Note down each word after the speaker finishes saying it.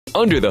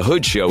Under the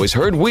Hood Show is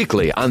heard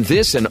weekly on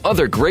this and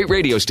other great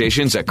radio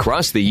stations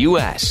across the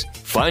U.S.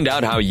 Find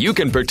out how you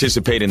can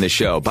participate in the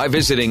show by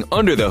visiting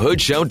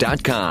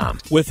UnderTheHoodShow.com.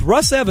 With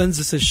Russ Evans,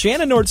 this is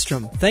Shannon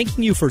Nordstrom,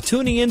 thanking you for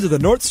tuning in to the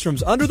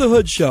Nordstrom's Under the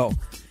Hood Show.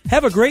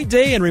 Have a great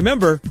day, and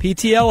remember,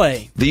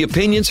 PTLA. The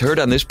opinions heard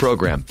on this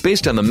program,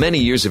 based on the many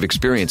years of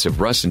experience of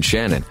Russ and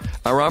Shannon,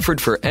 are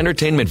offered for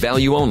entertainment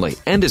value only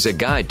and as a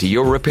guide to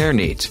your repair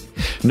needs.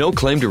 No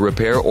claim to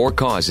repair or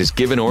cause is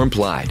given or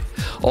implied.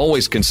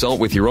 Always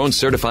consult with your own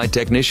certified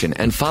technician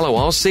and follow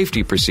all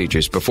safety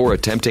procedures before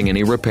attempting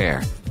any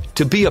repair.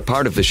 To be a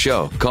part of the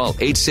show, call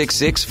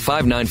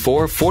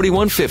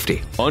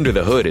 866-594-4150. Under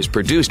the Hood is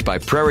produced by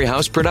Prairie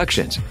House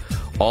Productions.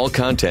 All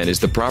content is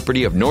the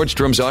property of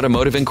Nordstrom's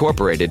Automotive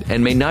Incorporated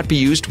and may not be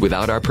used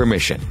without our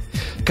permission.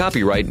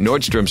 Copyright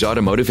Nordstrom's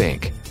Automotive,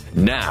 Inc.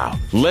 Now,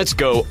 let's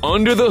go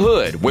under the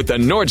hood with the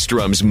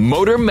Nordstrom's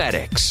Motor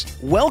Medics.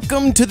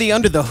 Welcome to the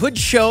Under the Hood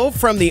Show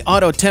from the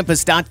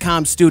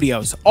Autotempest.com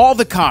studios. All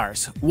the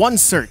cars, one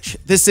search.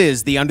 This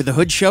is the Under the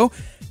Hood Show.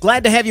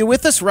 Glad to have you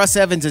with us. Russ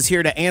Evans is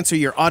here to answer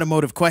your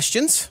automotive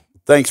questions.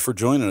 Thanks for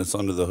joining us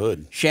under the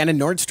hood. Shannon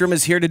Nordstrom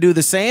is here to do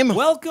the same.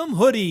 Welcome,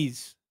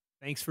 hoodies.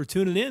 Thanks for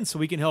tuning in so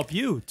we can help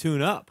you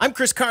tune up. I'm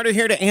Chris Carter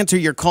here to answer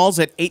your calls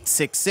at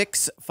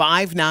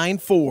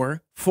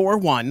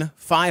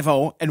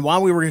 866-594-4150. And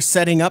while we were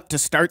setting up to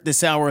start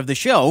this hour of the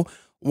show,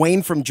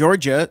 Wayne from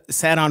Georgia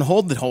sat on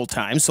hold the whole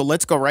time. So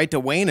let's go right to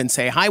Wayne and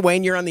say, hi,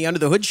 Wayne, you're on the Under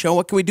the Hood Show.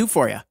 What can we do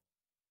for you?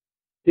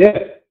 Yes.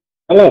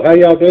 Hello, how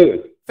y'all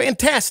doing?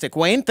 Fantastic,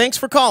 Wayne. Thanks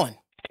for calling.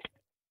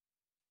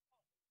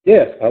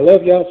 Yes, I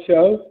love y'all's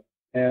show.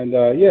 And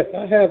yes,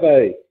 I have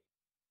a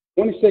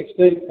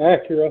 2016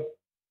 Acura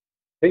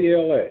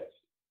PLS.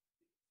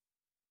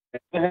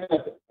 And I have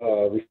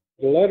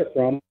received a letter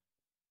from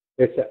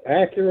it's an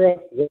Acura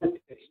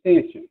warranty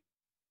extension.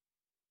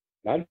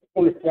 And I just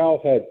wonder if y'all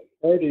had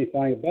heard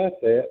anything about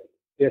that.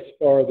 It's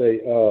for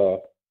the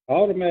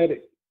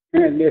automatic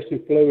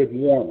transmission fluid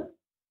warmer.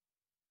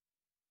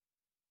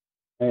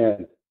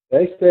 And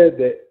they said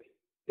that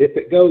if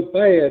it goes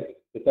bad,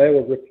 that they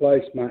will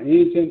replace my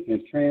engine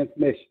and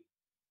transmission.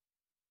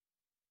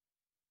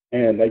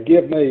 And they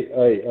give me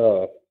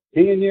a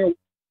 10-year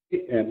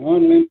and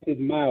unlimited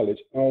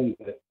mileage on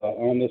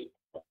this.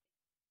 I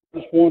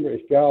just wonder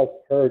if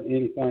y'all heard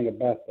anything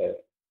about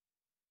that.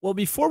 Well,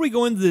 before we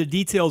go into the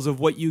details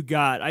of what you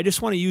got, I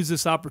just want to use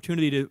this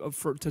opportunity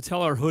to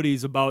tell our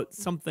hoodies about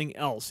something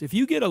else. If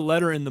you get a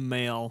letter in the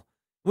mail,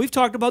 we've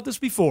talked about this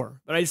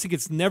before, but I just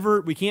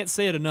think we can't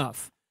say it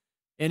enough.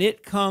 And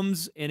it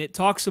comes and it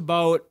talks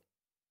about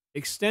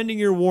extending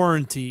your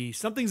warranty.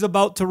 Something's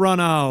about to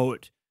run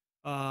out.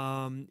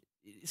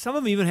 Some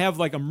of them even have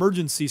like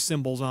emergency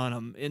symbols on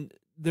them, and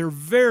they're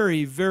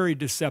very, very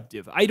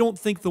deceptive. I don't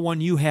think the one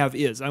you have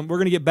is. We're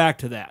going to get back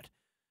to that.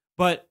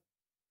 But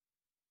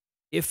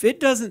if it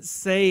doesn't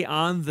say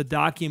on the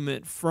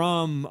document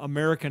from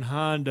American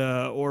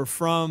Honda or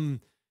from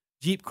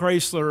Jeep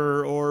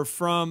Chrysler or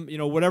from,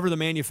 whatever the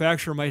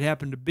manufacturer might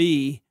happen to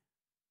be,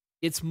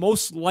 it's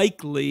most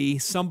likely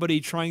somebody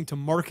trying to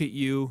market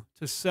you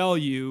to sell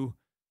you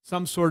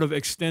some sort of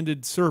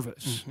extended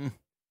service. Mm-hmm.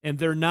 And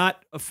they're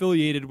not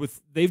affiliated with,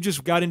 they've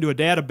just got into a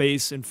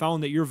database and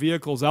found that your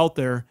vehicle's out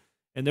there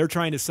and they're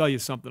trying to sell you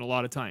something a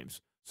lot of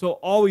times. So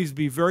always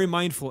be very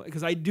mindful,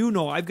 because I do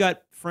know I've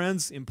got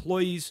friends,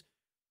 employees,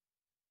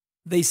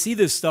 they see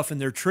this stuff and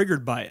they're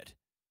triggered by it.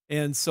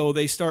 And so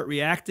they start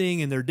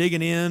reacting and they're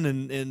digging in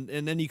and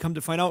then you come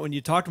to find out when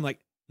you talk to them like,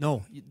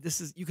 no,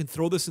 you can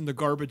throw this in the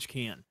garbage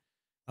can.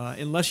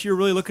 Unless you're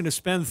really looking to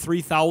spend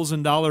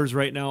 $3,000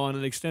 right now on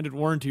an extended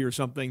warranty or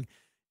something,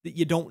 that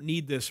you don't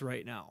need this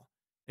right now.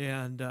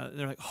 And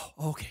they're like,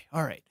 oh, okay,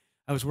 all right.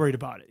 I was worried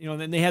about it.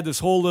 And then they had this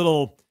whole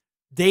little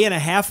day and a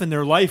half in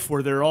their life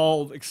where they're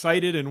all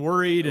excited and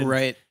worried. And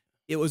right.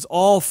 It was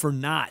all for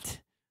naught.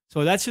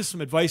 So that's just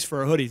some advice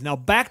for our hoodies. Now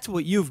back to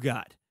what you've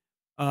got.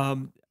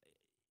 Can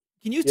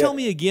you tell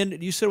me again,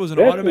 you said it was an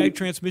automatic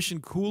transmission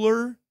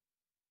cooler?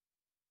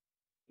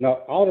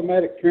 No,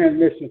 automatic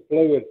transmission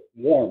fluid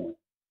warmer.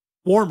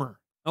 Warmer.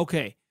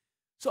 Okay.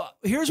 So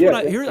here's what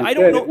I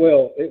don't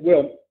know. It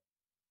will.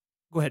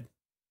 Go ahead.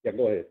 Yeah,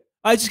 go ahead.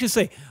 I was just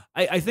going to say,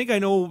 I think I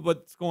know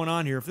what's going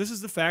on here. If this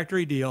is the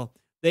factory deal,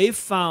 they've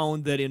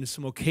found that in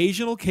some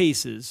occasional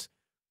cases,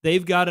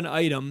 they've got an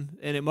item,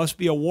 and it must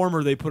be a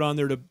warmer they put on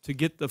there to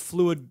get the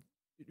fluid,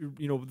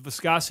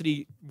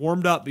 viscosity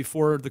warmed up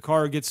before the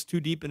car gets too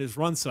deep in its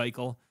run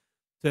cycle,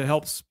 to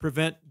help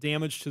prevent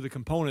damage to the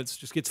components,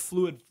 just gets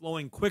fluid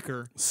flowing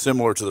quicker.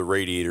 Similar to the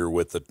radiator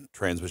with the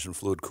transmission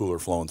fluid cooler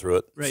flowing through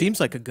it. Right. Seems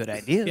like a good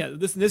idea. Yeah, in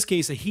this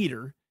case, a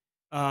heater.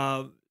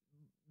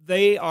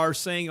 They are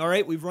saying, all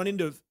right, we've run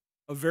into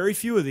a very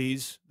few of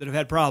these that have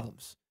had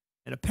problems.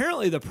 And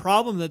apparently the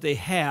problem that they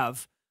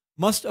have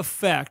must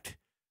affect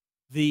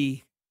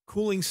the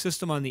cooling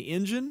system on the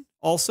engine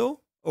also,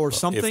 or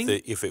something.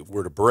 If it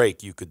were to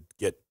break, you could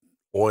get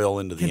oil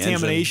into the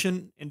contamination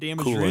engine, and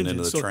damage your engine.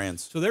 Into the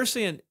trans. So they're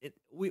saying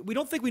we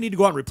don't think we need to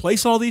go out and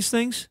replace all these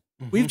things.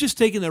 Mm-hmm. We've just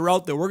taken the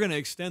route that we're going to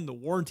extend the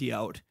warranty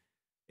out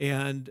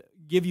and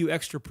give you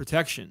extra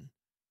protection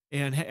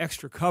and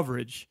extra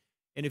coverage.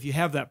 And if you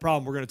have that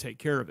problem, we're going to take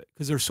care of it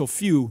because there's so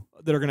few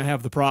that are going to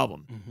have the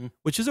problem,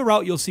 which is a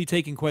route you'll see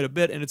taking quite a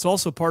bit. And it's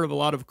also part of a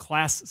lot of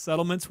class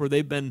settlements where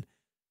they've been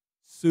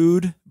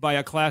sued by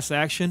a class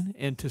action,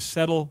 and to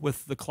settle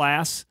with the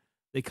class,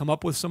 they come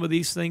up with some of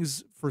these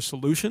things for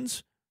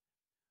solutions.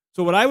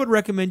 So what I would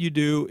recommend you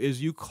do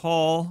is you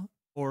call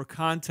or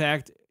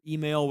contact,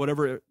 email,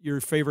 whatever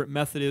your favorite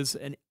method is,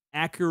 an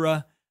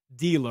Acura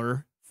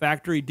dealer,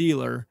 factory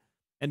dealer,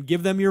 and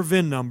give them your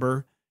VIN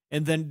number,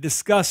 and then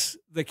discuss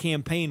the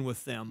campaign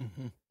with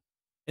them.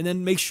 And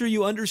then make sure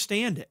you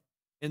understand it.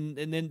 And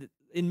then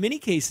in many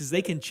cases,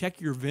 they can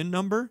check your VIN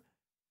number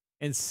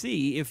and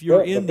see if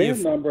you're in the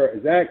VIN number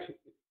is actually,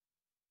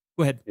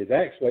 go ahead. Is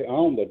actually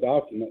on the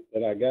document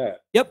that I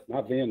got. Yep.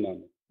 My VIN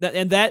number.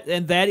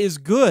 That is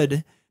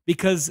good,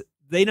 because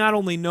they not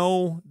only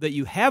know that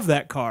you have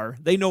that car,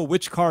 they know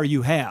which car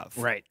you have.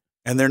 Right.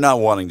 And they're not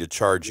wanting to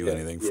charge you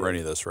anything for any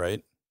of this,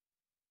 right?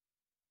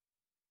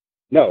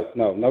 No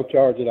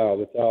charge at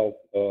all. It's all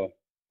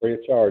free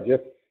of charge.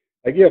 If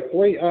they give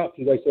 3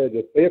 options, they said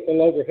the vehicle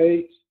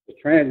overheats, the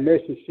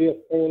transmission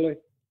shifts poorly,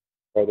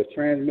 or the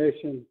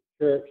transmission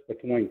chirps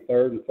between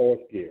 3rd and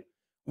 4th gear.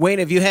 Wayne,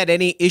 have you had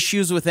any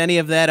issues with any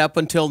of that up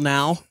until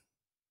now?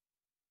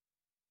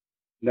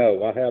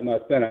 No, I have not.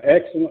 It's been an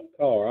excellent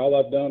car. All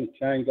I've done is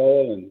change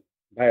oil and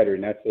battery,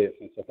 and that's it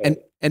since I've had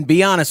it. And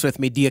be honest with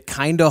me, do you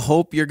kind of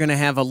hope you're going to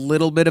have a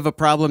little bit of a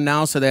problem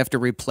now so they have to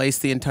replace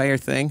the entire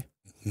thing?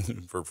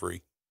 For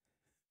free.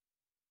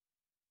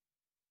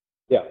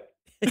 Yeah.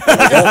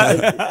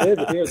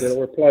 They'll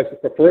replace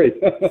it for free.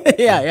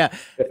 Yeah.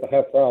 If I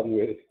have a problem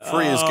with it.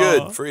 Free is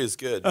good. Free is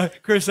good.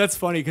 Chris, that's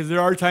funny, because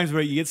there are times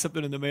where you get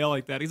something in the mail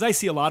like that. Because I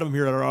see a lot of them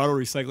here at our auto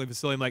recycling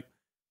facility. I'm like,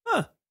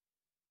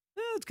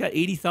 it's got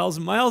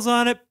 80,000 miles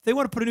on it. They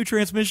want to put a new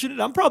transmission in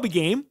it. I'm probably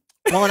game.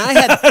 Well, and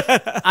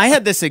I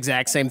had this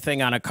exact same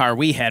thing on a car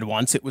we had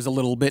once. It was a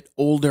little bit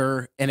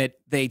older, and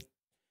they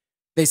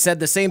said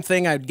the same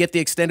thing. I'd get the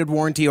extended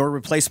warranty or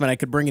replacement. I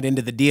could bring it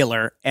into the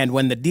dealer, and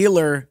when the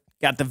dealer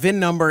got the VIN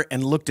number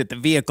and looked at the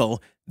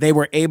vehicle, they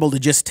were able to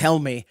just tell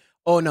me,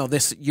 "Oh no,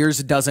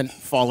 yours doesn't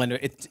fall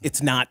into it.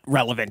 It's not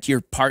relevant.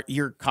 Your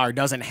car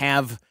doesn't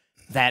have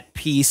that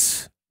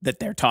piece that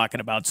they're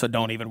talking about, so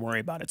don't even worry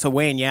about it." So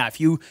Wayne, yeah,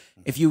 if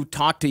you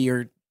talk to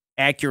your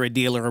Acura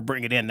dealer or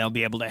bring it in, they'll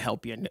be able to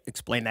help you and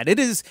explain that.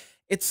 It's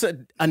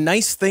a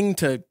nice thing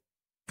to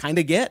kind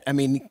of get. I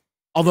mean,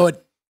 although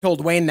it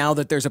told Wayne now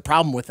that there's a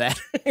problem with that.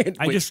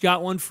 I just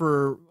got one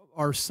for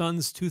our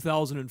son's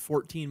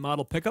 2014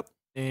 model pickup,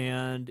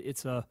 and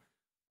it's an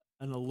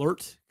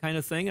alert kind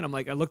of thing. And I'm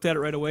like, I looked at it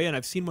right away, and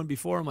I've seen one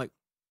before. I'm like,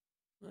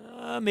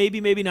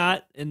 maybe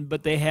not.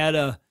 But they had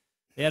a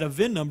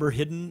VIN number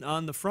hidden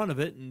on the front of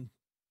it, and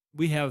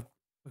we have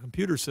a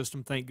computer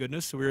system, thank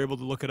goodness, so we were able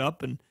to look it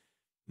up and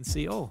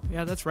see, oh,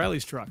 yeah, that's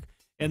Riley's truck.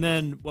 And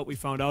then what we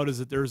found out is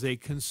that there's a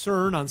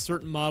concern on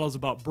certain models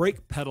about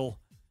brake pedal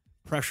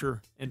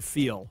pressure and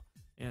feel.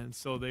 And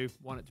so they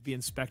want it to be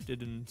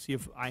inspected and see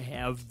if I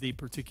have the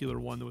particular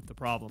one with the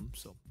problem.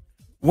 So,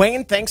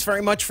 Wayne, thanks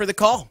very much for the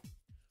call.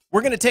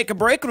 We're going to take a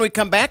break. When we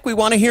come back, we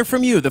want to hear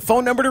from you. The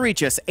phone number to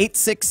reach us,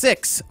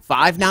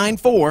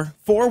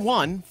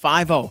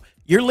 866-594-4150.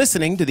 You're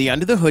listening to the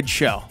Under the Hood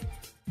Show.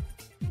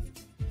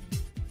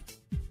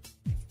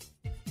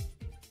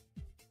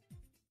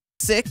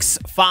 Six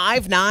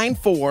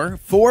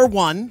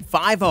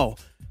 594-4150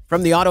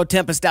 from the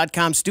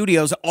Autotempest.com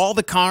studios. All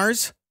the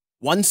cars,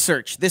 one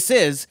search. This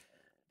is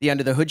the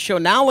Under the Hood Show.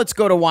 Now let's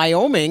go to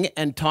Wyoming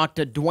and talk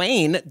to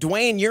Dwayne.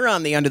 Dwayne, you're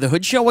on the Under the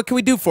Hood Show. What can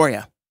we do for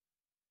you?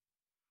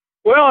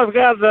 Well, I've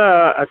got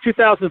a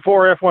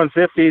 2004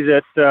 F-150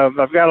 that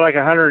I've got like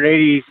about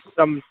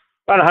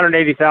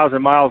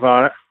 180,000 miles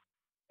on it,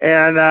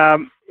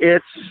 and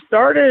it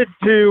started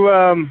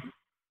to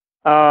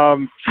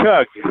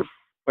chug.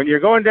 When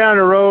you're going down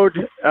the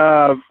road,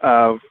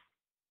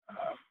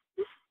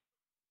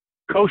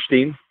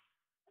 coasting,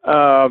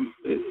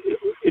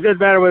 it doesn't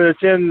matter whether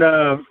it's in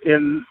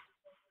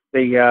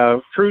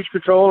the cruise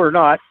control or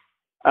not.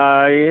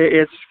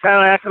 It's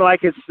kind of acting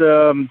like it's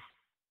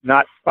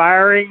not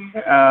firing,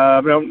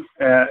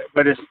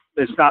 but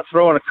it's not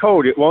throwing a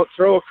code. It won't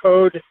throw a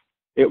code.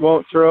 It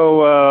won't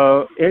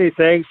throw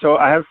anything. So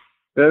none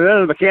of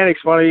the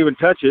mechanics want to even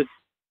touch it.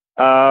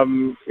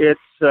 It's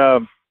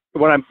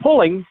when I'm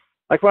pulling.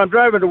 Like when I'm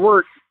driving to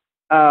work,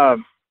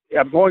 I'm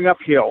going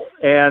uphill,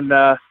 and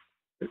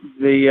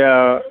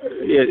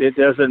it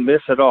doesn't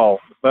miss at all.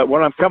 But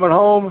when I'm coming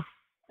home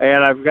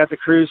and I've got the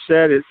cruise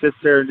set, it sits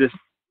there and just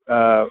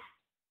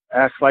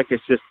acts like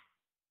it's just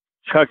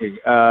chugging.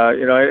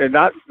 And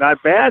not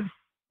bad,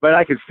 but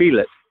I can feel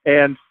it.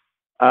 And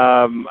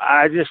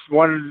I just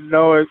wanted to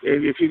know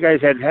if you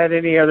guys had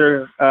any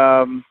other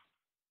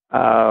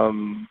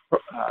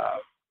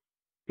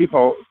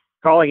people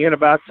calling in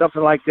about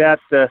something like that.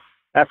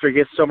 After it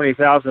gets so many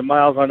thousand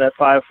miles on that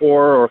 5.4,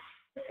 or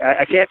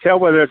I can't tell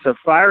whether it's a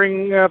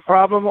firing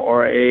problem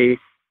or a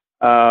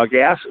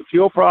gas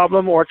fuel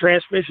problem or a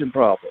transmission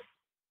problem.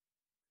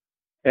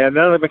 And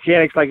none of the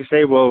mechanics, like I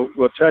say, will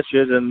touch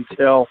it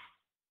until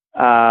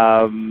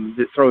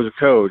it throws a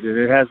code. And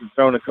it hasn't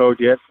thrown a code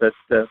yet, but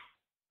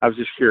I was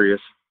just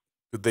curious.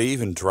 Could they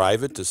even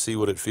drive it to see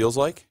what it feels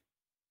like?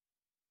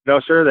 No,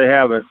 sir, they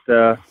haven't.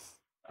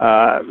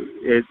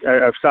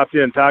 I've stopped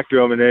in and talked to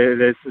them, and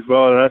they said,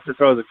 well, unless it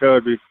throws a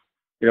code, we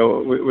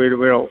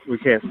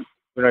can't.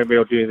 We're not going to be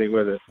able to do anything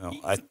with it. No,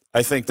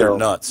 I think they're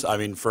nuts. I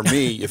mean, for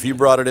me, if you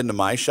brought it into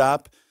my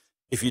shop,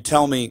 if you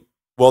tell me,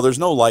 well, there's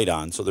no light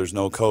on, so there's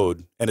no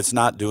code, and it's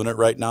not doing it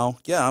right now,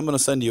 yeah, I'm going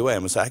to send you away. I'm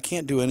going to say, I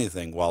can't do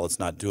anything while it's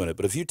not doing it.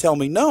 But if you tell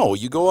me, no,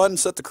 you go on and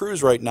set the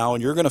cruise right now,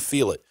 and you're going to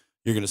feel it.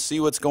 You're going to see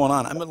what's going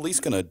on. I'm at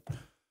least going to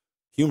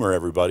humor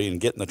everybody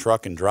and get in the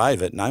truck and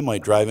drive it, and I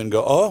might drive in and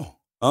go,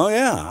 oh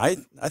yeah,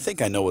 I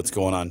think I know what's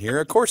going on here.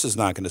 Of course it's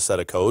not going to set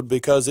a code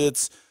because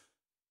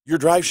your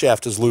drive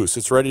shaft is loose.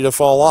 It's ready to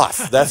fall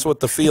off. That's what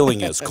the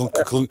feeling is.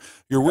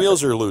 Your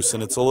wheels are loose,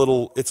 and it's a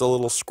little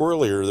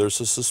squirrelier.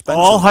 There's a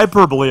suspension. All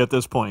hyperbole at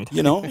this point.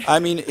 I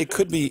mean, it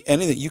could be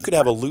anything. You could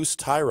have a loose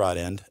tie rod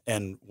end,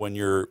 and when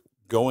you're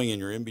going and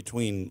you're in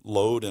between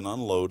load and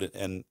unload,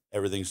 and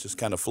everything's just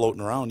kind of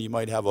floating around, you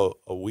might have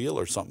a wheel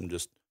or something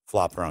just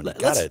flop around. You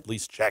got to at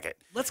least check it.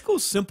 Let's go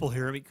simple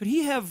here. I mean, could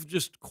he have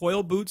just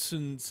coil boots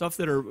and stuff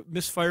that are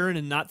misfiring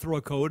and not throw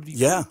a code?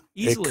 Yeah,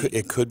 easily.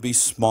 It could be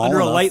small under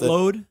a light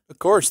load. Of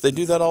course, they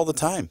do that all the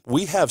time.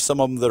 We have some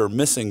of them that are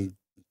missing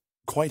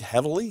quite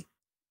heavily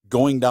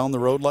going down the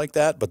road like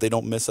that, but they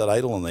don't miss that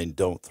idle and they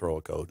don't throw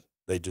a code.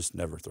 They just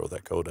never throw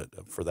that code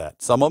for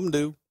that. Some of them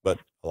do, but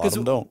a lot of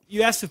them don't.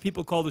 You asked if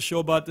people call the show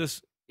about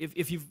this.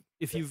 If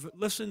you've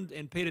listened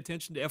and paid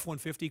attention to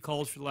F-150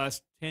 calls for the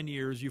last 10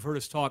 years, you've heard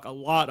us talk a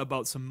lot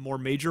about some more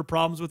major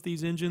problems with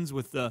these engines,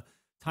 with the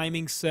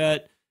timing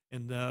set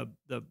and the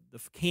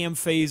cam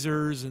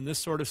phasers and this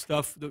sort of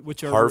stuff,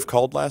 which are Harv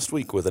called last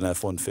week with an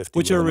F-150,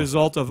 which are a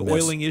result of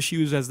oiling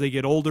issues as they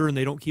get older and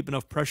they don't keep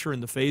enough pressure in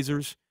the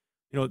phasers.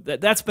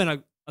 That's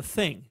been a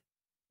thing.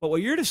 But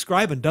what you're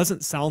describing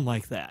doesn't sound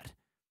like that.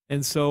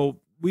 And so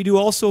we do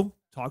also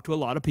talk to a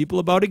lot of people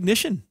about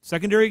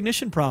secondary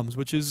ignition problems,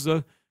 which is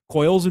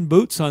coils and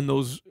boots on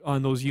those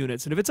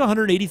units. And if it's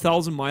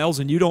 180,000 miles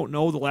and you don't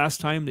know the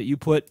last time that you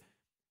put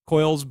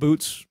coils,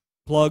 boots,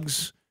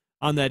 plugs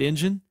on that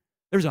engine,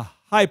 there's a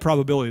high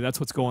probability that's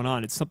what's going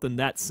on. It's something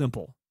that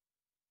simple.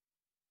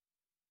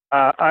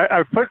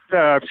 I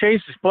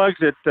changed the plugs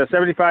at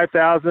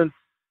 75,000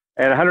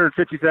 and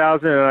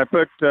 150,000, and I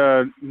put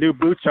new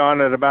boots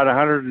on at about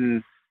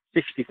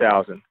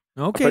 160,000.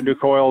 Okay. I put new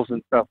coils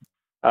and stuff.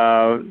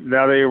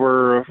 Now they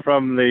were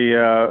from the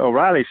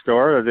O'Reilly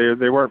store.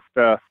 They weren't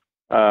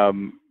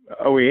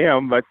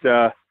OEM, but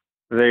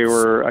they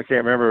were. I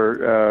can't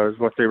remember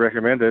what they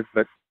recommended,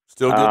 but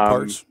still good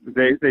parts.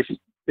 They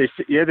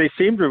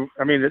seem to.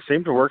 I mean, it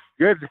seemed to work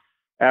good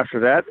after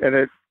that.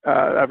 And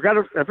I've got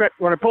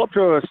when I pull up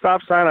to a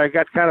stop sign, I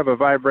got kind of a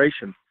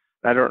vibration.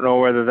 I don't know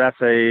whether that's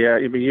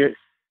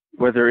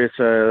whether it's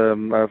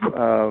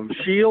a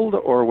shield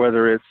or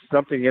whether it's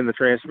something in the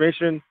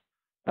transmission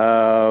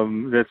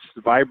that's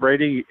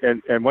vibrating.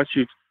 And once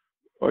you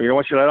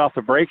let off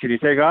the brake and you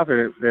take off,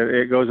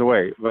 it goes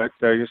away. But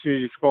as soon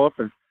as you pull up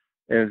and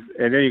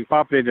then you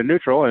pop it into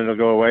neutral and it'll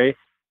go away.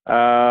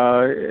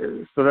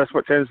 So that's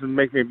what tends to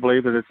make me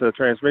believe that it's a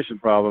transmission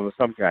problem of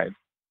some kind.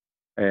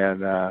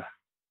 And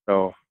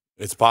so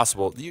it's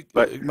possible.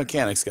 But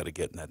mechanics got to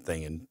get in that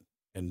thing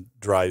and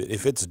drive it.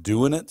 If it's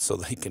doing it so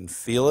they can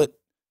feel it,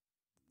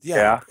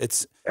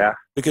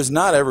 because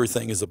not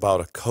everything is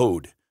about a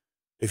code.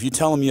 If you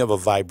tell them you have a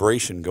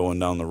vibration going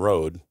down the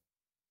road,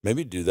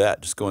 maybe do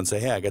that. Just go and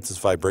say, hey, I got this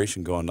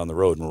vibration going down the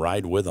road, and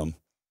ride with them.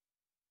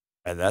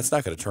 And that's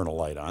not going to turn a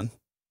light on.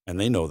 And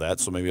they know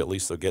that, so maybe at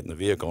least they'll get in the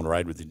vehicle and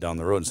ride with you down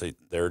the road and say,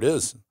 there it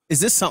is. Is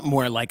this something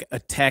where, like, a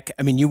tech,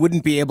 I mean, you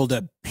wouldn't be able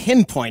to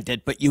pinpoint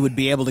it, but you would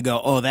be able to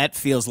go, oh, that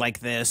feels like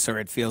this, or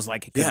it feels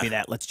like it could be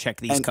that. Let's check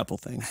these couple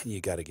things.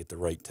 You got to get the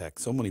right tech.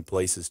 So many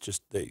places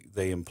just,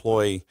 they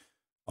employ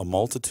a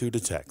multitude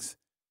of techs,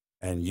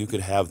 and you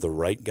could have the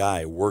right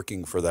guy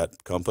working for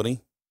that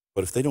company,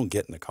 but if they don't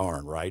get in the car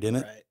and ride in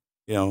it,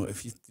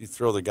 if you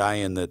throw the guy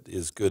in that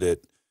is good at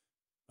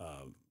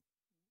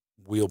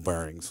wheel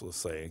bearings, let's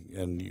say,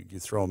 and you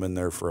throw him in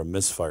there for a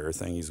misfire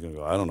thing, he's going to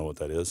go, I don't know what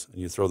that is. And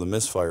you throw the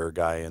misfire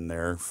guy in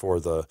there for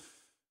the,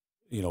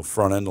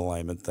 front end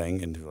alignment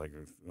thing, and you're like,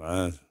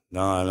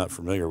 no, I'm not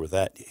familiar with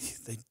that.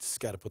 They just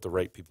got to put the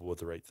right people with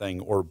the right thing,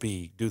 or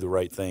do the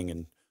right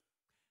thing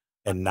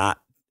and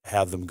not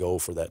have them go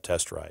for that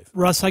test drive.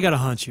 Russ, I got a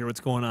hunch here what's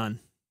going on.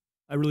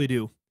 I really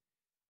do.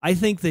 I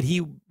think that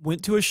he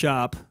went to a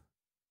shop,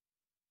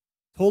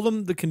 told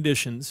them the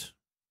conditions.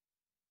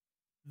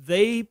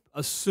 They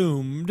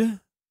assumed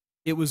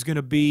it was going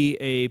to be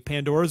a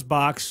Pandora's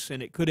box,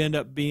 and it could end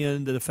up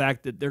being the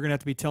fact that they're going to have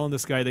to be telling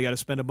this guy they got to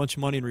spend a bunch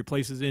of money and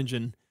replace his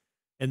engine,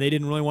 and they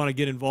didn't really want to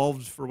get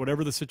involved for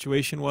whatever the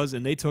situation was,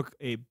 and they took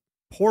a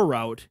poor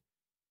route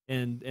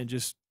and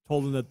just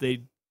told them that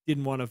they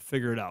didn't want to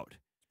figure it out.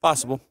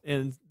 Possible.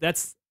 And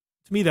to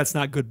me, that's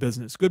not good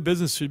business. Good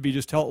business should be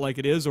just tell it like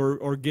it is,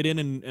 or get in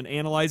and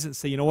analyze it and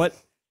say, you know what?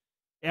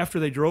 After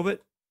they drove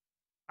it,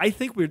 I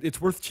think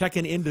it's worth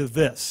checking into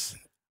this.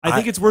 I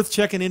think it's worth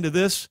checking into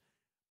this,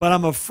 but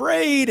I'm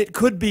afraid it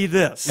could be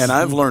this. And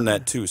I've learned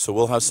that too. So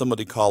we'll have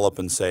somebody call up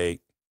and say,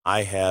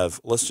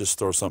 let's just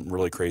throw something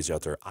really crazy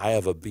out there. I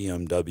have a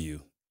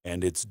BMW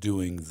and it's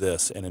doing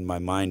this. And in my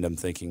mind, I'm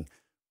thinking,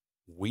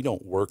 we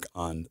don't work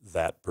on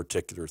that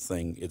particular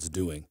thing it's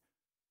doing.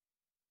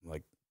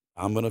 Like,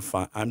 I'm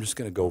just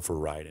going to go for a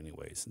ride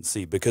anyways and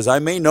see, because I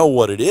may know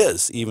what it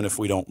is, even if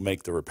we don't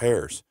make the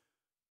repairs.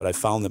 But I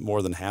found that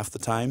more than half the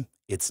time,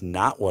 it's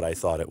not what I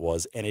thought it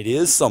was, and it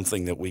is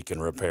something that we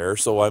can repair.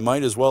 So I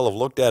might as well have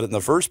looked at it in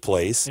the first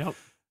place,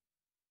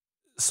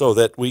 so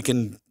that we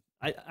can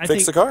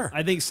fix the car.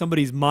 I think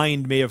somebody's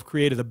mind may have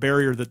created a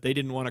barrier that they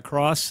didn't want to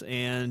cross,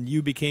 and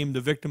you became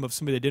the victim of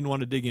somebody that didn't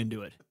want to dig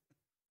into it.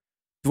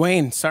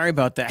 Dwayne, sorry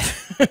about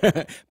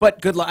that.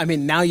 But good luck. I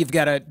mean, now you've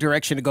got a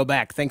direction to go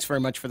back. Thanks very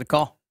much for the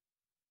call.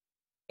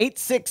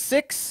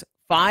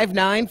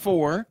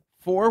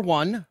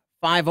 866-594-4150.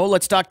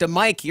 Let's talk to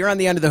Mike. You're on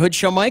the Under the Hood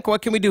Show, Mike.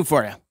 What can we do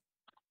for you?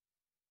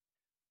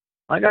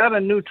 I got a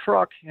new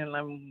truck, and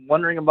I'm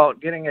wondering about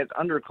getting it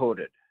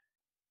undercoated.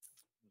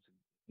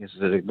 Is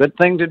it a good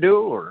thing to do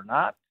or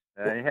not?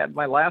 I had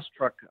my last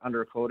truck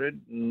undercoated,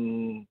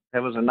 and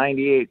that was a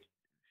 98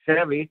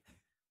 Chevy,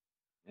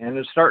 and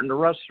it's starting to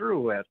rust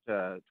through at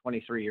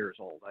 23 years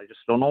old. I just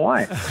don't know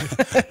why.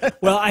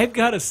 Well, I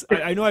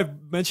know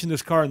I've mentioned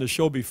this car on the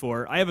show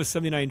before. I have a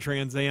 79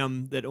 Trans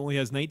Am that only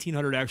has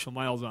 1,900 actual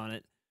miles on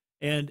it.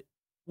 And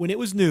when it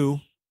was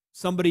new,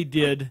 somebody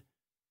did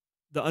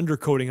the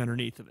undercoating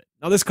underneath of it.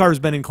 Now, this car has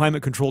been in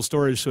climate control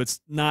storage, so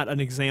it's not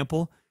an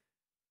example.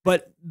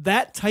 But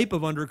that type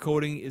of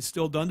undercoating is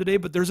still done today.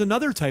 But there's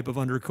another type of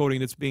undercoating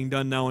that's being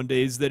done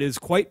nowadays that is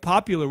quite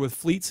popular with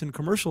fleets and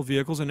commercial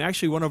vehicles. And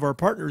actually, one of our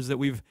partners that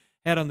we've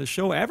had on the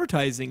show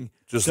advertising.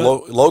 Just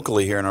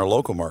locally here in our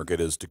local market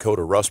is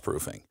Dakota Rust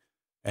Proofing.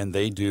 And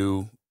they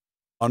do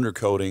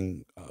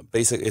undercoating.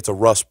 Basically, it's a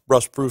rust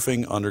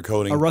proofing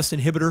undercoating. A rust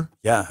inhibitor?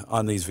 Yeah,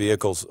 on these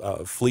vehicles.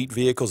 Fleet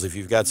vehicles, if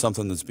you've got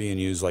something that's being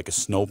used like a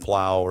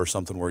snowplow or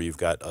something where you've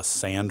got a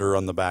sander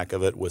on the back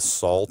of it with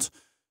salt,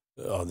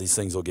 these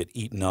things will get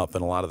eaten up,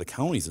 and a lot of the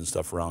counties and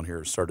stuff around here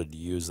have started to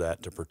use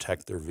that to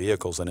protect their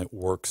vehicles, and it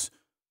works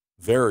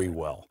very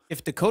well.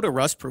 If Dakota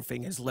Rust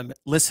Proofing is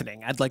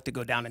listening, I'd like to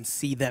go down and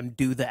see them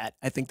do that.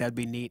 I think that'd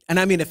be neat. And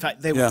I mean,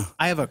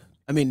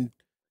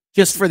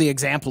 just for the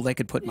example, they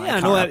could put my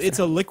car up it's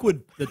a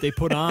liquid that they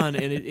put on,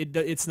 and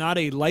it's not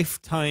a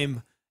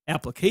lifetime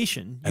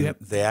application.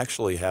 They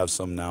actually have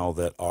some now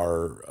that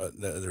are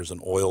there's an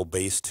oil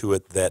base to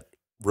it that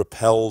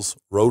repels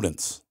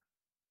rodents.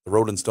 The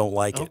rodents don't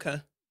like it.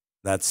 Okay.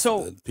 That's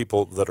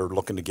people that are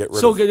looking to get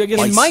rid of. So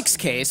in Mike's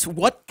case,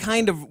 what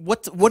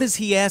is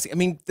he asking? I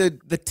mean,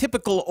 the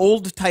typical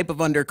old type of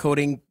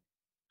undercoating,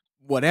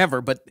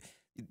 whatever, but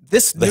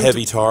the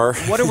heavy tar.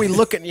 What are we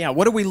looking? Yeah,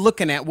 what are we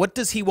looking at? What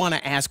does he want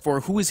to ask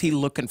for? Who is he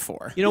looking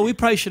for? You know, we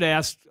probably should have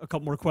asked a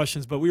couple more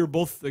questions, but we were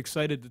both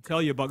excited to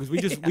tell you about, because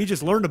we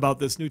just learned about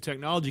this new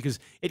technology, because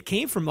it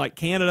came from like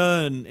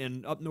Canada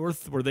and up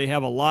north where they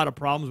have a lot of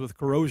problems with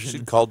corrosion. You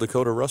should call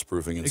Dakota Rust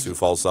Proofing in Sioux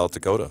Falls, South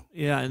Dakota.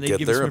 Yeah, and they get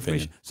give their us some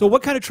opinion. information. So,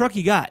 what kind of truck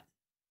you got?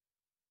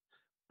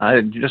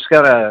 I just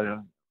got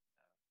a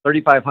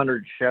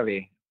 3500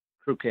 Chevy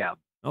crew cab.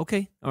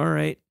 Okay, all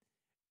right.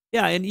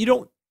 Yeah, and you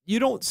don't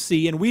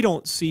see, and we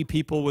don't see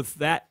people with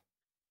that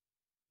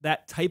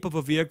type of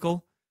a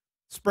vehicle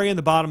spraying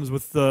the bottoms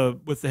with the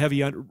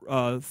heavy,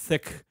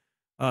 thick,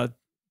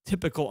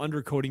 typical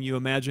undercoating you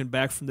imagine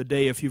back from the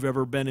day if you've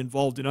ever been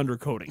involved in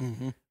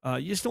undercoating. Mm-hmm.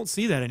 You just don't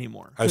see that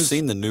anymore. I've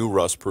seen the new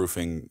rust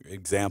proofing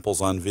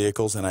examples on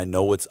vehicles, and I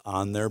know it's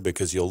on there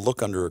because you'll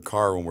look under a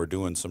car when we're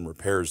doing some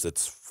repairs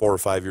that's 4 or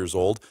 5 years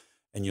old,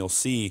 and you'll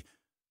see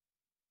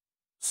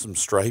some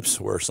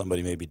stripes where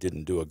somebody maybe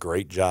didn't do a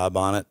great job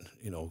on it.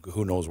 You know,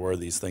 who knows where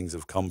these things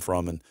have come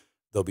from, and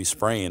they'll be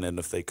spraying, and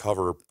if they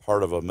cover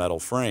part of a metal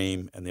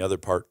frame and the other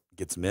part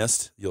gets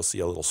missed, you'll see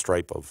a little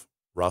stripe of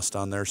rust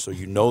on there. So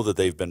you know that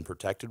they've been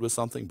protected with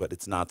something, but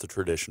it's not the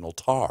traditional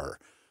tar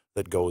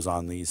that goes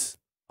on these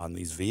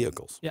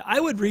vehicles. Yeah, I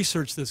would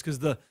research this, because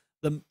the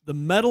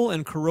metal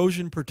and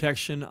corrosion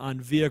protection on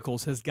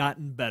vehicles has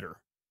gotten better.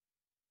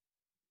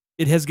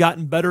 It has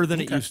gotten better than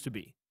it used to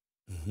be.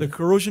 The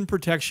corrosion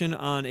protection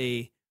on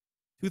a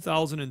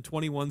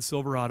 2021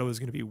 Silverado is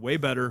going to be way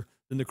better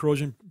than the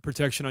corrosion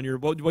protection on your,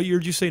 what year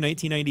did you say,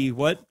 1990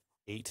 what?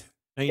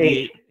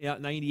 98. Yeah,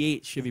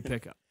 98 Chevy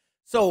pickup.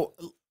 So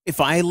if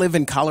I live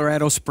in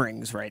Colorado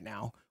Springs right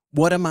now,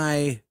 what am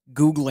I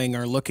Googling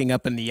or looking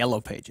up in the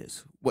yellow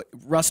pages? What,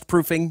 rust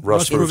proofing?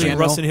 Rust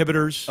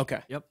inhibitors.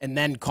 Okay. Yep. And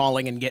then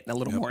calling and getting a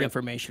little more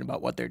information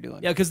about what they're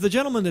doing. Yeah, because the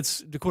gentleman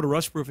that's Dakota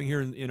Rust Proofing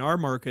here in our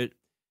market,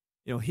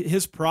 you know,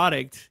 his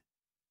product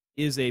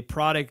is a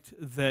product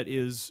that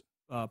is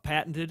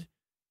patented,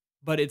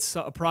 but it's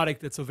a product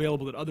that's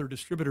available that other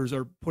distributors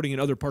are putting in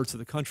other parts of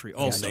the country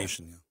also.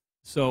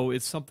 So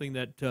it's something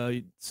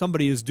that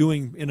somebody is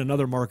doing in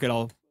another market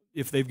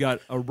if they've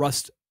got a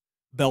rust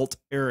belt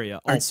area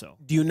also.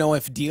 Do you know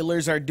if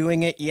dealers are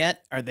doing it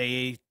yet? Are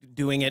they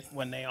doing it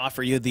when they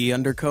offer you the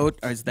undercoat?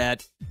 Or is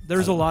that...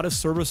 There's a lot of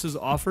services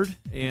offered,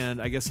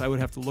 and I guess I would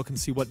have to look and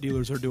see what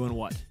dealers are doing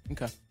what.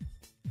 Okay.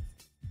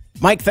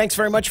 Mike, thanks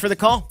very much for the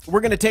call.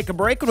 We're going to take a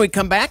break. When we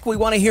come back, we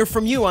want to hear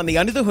from you on the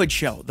Under the Hood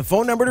Show. The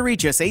phone number to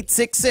reach us,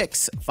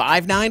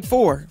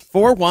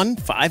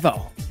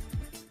 866-594-4150.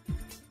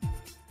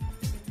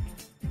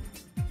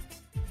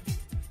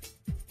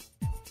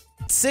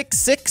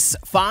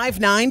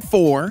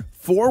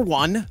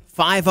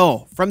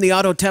 866-594-4150 from the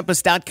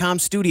Autotempest.com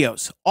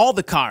studios. All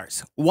the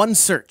cars, one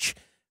search.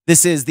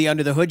 This is the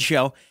Under the Hood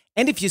Show.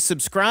 And if you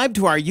subscribe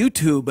to our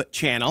YouTube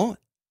channel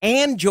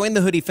and join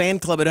the Hoodie Fan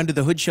Club at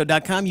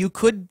UnderTheHoodShow.com, you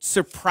could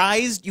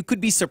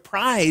be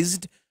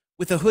surprised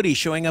with a hoodie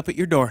showing up at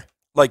your door.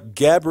 Like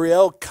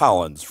Gabrielle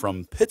Collins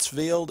from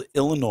Pittsfield,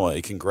 Illinois.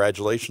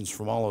 Congratulations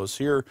from all of us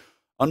here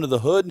under the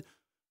hood.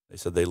 They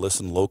said they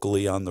listen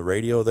locally on the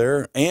radio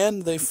there,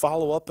 and they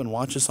follow up and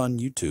watch us on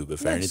YouTube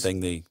if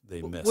anything they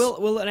miss.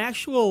 Will an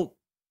actual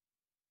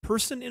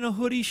person in a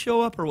hoodie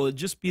show up, or will it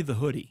just be the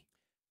hoodie?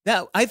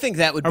 I think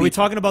that would be... Are we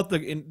talking about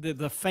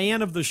the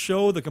fan of the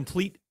show, the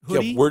complete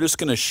hoodie? Yeah, we're just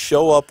going to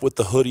show up with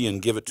the hoodie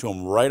and give it to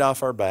them right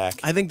off our back.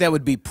 I think that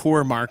would be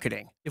poor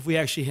marketing. If we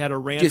actually had a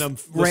random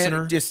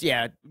listener? Just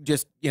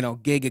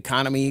gig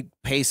economy,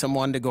 pay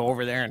someone to go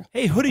over there and...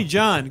 Hey, Hoodie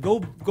John,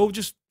 go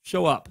just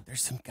show up.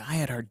 There's some guy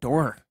at our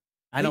door.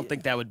 I don't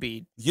think that would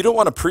be... You don't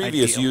want a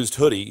previous ideal. used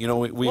hoodie. You know,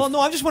 Well, no,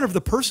 I just wonder if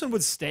the person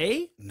would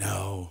stay.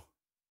 No.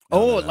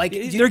 Like...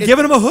 They're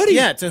giving him a hoodie.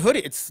 Yeah, it's a hoodie.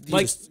 It's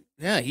like... he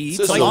It's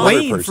eats like like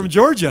Wayne person. from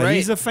Georgia. Right.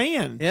 He's a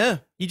fan. Yeah.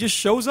 He just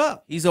shows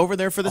up. He's over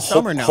there for the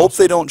summer now. Hope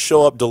they don't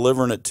show up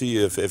delivering it to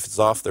you if it's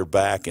off their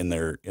back in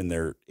their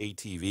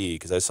ATV.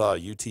 Because I saw a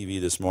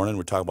UTV this morning.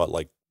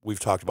 We've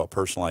talked about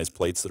personalized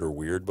plates that are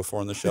weird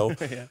before in the show.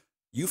 Yeah.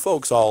 You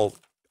folks all,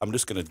 I'm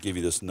just going to give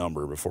you this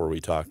number before we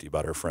talk to you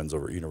about our friends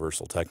over at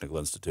Universal Technical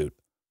Institute.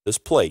 This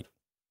plate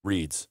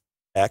reads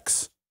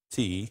XTRABO.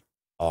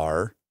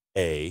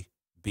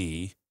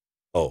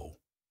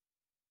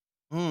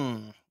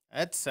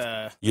 That's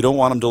You don't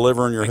want them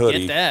delivering your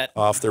hoodie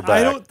off their back.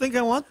 I don't think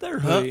I want their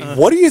hoodie.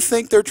 What do you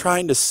think they're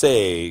trying to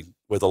say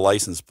with a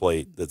license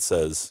plate that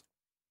says?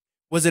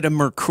 Was it a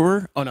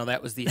Mercure? Oh no,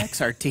 that was the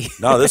XRT.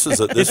 No, this was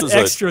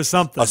extra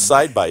something. A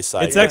side by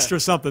side. It's extra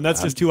something.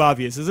 That's just too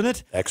obvious, isn't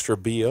it? Extra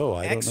BO.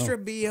 I don't know. Extra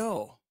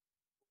BO.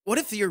 What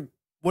if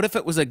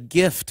it was a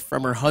gift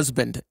from her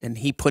husband and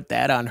he put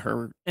that on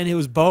her And it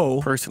was Bo.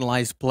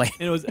 personalized plate?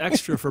 And it was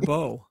extra for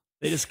Bo.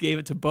 They just gave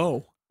it to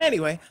Bo.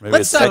 Anyway, Maybe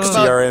let's it's talk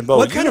about XTR and Bo.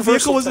 What kind of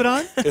vehicle was it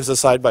on? It was a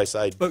side by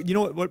side. But you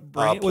know what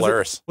brand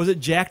Polaris. Was it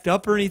jacked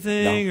up or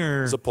anything? No, Or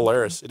it was a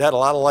Polaris. It had a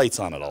lot of lights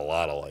on it. A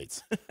lot of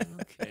lights.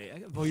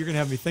 okay. Well, you're gonna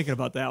have me thinking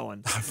about that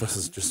one. This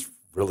is just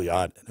really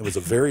odd. It was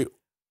a very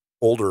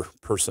older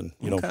person,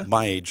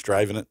 my age,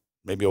 driving it,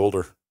 maybe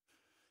older.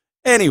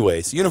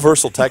 Anyways,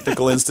 Universal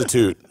Technical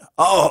Institute.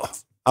 Oh,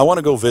 I want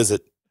to go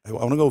visit. I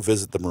want to go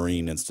visit the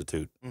Marine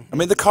Institute. I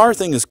mean, the car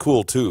thing is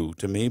cool too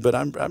to me, but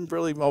I'm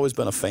really always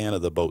been a fan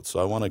of the boat, so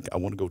I want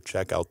to go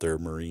check out their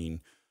Marine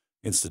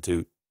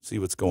Institute, see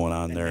what's going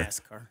on there.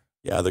 NASCAR.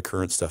 Yeah, the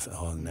current stuff.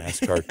 Oh,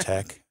 NASCAR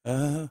tech.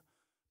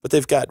 But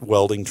they've got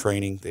welding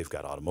training, they've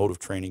got automotive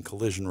training,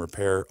 collision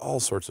repair, all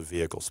sorts of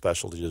vehicle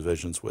specialty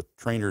divisions with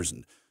trainers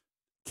and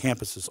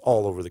campuses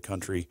all over the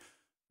country.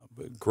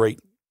 Great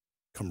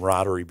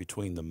camaraderie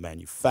between the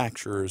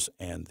manufacturers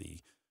and the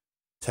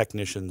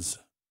technicians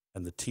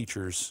and the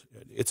teachers.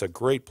 It's a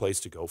great place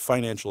to go.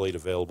 Financial aid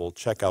available.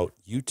 Check out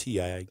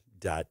uti.edu,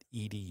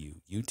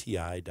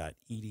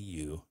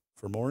 uti.edu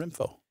for more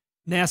info.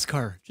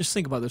 NASCAR. Just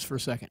think about this for a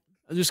second.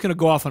 I'm just going to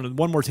go off on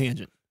one more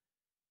tangent.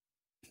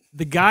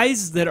 The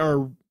guys that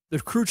are the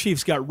crew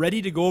chiefs got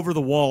ready to go over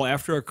the wall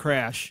after a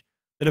crash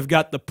that have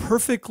got the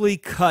perfectly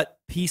cut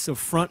piece of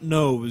front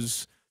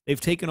nose they've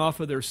taken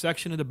off of their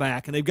section in the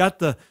back, and they've got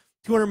the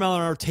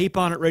 200-mile-an-hour tape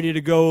on it ready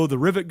to go, the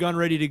rivet gun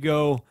ready to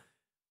go.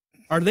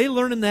 Are they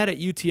learning that at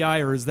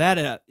UTI, or is that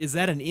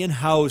an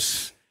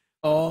in-house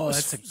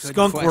that's a good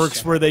skunk question.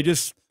 works where they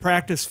just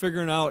practice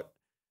figuring out?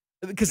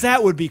 Because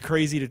that would be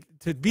crazy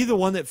to be the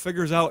one that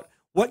figures out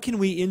what can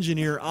we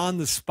engineer on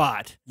the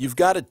spot. You've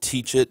got to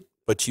teach it,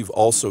 but you've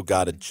also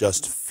got to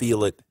just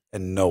feel it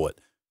and know it.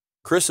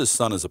 Chris's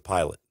son is a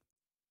pilot,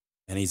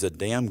 and he's a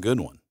damn good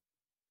one,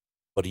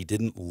 but he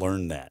didn't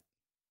learn that.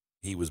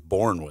 He was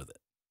born with it.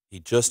 He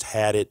just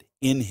had it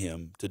in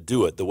him to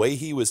do it. The way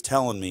he was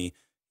telling me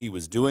he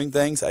was doing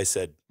things, I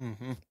said,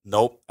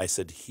 nope. I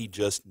said, he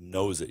just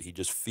knows it. He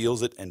just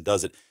feels it and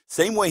does it.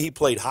 Same way he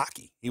played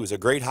hockey. He was a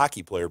great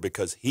hockey player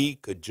because he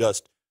could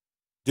just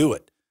do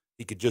it.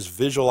 He could just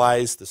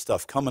visualize the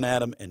stuff coming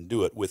at him and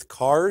do it. With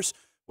cars,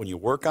 when you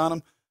work on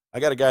them, I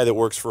got a guy that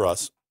works for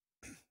us,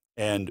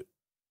 and,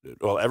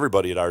 well,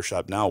 everybody at our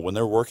shop now, when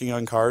they're working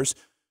on cars,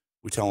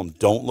 we tell them,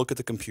 don't look at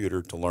the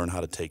computer to learn how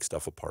to take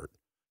stuff apart.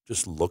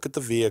 Just look at the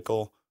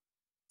vehicle.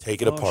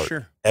 Take it apart.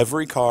 Sure.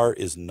 Every car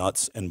is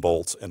nuts and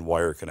bolts and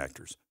wire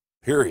connectors,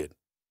 period.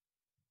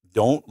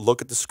 Don't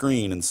look at the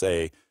screen and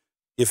say,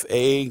 if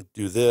A,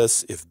 do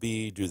this, if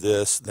B, do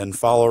this, then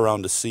follow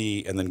around to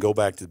C, and then go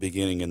back to the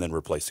beginning and then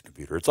replace the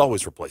computer. It's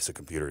always replace the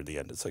computer at the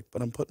end. It's like,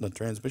 but I'm putting a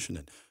transmission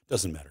in.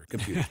 Doesn't matter.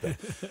 Computer's bad.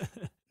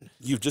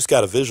 You've just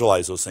got to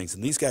visualize those things.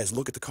 And these guys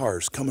look at the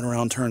cars coming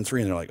around turn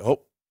 3, and they're like,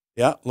 oh,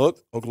 yeah,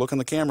 look on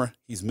the camera.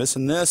 He's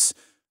missing this.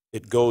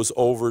 It goes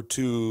over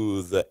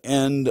to the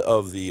end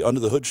of the Under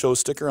the Hood Show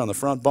sticker on the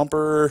front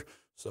bumper.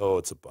 So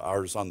it's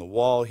ours on the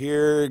wall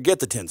here. Get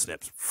the tin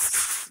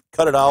snips.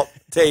 Cut it out.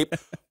 Tape.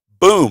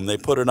 Boom. They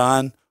put it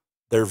on.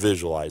 They're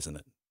visualizing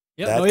it.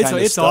 Yeah, no,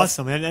 it's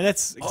awesome. And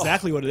that's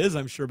exactly what it is,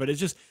 I'm sure. But it's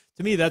just,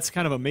 to me, that's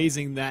kind of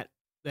amazing that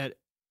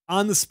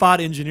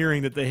on-the-spot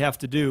engineering that they have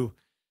to do.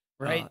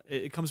 Right.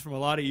 It comes from a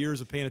lot of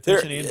years of paying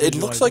attention. It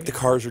looks like the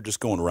cars are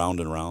just going round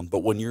and round, but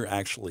when you're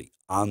actually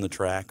on the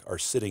track or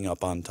sitting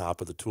up on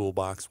top of the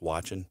toolbox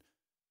watching,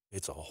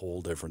 it's a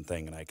whole different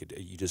thing. And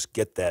you just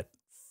get that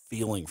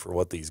feeling for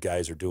what these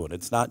guys are doing.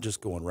 It's not just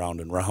going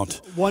round and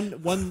round.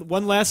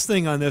 One last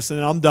thing on this,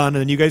 and I'm done,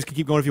 and you guys can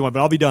keep going if you want,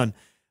 but I'll be done.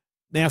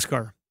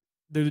 NASCAR,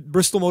 the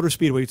Bristol Motor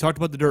Speedway, we talked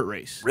about the dirt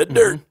race. Red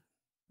dirt.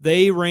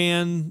 They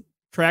ran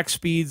track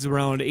speeds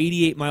around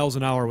 88 miles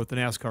an hour with the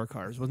NASCAR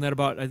cars. Wasn't that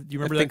about, do you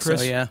remember that,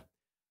 Chris? So, yeah.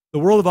 The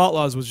World of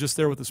Outlaws was just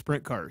there with the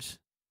sprint cars.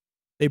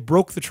 They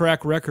broke the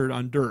track record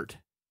on dirt.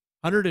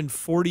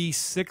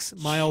 146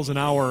 miles an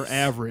hour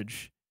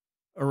average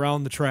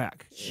around the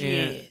track.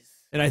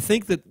 And I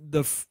think that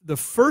the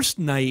first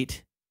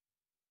night,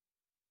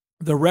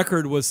 the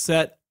record was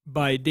set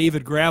by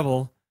David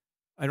Gravel.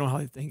 I don't know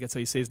I think that's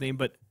how you say his name,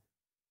 but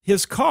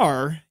his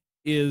car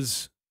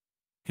is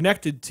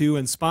connected to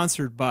and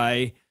sponsored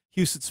by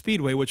Houston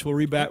Speedway, which will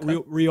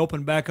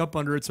reopen back up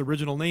under its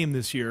original name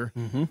this year.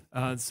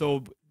 Mm-hmm.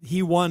 So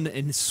he won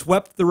and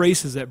swept the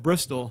races at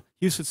Bristol,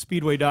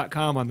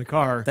 HoustonSpeedway.com on the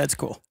car. That's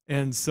cool.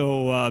 And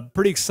so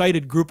pretty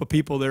excited group of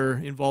people there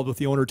involved with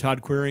the owner,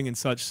 Todd Quiring, and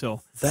such.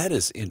 So that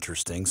is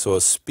interesting. So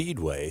a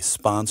Speedway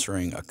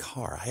sponsoring a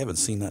car. I haven't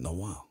seen that in a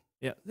while.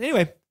 Yeah.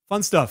 Anyway,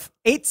 fun stuff.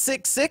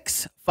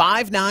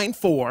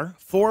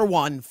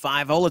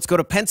 866-594-4150. Let's go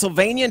to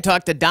Pennsylvania and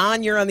talk to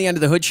Don. You're on the Under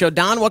the Hood Show.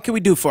 Don, what can we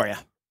do for you?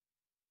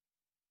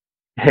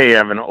 Hey, I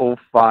have an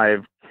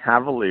 05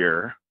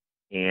 Cavalier,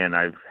 and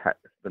I've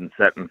been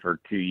setting for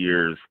 2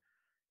 years.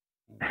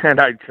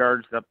 And I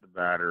charged up the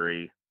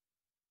battery,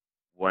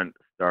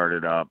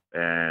 started up,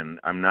 and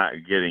I'm not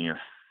getting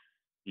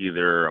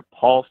either a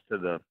pulse to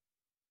the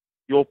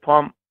fuel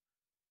pump,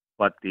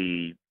 but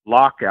the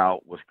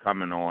lockout was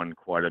coming on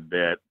quite a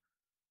bit.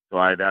 So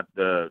I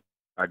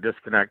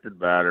disconnected the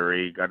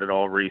battery, got it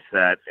all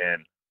reset,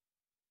 and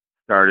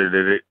tried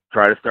to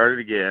start it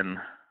again.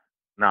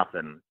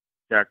 Nothing.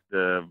 Checked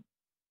the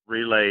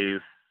relays,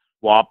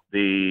 swapped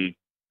the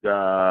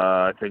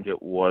I think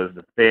it was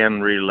the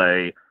fan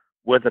relay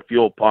with a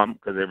fuel pump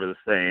because they were the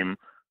same.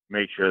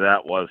 Make sure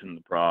that wasn't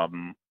the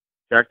problem.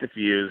 Checked the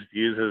fuse.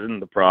 Fuse isn't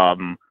the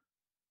problem.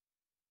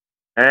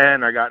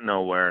 And I got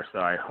nowhere, so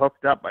I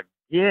hooked up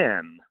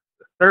again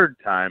the third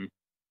time.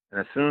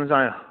 And as soon as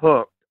I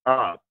hooked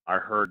up, I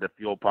heard the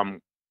fuel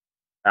pump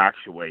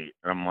actuate.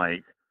 And I'm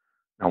like,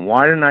 now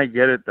why didn't I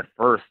get it the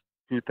first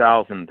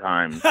 2,000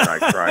 times that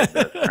I tried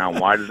this? Now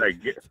why did I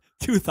get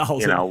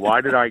 2,000?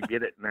 Why did I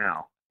get it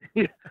now?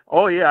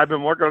 Oh yeah, I've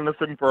been working on this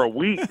thing for a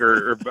week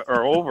or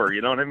over.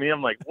 You know what I mean?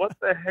 I'm like, what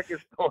the heck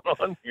is going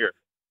on here?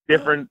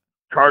 Different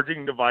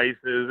charging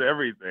devices,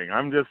 everything.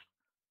 I'm just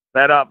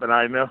fed up, and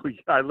I know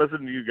I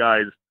listen to you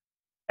guys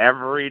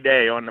every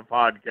day on the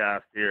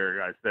podcast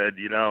here. I said,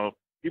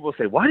 people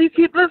say, why do you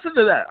keep listening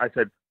to that? I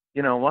said,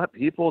 you know what?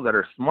 People that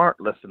are smart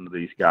listen to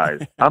these guys.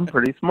 I'm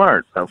pretty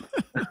smart. So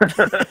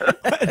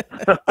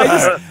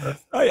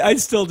I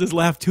still just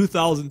laugh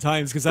 2,000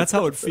 times because that's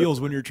how it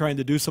feels when you're trying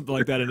to do something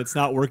like that and it's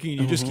not working.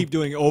 And you just keep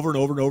doing it over and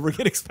over and over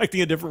again,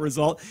 expecting a different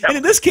result. Yep. And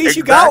in this case,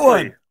 you got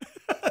one.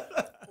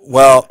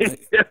 Well,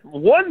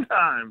 one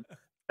time,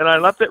 and I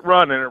left it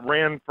run, and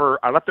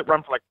I left it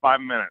run for like 5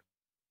 minutes.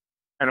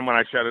 And then when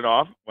I shut it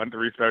off, went to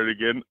restart it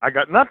again, I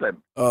got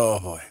nothing. Oh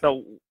boy.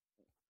 So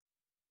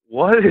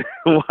what?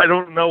 I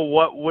don't know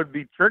what would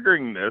be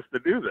triggering this to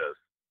do this.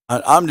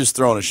 I'm just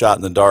throwing a shot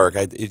in the dark.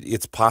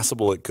 It's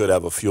possible it could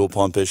have a fuel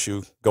pump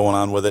issue going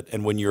on with it.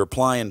 And when you're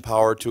applying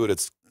power to it,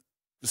 it's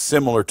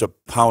similar to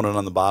pounding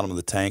on the bottom of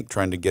the tank,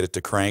 trying to get it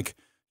to crank.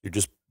 You're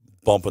just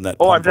bumping that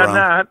pump I've done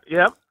around. that.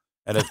 Yep.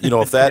 And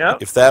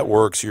if that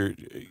works,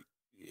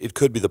 it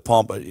could be the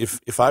pump.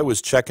 If I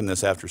was checking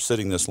this after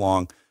sitting this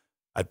long,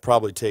 I'd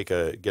probably get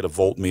a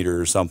voltmeter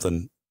or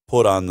something,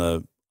 put on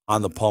the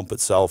pump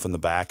itself in the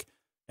back,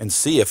 and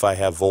see if I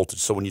have voltage.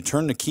 So when you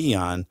turn the key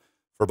on,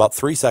 for about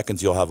 3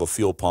 seconds, you'll have a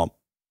fuel pump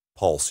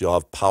pulse. You'll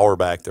have power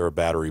back there, a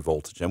battery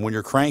voltage. And when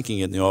you're cranking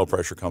it and the oil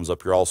pressure comes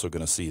up, you're also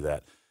going to see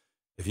that.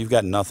 If you've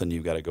got nothing,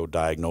 you've got to go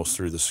diagnose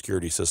through the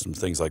security system,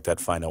 things like that,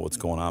 find out what's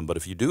going on. But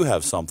if you do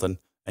have something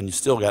and you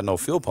still got no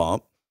fuel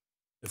pump,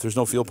 if there's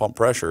no fuel pump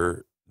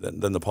pressure,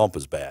 then the pump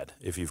is bad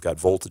if you've got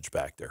voltage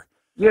back there.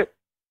 Yeah,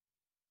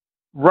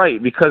 right,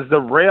 because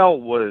the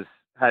rail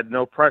had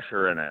no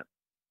pressure in it.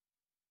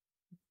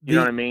 You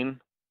know what I mean?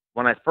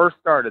 when I first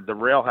started, the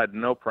rail had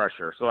no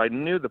pressure, so I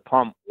knew the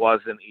pump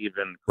wasn't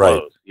even Right.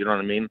 closed. You know what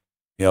I mean?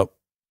 Yep.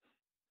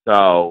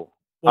 So,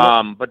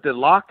 Well, but the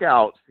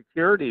lockout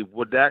security,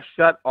 would that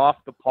shut off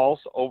the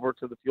pulse over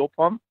to the fuel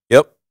pump?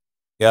 Yep.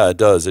 Yeah, it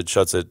does. It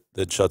shuts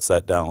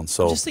that down.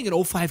 So I'm just thinking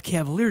 05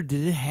 Cavalier,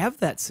 did it have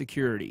that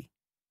security?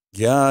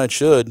 yeah, it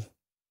should.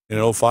 In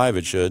 05,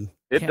 it should.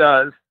 It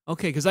does.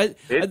 Okay, because Because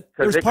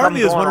there's it part of comes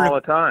me was on wondering. all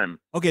the time.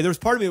 Okay, there's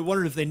part of me that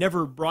wondered if they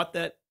never brought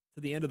that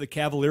to the end of the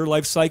Cavalier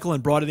life cycle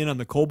and brought it in on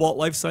the Cobalt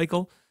life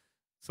cycle.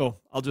 So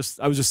I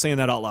was just saying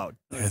that out loud.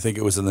 I think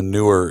it was in the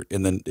newer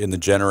in the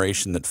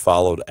generation that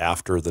followed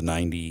after the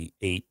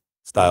 98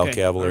 style Okay,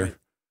 Cavalier.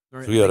 all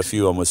right. So we had a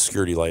few of them with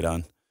security light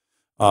on.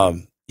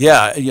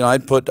 Yeah,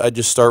 I'd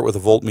just start with a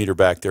voltmeter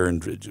back there,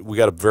 and we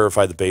got to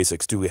verify the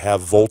basics. Do we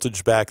have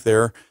voltage back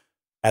there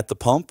at the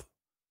pump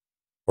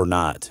or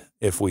not?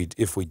 If we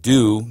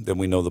do, then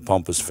we know the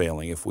pump is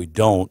failing. If we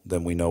don't,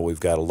 then we know we've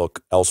got to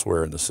look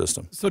elsewhere in the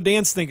system. So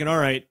Dan's thinking, all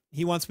right,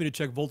 he wants me to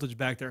check voltage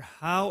back there.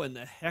 How in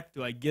the heck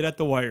do I get at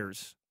the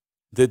wires?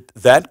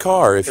 That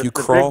car, if It's you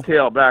the crawl,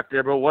 pigtail back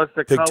there, but what's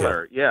the Pigtail.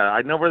 color? Yeah,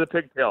 I know where the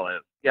pigtail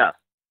is. Yes.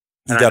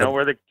 You And got I know a-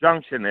 where the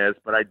junction is,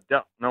 but I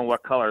don't know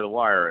what color the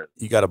wire is.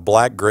 you got a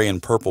black, gray,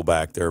 and purple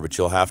back there, but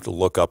you'll have to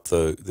look up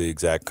the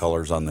exact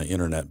colors on the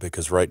internet,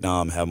 because right now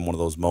I'm having one of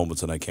those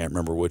moments and I can't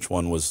remember which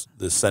one was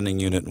the sending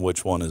unit and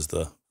which one is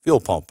the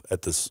fuel pump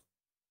at this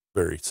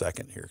very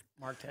second here.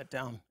 Mark that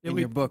down Yeah, in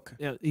your book.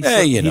 Yeah,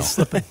 Hey, he's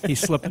slipping.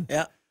 He's slipping.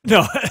 Yeah.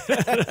 No.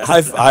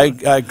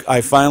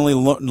 I finally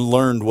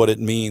learned what it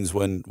means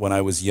when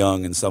I was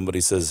young and somebody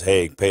says,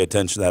 "Hey, pay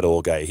attention to that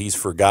old guy. He's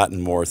forgotten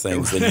more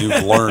things than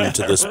you've learned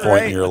to this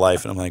point in your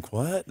life." And I'm like,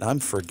 "What?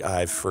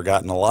 I've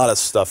forgotten a lot of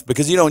stuff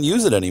because you don't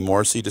use it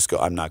anymore. So you just go,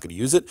 I'm not going to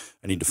use it.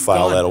 I need to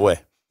file Gone. that away."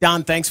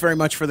 Don, thanks very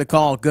much for the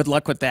call. Good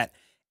luck with that.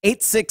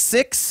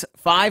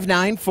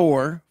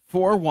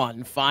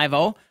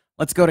 866-594-4150.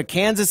 Let's go to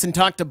Kansas and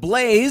talk to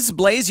Blaze.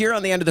 Blaze, you're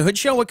on the Under the Hood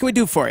Show. What can we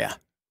do for you?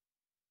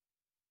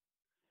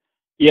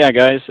 Yeah,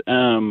 guys.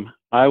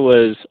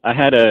 I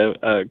had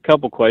a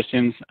couple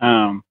questions.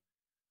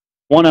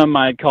 One of them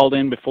I called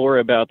in before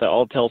about the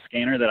Autel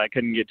scanner that I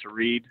couldn't get to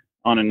read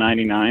on a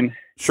 99.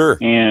 Sure.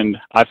 And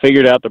I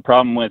figured out the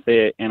problem with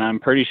it, and I'm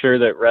pretty sure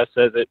that Russ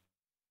says it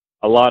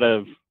a lot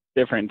of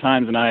different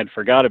times, and I had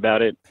forgot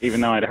about it, even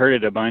though I'd heard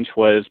it a bunch,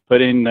 was go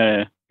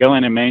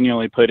in and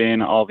manually put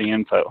in all the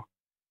info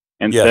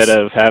instead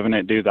of having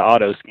it do the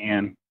auto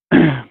scan,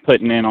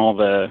 putting in all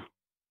the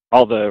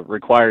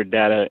required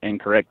data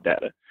and correct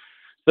data.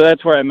 So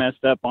that's where I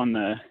messed up on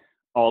the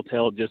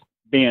Autel, just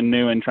being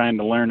new and trying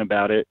to learn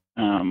about it,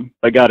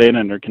 but got it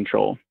under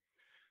control.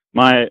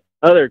 My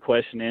other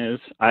question is,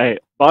 I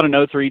bought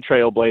an 03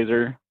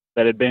 TrailBlazer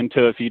that had been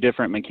to a few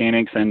different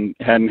mechanics and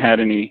hadn't had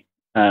any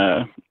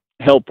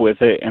help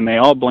with it, and they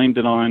all blamed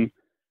it on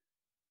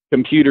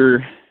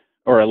computer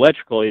or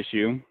electrical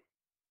issue.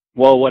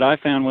 Well, what I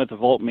found with the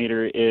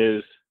voltmeter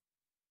is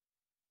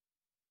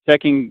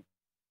checking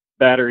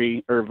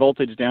battery or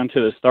voltage down to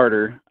the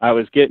starter. I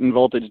was getting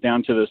voltage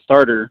down to the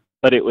starter,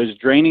 but it was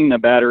draining the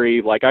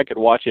battery. Like I could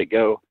watch it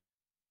go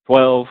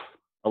 12,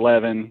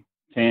 11,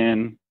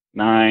 10,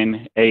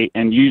 9, 8,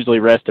 and usually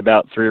rest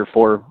about 3 or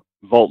 4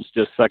 volts,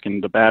 just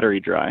sucking the battery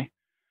dry.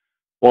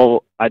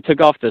 Well, I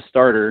took off the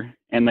starter,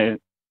 and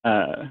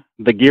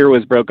the gear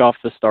was broke off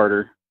the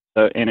starter,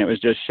 and it was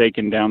just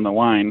shaking down the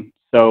line.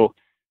 So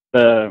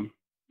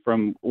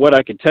from what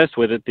I could test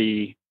with it,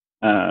 the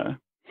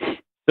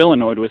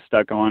solenoid was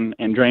stuck on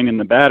and draining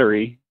the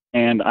battery,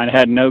 and I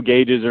had no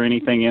gauges or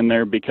anything in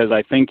there because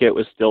I think it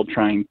was still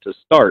trying to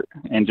start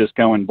and just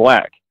going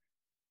black.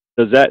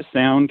 Does that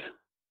sound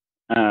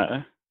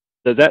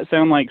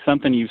like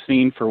something you've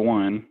seen? For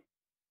one,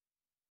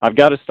 I've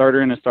got a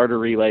starter and a starter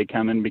relay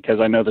coming because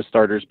I know the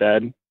starter's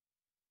bad,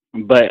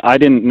 but I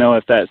didn't know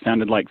if that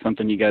sounded like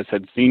something you guys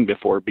had seen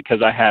before,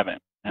 because I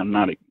haven't. I'm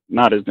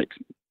not as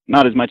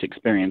much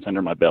experience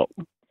under my belt.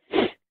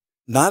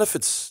 Not if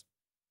it's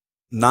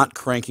not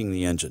cranking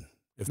the engine.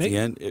 If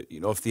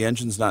the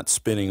engine's not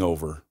spinning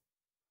over,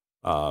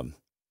 and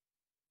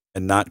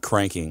not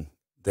cranking,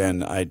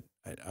 then I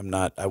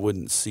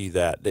wouldn't see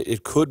that.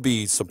 It could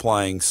be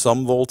supplying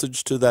some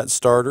voltage to that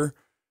starter,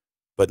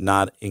 but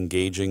not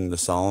engaging the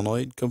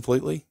solenoid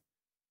completely.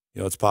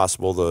 It's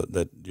possible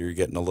that you're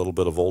getting a little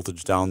bit of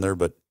voltage down there,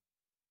 but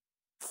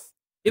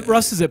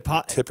Russ, is it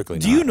typically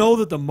do not. you know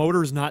that the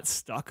motor's not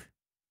stuck?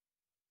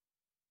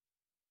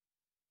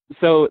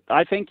 So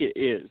I think it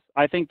is.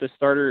 I think the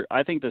starter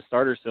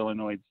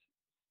solenoid's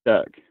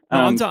stuck. No,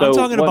 I'm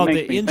talking about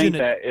the engine.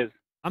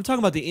 I'm talking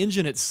about the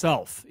engine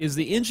itself. Is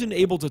the engine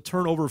able to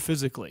turn over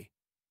physically?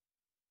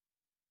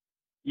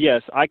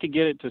 Yes, I could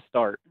get it to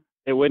start.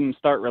 It wouldn't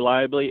start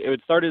reliably. It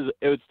would start as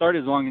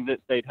long as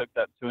it stayed hooked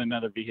up to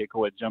another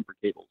vehicle with jumper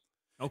cables.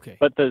 Okay.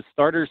 But the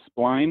starter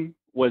spline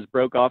was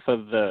broke off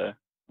of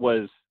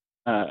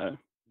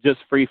just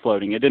free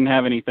floating. It didn't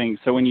have anything.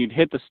 So when you'd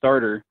hit the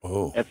starter,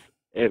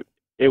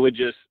 it would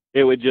just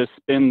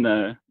spin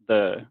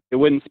it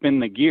wouldn't spin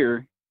the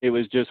gear. It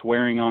was just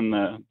wearing on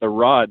the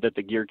rod that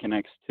the gear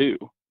connects to.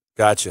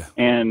 Gotcha.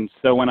 And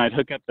so when I'd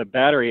hook up the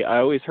battery, I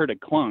always heard a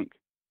clunk,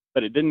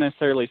 but it didn't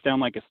necessarily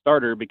sound like a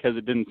starter because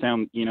it didn't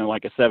sound,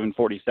 like a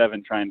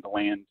 747 trying to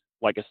land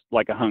like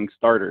a hung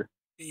starter.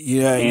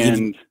 Yeah.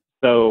 And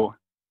so.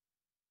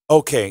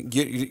 Okay,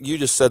 you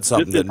just said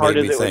something that made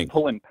me think.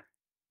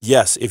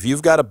 Yes, if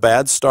you've got a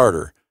bad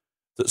starter,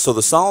 so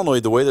the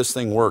solenoid, the way this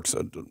thing works,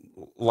 a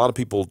lot of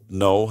people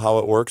know how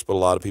it works, but a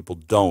lot of people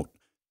don't.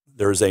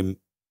 There's a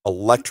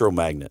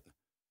electromagnet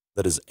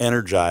that is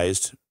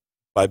energized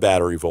by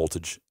battery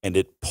voltage, and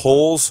it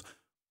pulls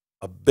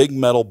a big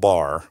metal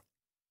bar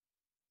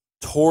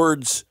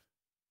towards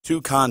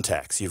two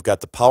contacts. You've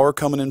got the power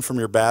coming in from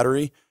your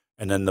battery,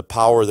 and then the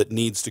power that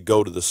needs to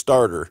go to the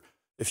starter.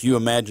 If you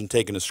imagine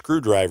taking a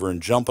screwdriver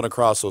and jumping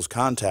across those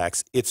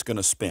contacts, it's going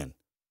to spin.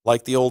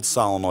 Like the old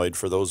solenoid,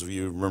 for those of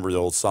you who remember the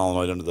old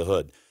solenoid under the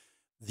hood.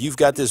 You've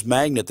got this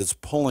magnet that's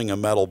pulling a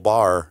metal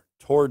bar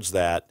towards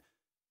that,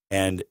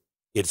 and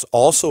it's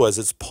also, as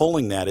it's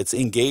pulling that, it's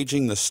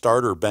engaging the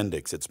starter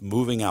bendix. It's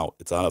moving out.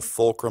 It's on a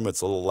fulcrum.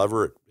 It's a little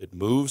lever. It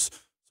moves.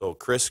 So,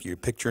 Chris, you're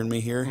picturing me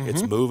here. Mm-hmm.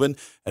 It's moving,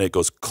 and it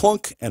goes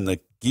clunk, and the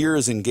gear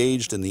is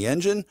engaged in the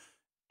engine,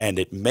 and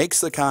it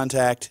makes the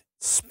contact,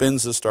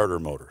 spins the starter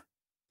motor.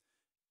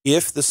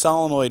 If the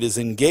solenoid is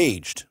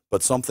engaged,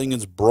 but something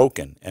is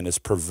broken and has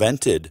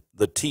prevented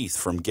the teeth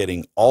from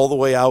getting all the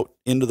way out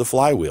into the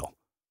flywheel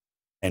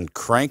and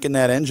cranking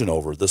that engine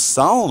over, the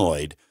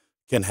solenoid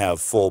can have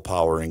full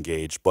power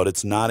engaged, but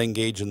it's not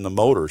engaging the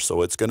motor,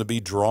 so it's going to be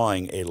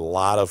drawing a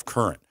lot of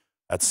current.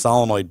 That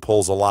solenoid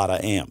pulls a lot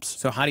of amps.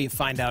 So how do you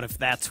find out if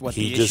that's what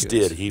the issue is? He just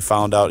did. He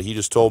found out. He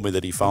just told me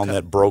that he found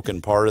that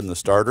broken part in the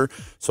starter.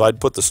 So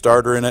I'd put the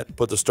starter in it,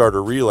 put the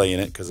starter relay in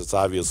it, because it's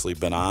obviously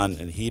been on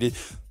and heated.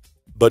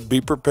 But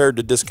be prepared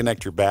to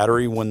disconnect your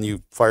battery when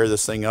you fire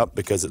this thing up,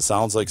 because it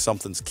sounds like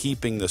something's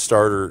keeping the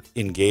starter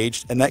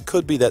engaged. And that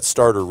could be that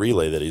starter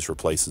relay that he's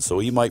replacing. So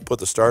he might put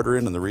the starter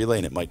in and the relay,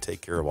 and it might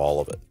take care of all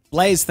of it.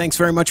 Blaze, thanks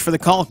very much for the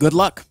call. Good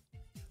luck.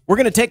 We're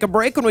going to take a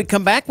break. When we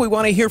come back, we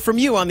want to hear from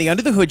you on the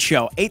Under the Hood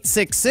Show.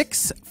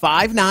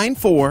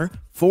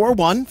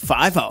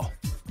 866-594-4150.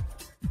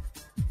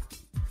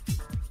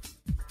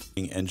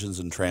 Engines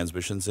and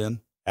transmissions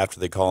in.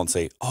 After they call and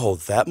say, oh,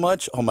 that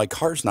much? Oh, my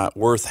car's not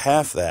worth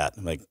half that.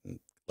 I'm like,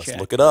 let's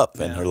look it up.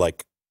 And they're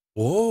like,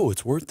 whoa,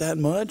 it's worth that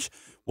much?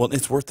 Well,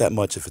 it's worth that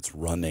much if it's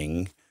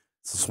running.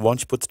 So why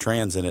don't you put the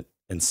trans in it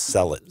and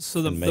sell it?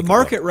 So the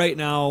market right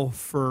now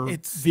for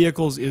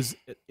vehicles is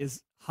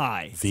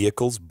high.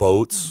 Vehicles,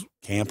 boats,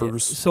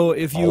 campers. So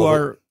if you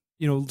are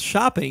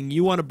shopping,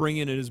 you want to bring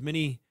in as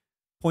many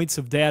points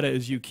of data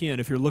as you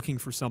can if you're looking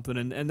for something.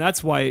 And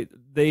that's why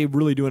they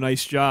really do a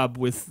nice job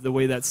with the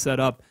way that's set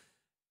up.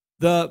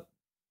 The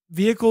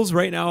vehicles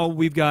right now,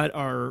 we've got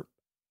our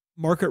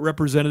market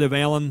representative,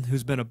 Alan,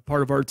 who's been a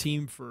part of our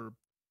team for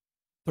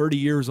 30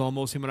 years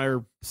almost. Him and I are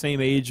the same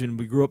age, and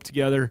we grew up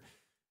together.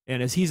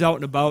 And as he's out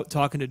and about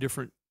talking to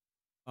different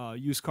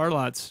used car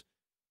lots,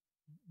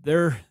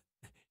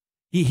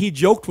 he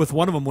joked with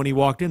one of them when he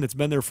walked in that's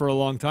been there for a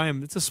long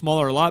time. It's a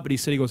smaller lot, but he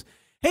said, he goes,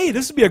 hey,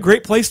 this would be a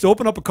great place to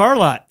open up a car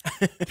lot.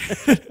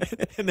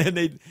 And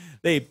then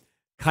they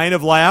kind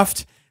of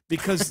laughed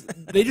because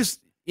they just...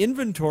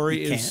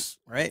 Inventory is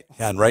right.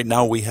 Yeah, and right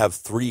now we have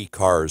 3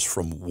 cars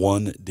from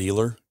one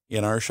dealer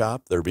in our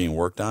shop. They're being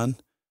worked on,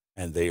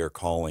 and they are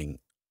calling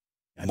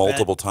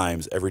multiple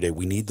times every day.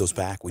 We need those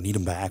back. We need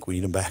them back. We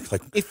need them back.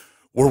 Like,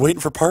 we're waiting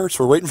for parts.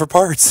 We're waiting for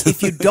parts.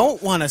 If you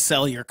don't want to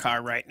sell your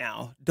car right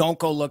now, don't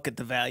go look at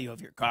the value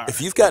of your car.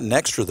 If you've got an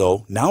extra,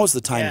 though, now is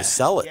the time to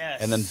sell it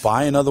and then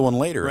buy another one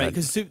later. Right,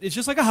 because it's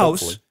just like a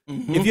house.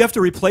 Mm-hmm. If you have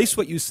to replace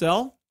what you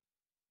sell,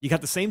 you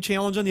got the same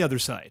challenge on the other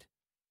side.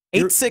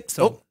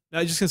 860.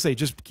 I was just going to say,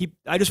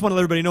 I just want to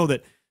let everybody know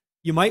that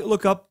you might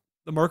look up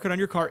the market on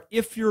your car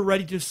if you're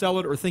ready to sell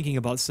it or thinking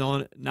about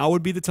selling it. Now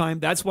would be the time.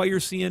 That's why you're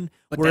seeing.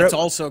 But that's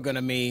also going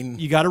to mean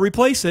you got to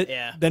replace it.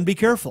 Yeah. Then be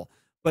careful.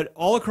 But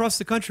all across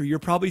the country, you're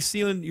probably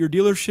seeing your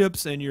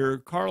dealerships and your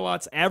car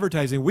lots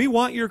advertising, we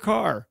want your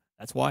car.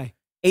 That's why.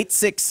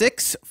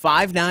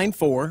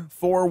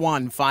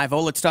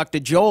 866-594-4150. Let's talk to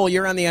Joel.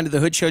 You're on the End of the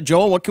Hood Show.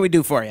 Joel, what can we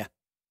do for you?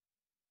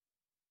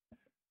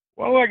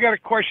 Well, I got a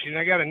question.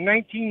 I got a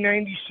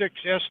 1996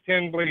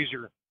 S10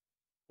 Blazer,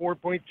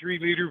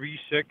 4.3-liter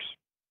V6,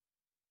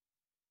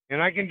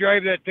 and I can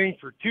drive that thing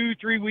for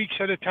 2-3 weeks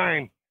at a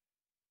time.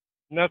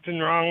 Nothing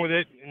wrong with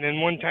it. And then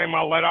one time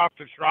I'll let off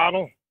the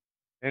throttle,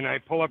 and I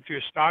pull up to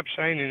a stop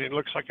sign, and it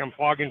looks like I'm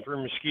flogging for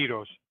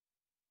mosquitoes.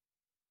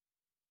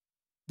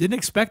 Didn't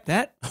expect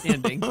that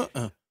ending.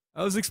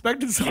 I was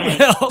expecting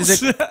something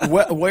else.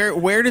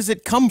 Where does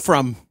it come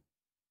from?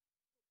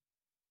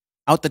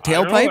 Out the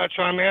tailpipe? That's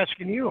what I'm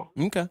asking you.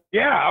 Okay.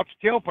 Yeah, out the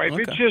tailpipe.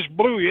 Okay. It's just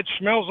blue. It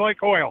smells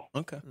like oil.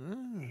 Okay.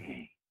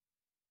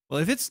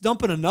 Well, if it's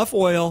dumping enough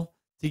oil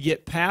to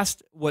get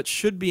past what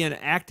should be an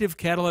active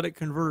catalytic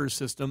converter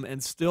system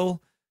and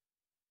still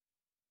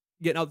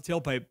getting out the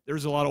tailpipe,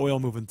 there's a lot of oil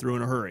moving through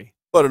in a hurry.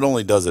 But it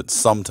only does it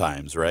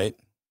sometimes, right?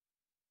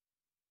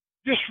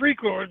 Just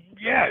frequently.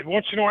 Yeah,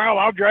 once in a while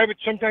I'll drive it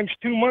sometimes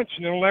 2 months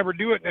and it'll never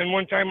do it. And then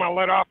one time I'll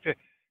let off the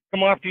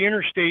come off the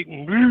interstate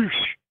and whoosh.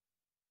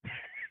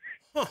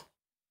 Huh.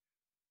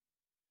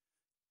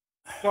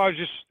 So I was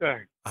just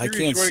I curious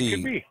can't what it see.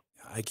 could be.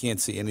 I can't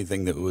see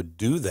anything that would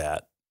do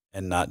that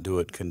and not do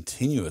it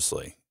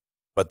continuously.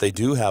 But they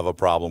do have a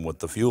problem with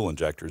the fuel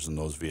injectors in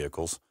those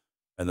vehicles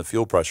and the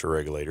fuel pressure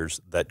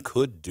regulators that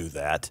could do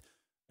that,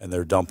 and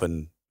they're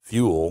dumping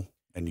fuel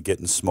and you're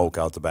getting smoke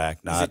out the back.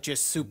 Is it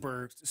just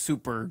super?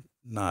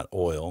 Not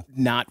oil.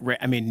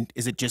 I mean,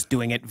 is it just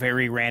doing it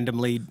very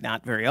randomly,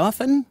 not very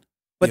often?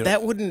 But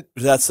that wouldn't.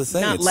 That's the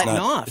thing. Not It's letting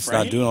not, off, It's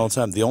right? not doing it all the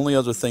time. The only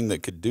other thing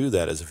that could do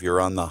that is if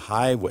you're on the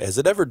highway. Has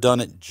it ever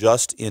done it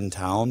just in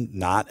town,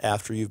 not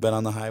after you've been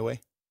on the highway?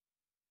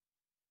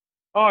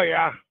 Oh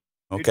yeah.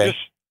 Okay. It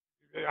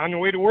just, on the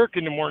way to work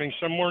in the morning.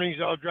 Some mornings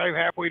I'll drive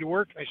halfway to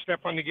work. I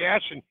step on the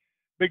gas and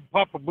big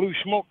puff of blue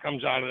smoke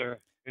comes out of there,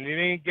 and it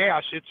ain't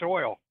gas. It's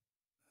oil.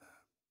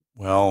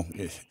 Well,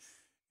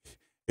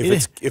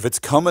 if it's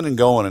coming and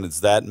going and it's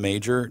that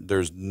major,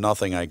 there's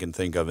nothing I can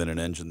think of in an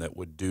engine that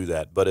would do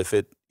that. But if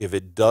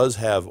it does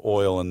have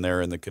oil in there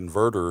and the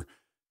converter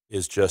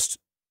is just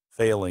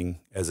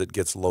failing as it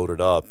gets loaded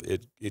up,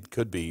 it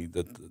could be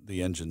that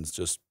the engine's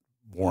just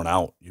worn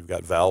out. You've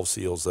got valve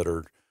seals that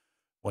are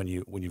when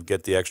you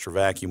get the extra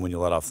vacuum when you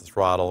let off the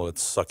throttle,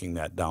 it's sucking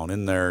that down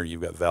in there.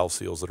 You've got valve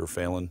seals that are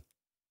failing.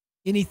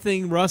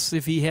 Anything, Russ?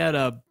 If he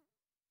had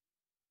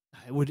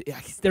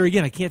there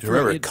again, I can't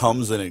Remember, it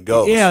comes and it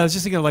goes. Yeah, I was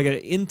just thinking of like an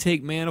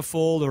intake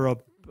manifold or a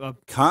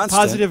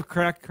positive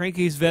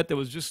crankcase vet that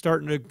was just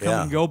starting to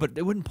come and go, but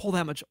it wouldn't pull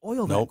that much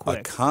oil that quick.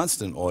 A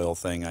constant oil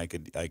thing, I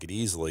could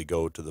easily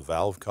go to the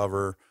valve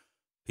cover,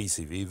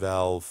 PCV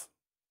valve,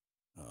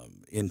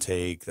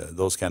 intake,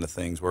 those kind of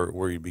things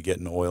where you'd be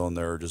getting oil in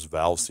there or just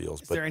valve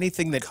seals. Is there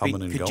anything that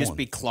could just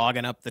be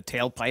clogging up the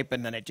tailpipe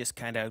and then it just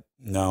kind of...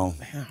 No.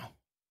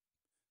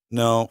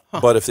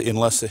 But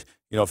unless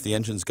the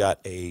engine's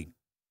got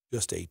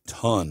just a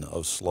ton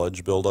of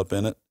sludge buildup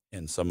in it,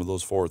 and some of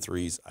those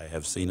 4.3s, I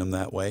have seen them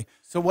that way.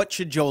 So what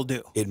should Joel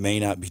do? It may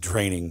not be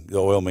draining. The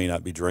oil may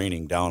not be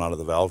draining down out of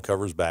the valve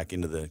covers back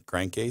into the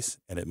crankcase,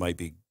 and it might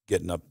be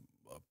getting up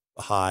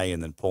high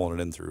and then pulling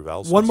it in through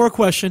valve seals. One more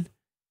question.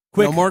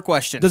 Quick. No more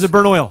questions. Does it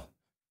burn oil?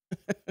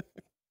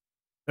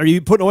 Are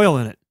you putting oil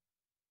in it?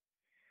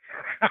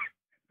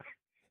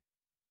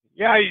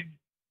 Yeah, it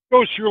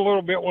goes through a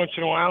little bit once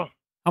in a while.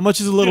 How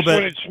much is a little Just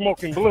bit? when it's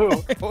smoking blue.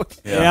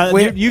 Yeah,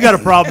 you got a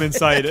problem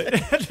inside it.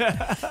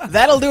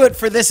 That'll do it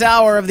for this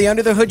hour of the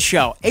Under the Hood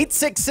Show.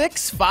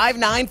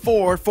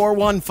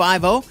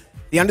 866-594-4150.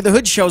 The Under the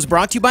Hood Show is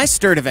brought to you by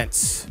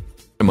Sturdivants.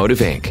 Automotive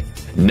Inc.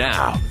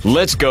 Now,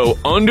 let's go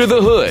under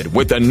the hood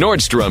with the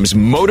Nordstrom's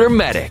Motor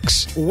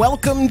Medics.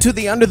 Welcome to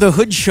the Under the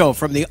Hood Show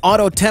from the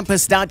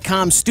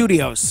Autotempest.com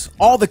studios.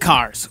 All the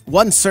cars,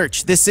 one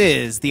search. This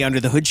is the Under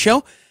the Hood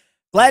Show.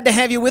 Glad to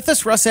have you with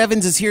us. Russ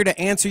Evans is here to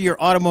answer your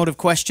automotive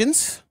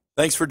questions.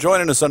 Thanks for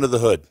joining us under the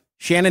hood.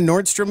 Shannon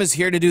Nordstrom is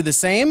here to do the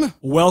same.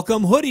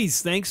 Welcome,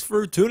 hoodies. Thanks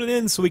for tuning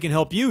in so we can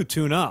help you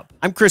tune up.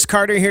 I'm Chris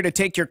Carter here to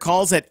take your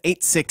calls at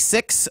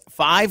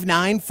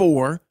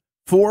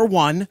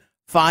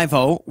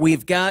 866-594-4150.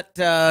 We've got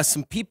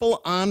some people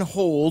on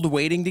hold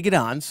waiting to get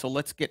on, so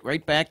let's get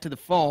right back to the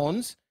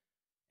phones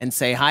and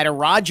say hi to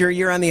Roger.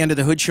 You're on the Under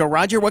the Hood Show.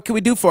 Roger, what can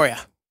we do for you?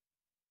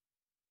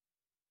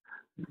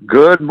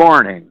 Good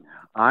morning.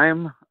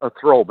 I'm a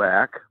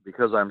throwback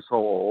because I'm so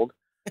old.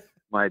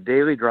 My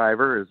daily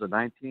driver is a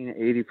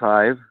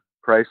 1985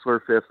 Chrysler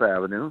Fifth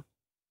Avenue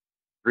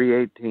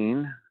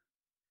 318,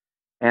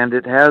 and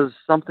it has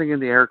something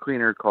in the air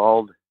cleaner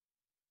called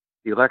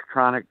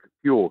electronic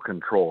fuel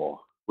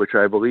control, which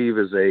I believe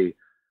is a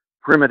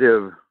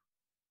primitive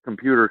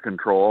computer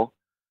control.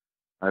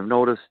 I've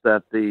noticed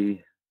that the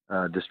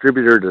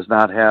distributor does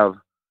not have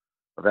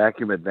a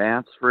vacuum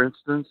advance, for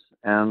instance,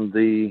 and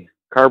the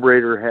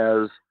carburetor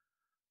has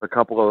a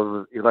couple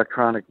of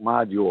electronic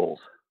modules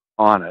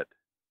on it.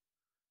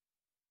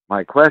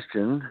 My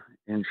question,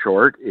 in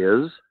short,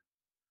 is,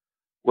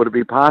 would it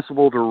be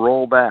possible to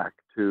roll back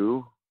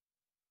to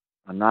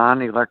a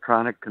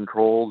non-electronic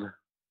controlled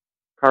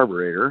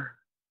carburetor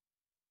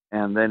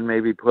and then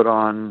maybe put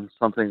on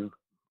something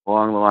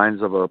along the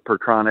lines of a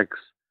Pertronix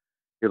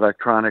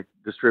electronic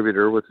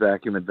distributor with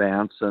vacuum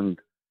advance and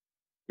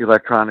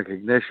electronic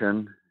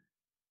ignition,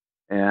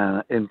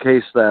 and in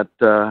case that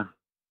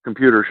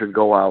computer should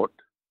go out,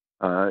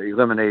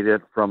 eliminate it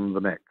from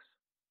the mix?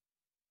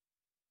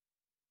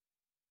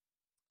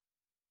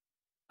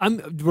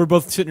 We're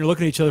both sitting here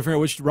looking at each other, figuring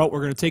out which route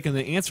we're going to take in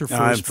the answer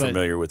first. I'm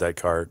familiar with that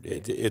car.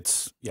 It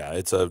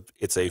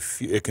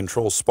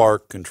controls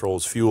spark,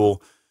 controls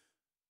fuel.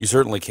 You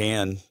certainly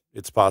can.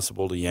 It's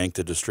possible to yank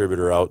the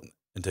distributor out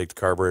and take the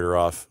carburetor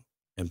off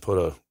and put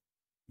a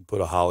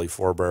Holly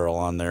 4-barrel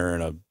on there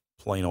and a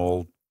plain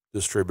old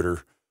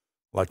distributor,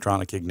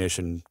 electronic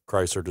ignition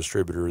Chrysler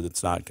distributor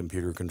that's not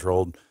computer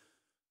controlled,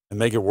 and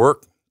make it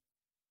work.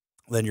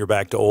 Then you're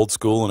back to old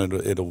school, and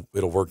it'll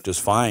work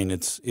just fine.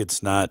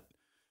 It's not.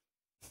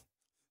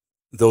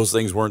 Those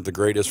things weren't the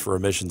greatest for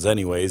emissions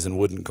anyways, and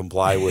wouldn't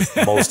comply with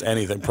most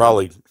anything.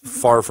 Probably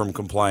far from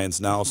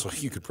compliance now, so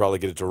you could probably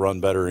get it to run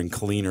better and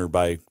cleaner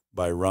by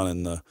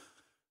running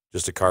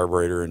just a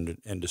carburetor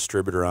and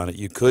distributor on it.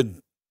 You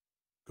could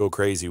go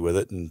crazy with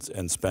it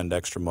and spend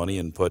extra money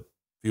and put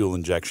fuel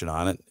injection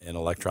on it and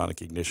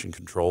electronic ignition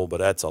control, but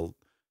that's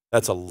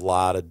a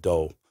lot of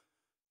dough.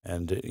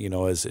 And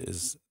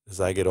as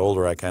I get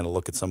older, I kind of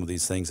look at some of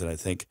these things and I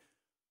think,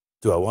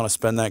 do I want to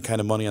spend that kind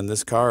of money on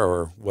this car,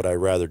 or would I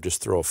rather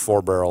just throw a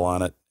 4-barrel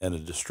on it and a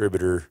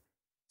distributor,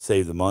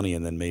 save the money,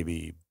 and then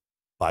maybe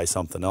buy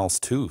something else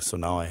too? So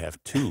now I have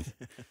two.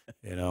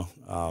 Yeah,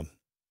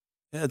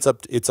 it's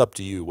up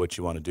to you what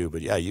you want to do.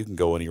 But yeah, you can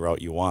go any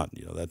route you want.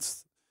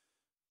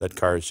 That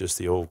car is just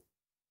the old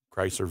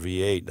Chrysler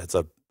V8. That's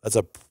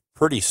a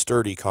pretty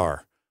sturdy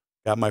car.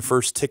 Got my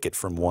first ticket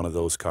from one of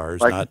those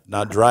cars.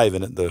 Not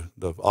driving it.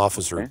 The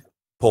officer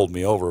pulled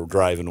me over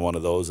driving one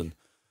of those, and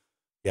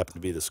he happened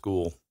to be the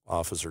school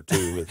officer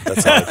too.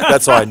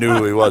 That's how I knew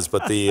who he was.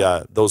 But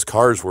those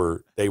cars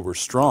were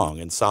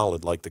strong and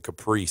solid, like the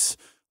Caprice,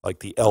 like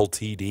the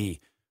LTD.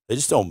 They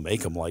just don't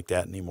make them like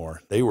that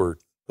anymore.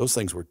 Those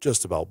things were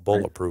just about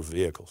bulletproof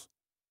vehicles.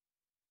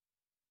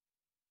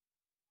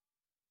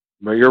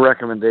 But your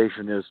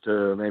recommendation is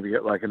to maybe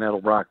get like an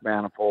Edelbrock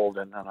manifold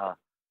and then a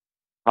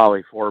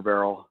Poly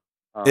 4-barrel.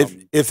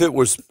 If it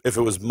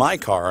was my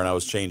car and I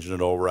was changing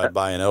it over, I'd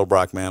buy an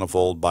Edelbrock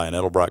manifold, buy an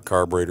Edelbrock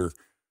carburetor,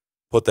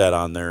 put that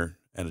on there,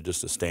 and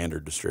just a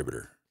standard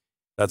distributor.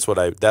 That's what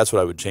I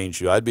would change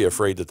to. I'd be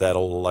afraid that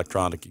old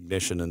electronic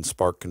ignition and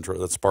spark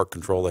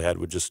control they had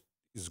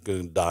is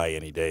going to die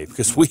any day,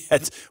 because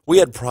we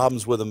had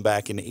problems with them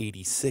back in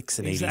 '86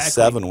 and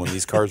 '87 when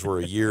these cars were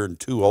a year and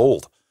two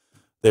old.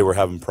 They were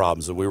having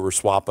problems, and we were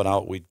swapping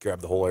out. We'd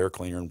grab the whole air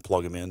cleaner and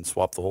plug them in,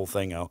 swap the whole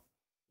thing out.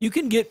 You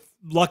can get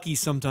lucky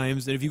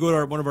sometimes that if you go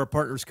to one of our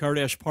partners, Car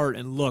Dash Part,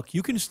 and look,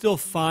 you can still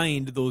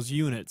find those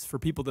units for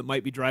people that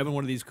might be driving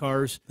one of these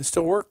cars. They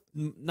still work.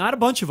 Not a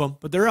bunch of them,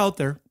 but they're out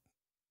there.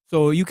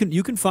 So you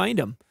can find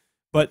them.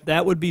 But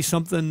that would be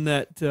something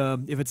that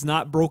if it's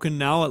not broken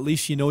now, at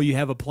least you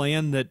have a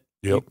plan that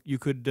you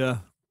could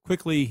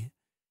quickly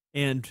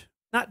and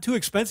not too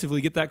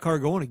expensively get that car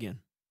going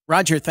again.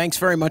 Roger, thanks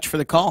very much for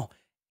the call.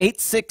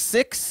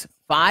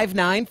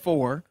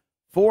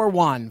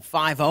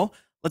 866-594-4150.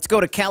 Let's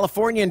go to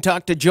California and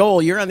talk to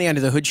Joel. You're on the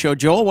Under the Hood Show.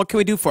 Joel, what can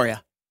we do for you?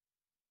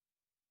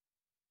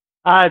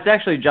 It's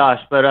actually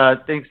Josh,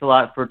 but thanks a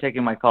lot for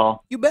taking my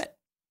call. You bet.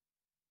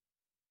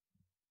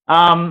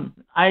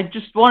 I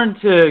just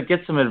wanted to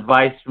get some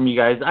advice from you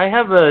guys. I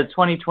have a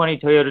 2020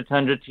 Toyota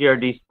Tundra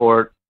TRD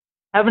Sport.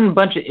 Having a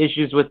bunch of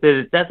issues with it.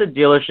 It's at the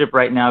dealership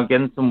right now,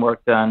 getting some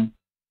work done.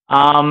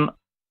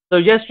 So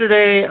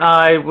yesterday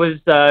I was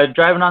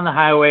driving on the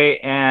highway,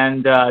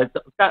 and it's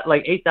got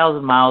like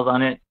 8,000 miles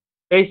on it.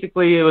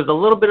 Basically, it was a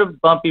little bit of a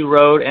bumpy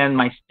road, and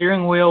my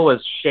steering wheel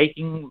was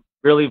shaking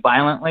really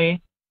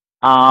violently.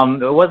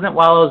 It wasn't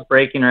while I was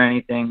braking or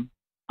anything.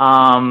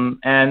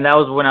 And that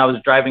was when I was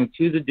driving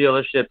to the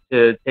dealership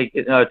to take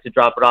it, to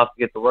drop it off to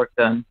get the work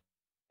done.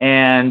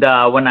 And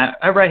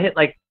whenever I hit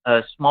like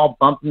a small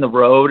bump in the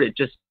road, it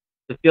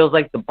feels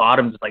like the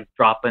bottom's like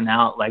dropping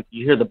out. Like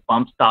you hear the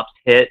bump stops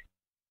hit.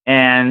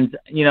 And,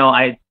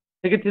 I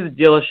took it to the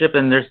dealership,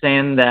 and they're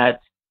saying that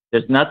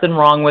there's nothing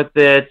wrong with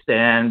it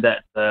and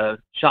that the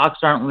shocks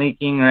aren't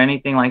leaking or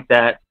anything like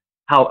that.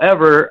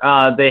 However,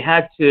 they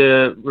had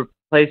to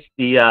replace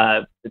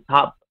the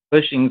top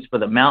bushings for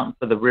the mount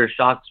for the rear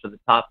shocks for the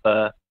top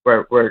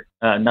where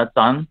nuts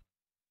on.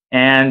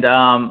 And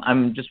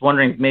I'm just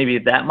wondering if maybe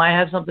that might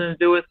have something to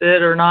do with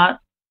it or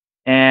not.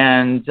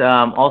 And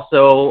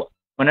also,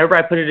 whenever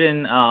I put it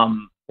in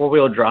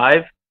four-wheel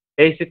drive,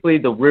 basically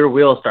the rear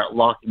wheels start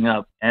locking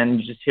up, and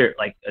you just hear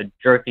like a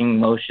jerking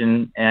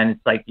motion, and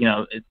it's like,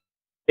 it's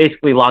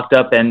basically locked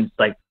up, and it's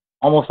like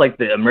almost like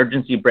the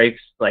emergency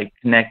brakes like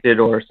connected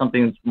or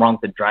something's wrong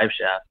with the drive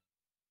shaft.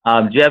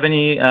 Do you have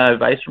any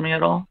advice for me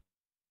at all?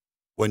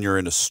 When you're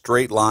in a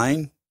straight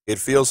line, it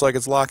feels like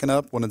it's locking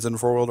up when it's in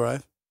four-wheel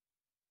drive?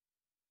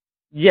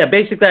 Yeah,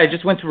 basically I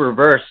just went to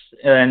reverse,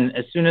 and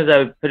as soon as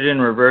I put it in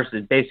reverse,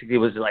 it basically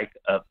was like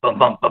a bump,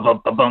 bump, bump,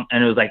 bump, bump, bump,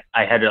 and it was like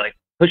I had to like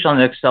push on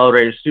the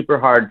accelerator super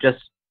hard just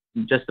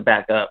to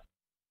back up.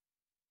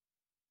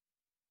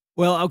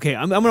 Well, okay,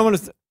 I'm going to want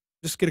to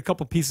just get a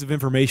couple pieces of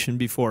information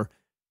before.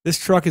 This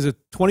truck is a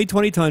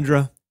 2020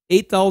 Tundra,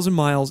 8,000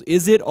 miles.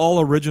 Is it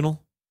all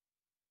original?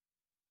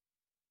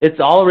 It's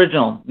all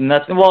original.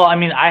 Well, I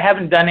mean, I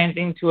haven't done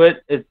anything to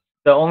it. It's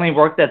the only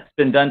work that's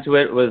been done to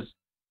it was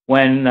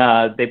when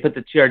they put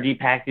the TRD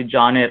package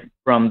on it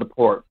from the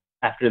port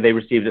after they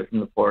received it from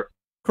the port.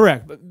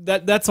 Correct.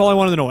 But that's all I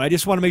wanted to know. I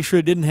just want to make sure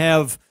it didn't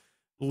have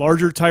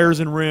larger tires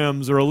and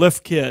rims or a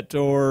lift kit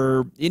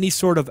or any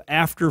sort of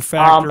after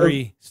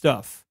factory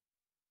stuff.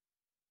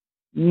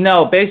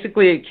 No,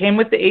 basically it came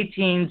with the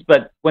 18s,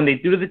 but when they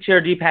threw the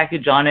TRD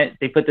package on it,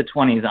 they put the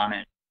 20s on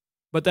it.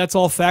 But that's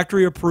all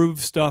factory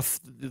approved stuff.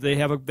 They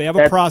have a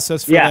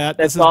process for that.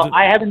 That's all.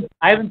 I haven't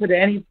put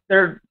any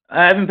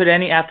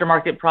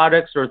aftermarket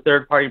products or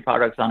third party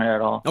products on it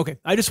at all. Okay.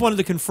 I just wanted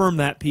to confirm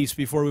that piece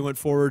before we went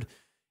forward.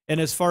 And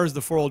as far as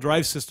the four-wheel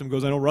drive system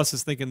goes, I know Russ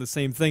is thinking the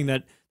same thing.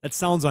 That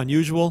sounds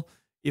unusual.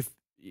 If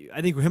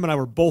I think him and I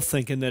were both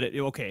thinking that,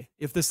 okay,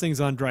 if this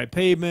thing's on dry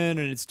pavement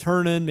and it's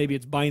turning, maybe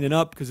it's binding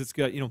up because it's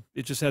got,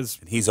 it just has.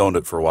 And he's owned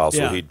it for a while,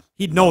 so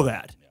he'd know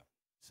that. Yeah.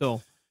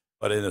 So.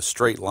 But in a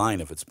straight line,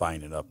 if it's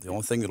binding up, the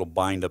only thing that'll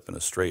bind up in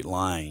a straight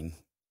line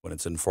when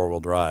it's in four-wheel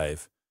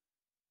drive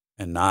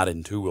and not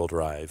in two-wheel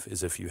drive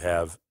is if you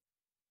have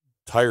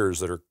tires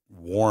that are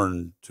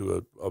worn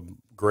to a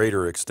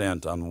greater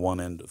extent on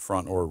one end,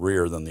 front or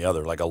rear, than the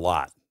other, like a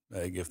lot.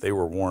 Like if they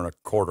were worn a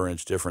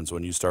quarter-inch difference,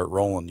 when you start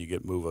rolling, you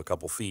move a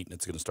couple feet, and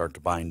it's going to start to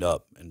bind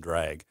up and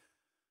drag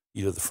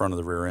either the front or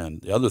the rear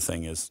end. The other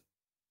thing is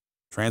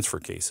transfer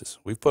cases.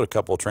 We've put a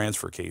couple of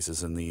transfer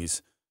cases in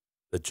these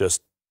that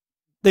just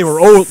They were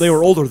old. They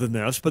were older than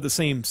this, but the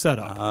same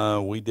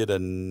setup. We did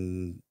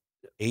an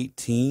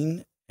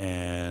 18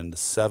 and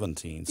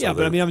 17. So yeah,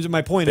 but I mean,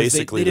 my point is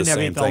they didn't have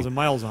 8,000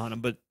 miles on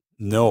them. But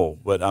no,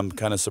 but I'm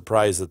kind of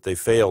surprised that they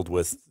failed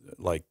with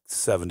like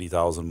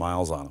 70,000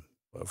 miles on them.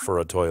 For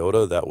a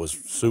Toyota, that was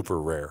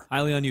super rare.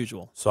 Highly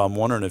unusual. So I'm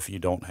wondering if you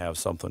don't have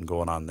something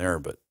going on there.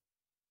 But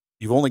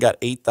you've only got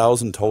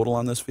 8,000 total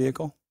on this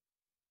vehicle?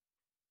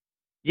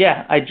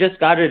 Yeah, I just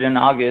got it in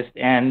August,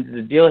 and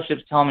the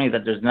dealership's telling me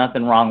that there's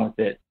nothing wrong with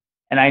it.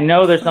 And I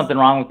know there's something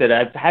wrong with it.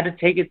 I've had to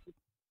take it.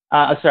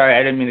 Sorry, I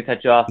didn't mean to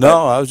cut you off.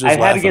 No, I was just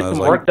laughing. I had to get some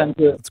work done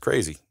to it. It's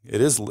crazy.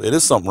 It is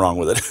something wrong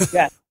with it.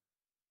 Yeah.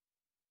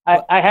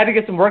 I had to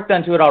get some work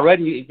done to it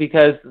already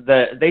because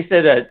they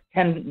said a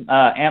 10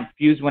 amp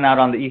fuse went out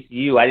on the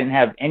ECU. I didn't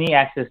have any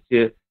access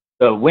to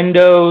the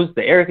windows,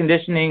 the air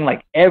conditioning.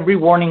 Like every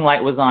warning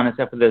light was on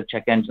except for the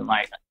check engine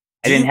light.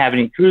 I didn't have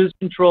any cruise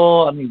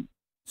control. I mean.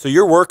 So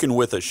you're working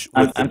with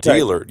a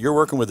dealer. You're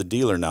working with a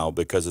dealer now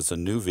because it's a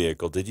new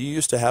vehicle. Did you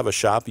used to have a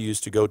shop you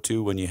used to go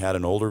to when you had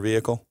an older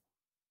vehicle?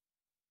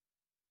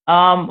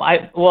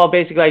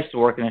 Basically I used to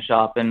work in a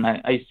shop and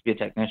I used to be a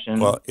technician.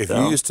 Well, if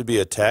you used to be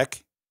a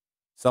tech,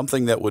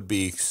 something that would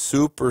be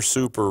super,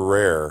 super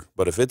rare,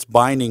 but if it's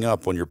binding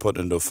up when you're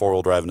putting into a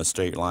four-wheel drive in a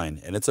straight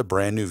line and it's a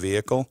brand new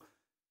vehicle,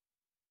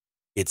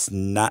 it's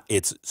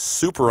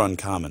super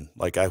uncommon.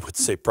 Like I would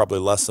say probably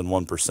less than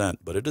 1%,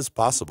 but it is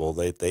possible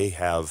they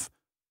have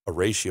a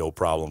ratio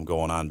problem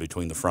going on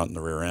between the front and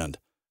the rear end,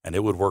 and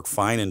it would work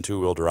fine in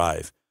two-wheel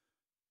drive.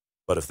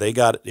 But if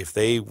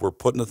they were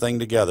putting the thing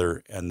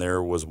together and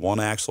there was one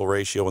axle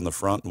ratio in the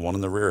front and one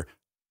in the rear,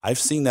 I've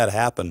seen that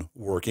happen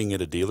working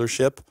at a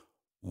dealership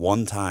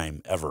one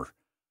time ever,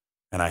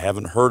 and I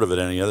haven't heard of it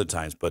any other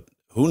times. But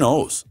who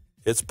knows?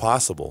 It's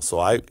possible. So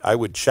I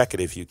would check it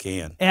if you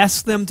can.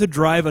 Ask them to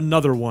drive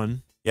another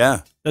one.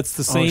 Yeah, that's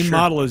the same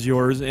model as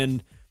yours,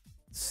 and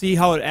see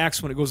how it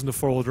acts when it goes into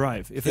four-wheel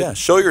drive.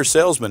 Show your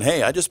salesman,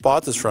 hey, I just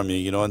bought this from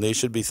you, and they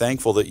should be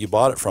thankful that you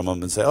bought it from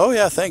them and say, oh,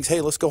 yeah, thanks. Hey,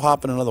 let's go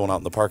hop in another one out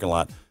in the parking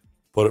lot.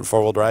 Put it in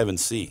four-wheel drive and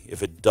see.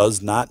 If it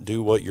does not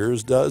do what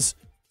yours does,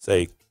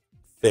 say,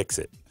 fix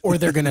it. Or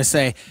they're going to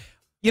say,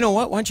 you know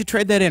what, why don't you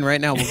trade that in right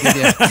now?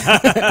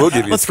 We'll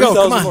give you Let's go.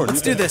 Come on,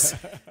 let's do this.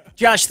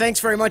 Josh, thanks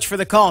very much for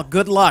the call.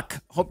 Good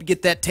luck. Hope you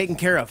get that taken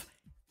care of.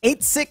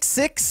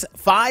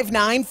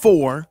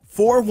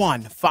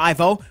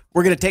 866-594-4150.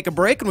 We're going to take a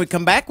break. When we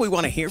come back, we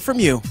want to hear from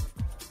you.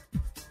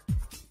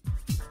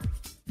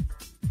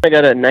 I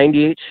got a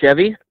 98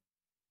 Chevy.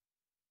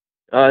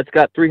 It's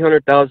got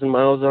 300,000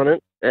 miles on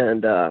it.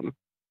 And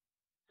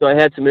so I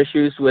had some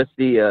issues with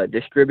the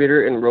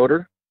distributor and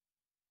rotor.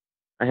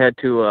 I had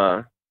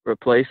to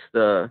replace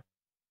the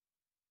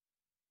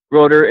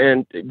rotor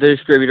and the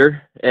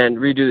distributor and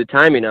redo the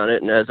timing on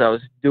it. And as I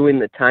was doing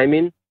the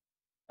timing,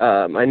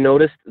 I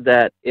noticed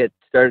that it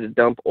started to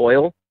dump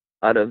oil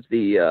out of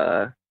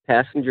the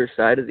passenger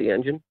side of the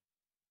engine.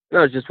 And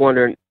I was just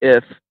wondering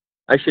if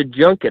I should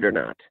junk it or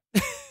not.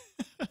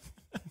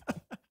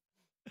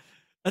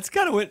 That's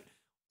kind of went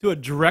to a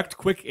direct,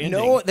 quick ending.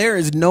 No, there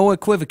is no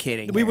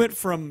equivocating. We went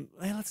from,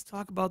 hey, let's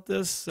talk about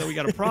this. So we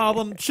got a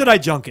problem. Should I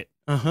junk it?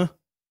 Uh-huh.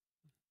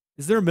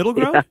 Is there a middle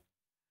ground? Yeah.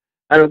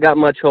 I don't got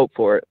much hope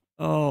for it.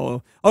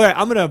 Oh, okay.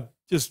 I'm going to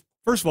just,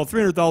 first of all,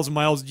 300,000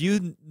 miles.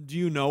 Do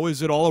you know,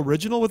 is it all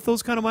original with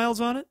those kind of miles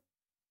on it?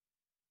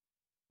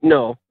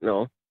 No.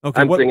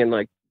 Okay. I'm thinking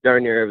like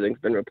darn near everything's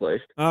been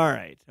replaced. All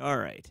right.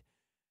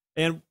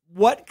 And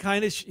what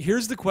kind of,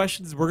 here's the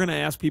questions we're going to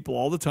ask people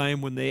all the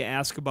time when they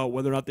ask about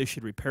whether or not they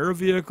should repair a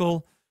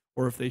vehicle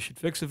or if they should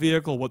fix a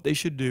vehicle, what they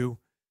should do.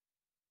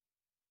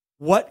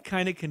 What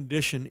kind of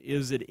condition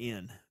is it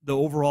in, the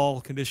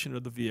overall condition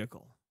of the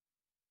vehicle?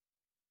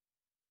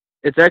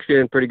 It's actually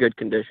in pretty good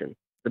condition.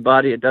 The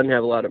body, it doesn't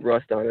have a lot of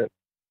rust on it.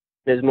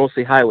 It's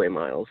mostly highway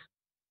miles.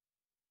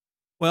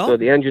 Well, so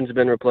the engine's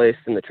been replaced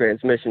and the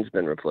transmission's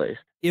been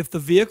replaced. If the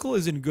vehicle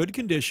is in good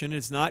condition,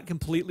 it's not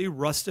completely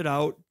rusted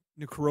out,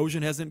 the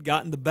corrosion hasn't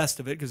gotten the best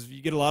of it, because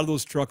you get a lot of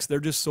those trucks, they're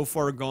just so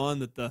far gone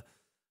that the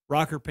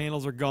rocker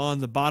panels are gone,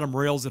 the bottom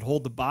rails that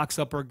hold the box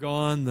up are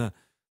gone,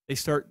 they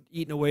start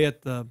eating away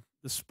at the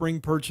spring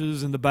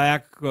perches in the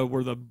back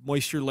where the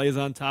moisture lays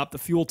on top, the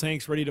fuel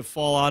tank's ready to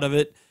fall out of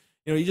it.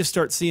 You just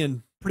start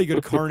seeing pretty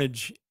good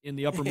carnage in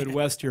the upper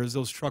Midwest here as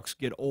those trucks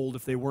get old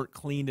if they weren't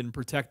cleaned and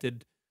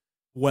protected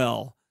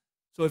well.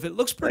 So if it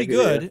looks pretty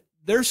hear ya. good,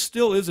 there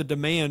still is a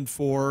demand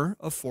for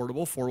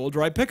affordable four-wheel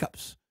drive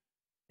pickups.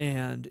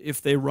 And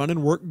if they run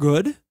and work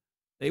good,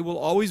 they will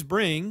always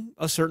bring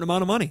a certain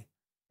amount of money.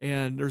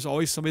 And there's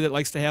always somebody that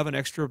likes to have an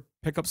extra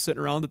pickup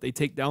sitting around that they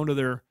take down to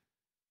their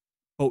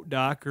boat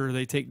dock or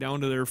they take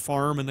down to their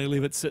farm and they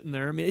leave it sitting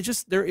there. I mean,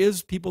 there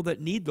is people that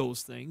need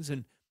those things.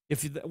 And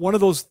if one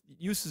of those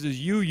uses is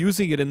you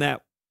using it in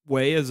that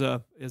way as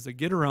a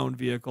get-around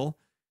vehicle,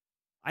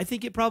 I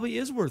think it probably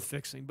is worth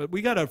fixing. But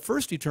we got to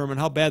first determine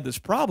how bad this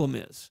problem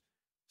is.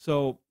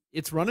 So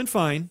it's running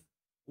fine.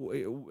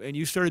 And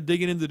you started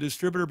digging into the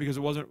distributor because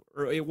it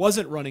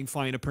wasn't running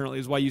fine, apparently,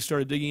 is why you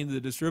started digging into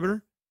the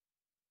distributor?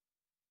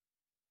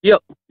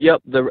 Yep.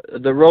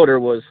 The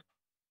rotor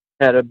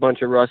had a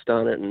bunch of rust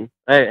on it, and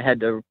I had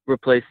to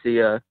replace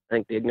the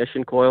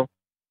ignition coil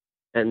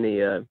and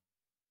the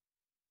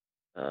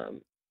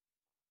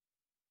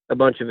a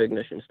bunch of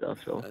ignition stuff.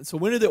 So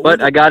when did it?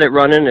 But I got it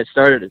running. It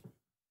started.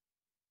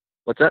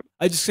 What's that?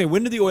 I just say,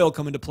 when did the oil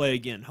come into play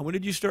again? When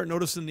did you start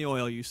noticing the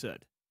oil? You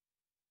said.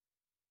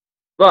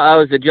 Well, I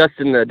was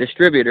adjusting the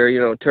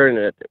distributor,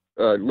 turning it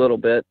a little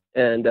bit,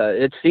 and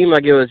it seemed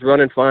like it was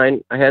running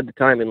fine. I had the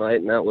timing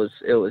light, and it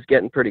was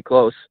getting pretty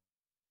close.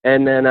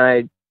 And then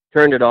I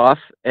turned it off,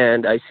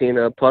 and I seen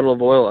a puddle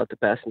of oil out the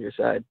passenger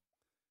side.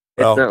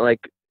 It's not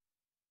like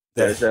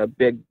there's a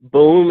big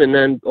boom, and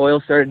then oil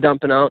started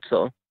dumping out.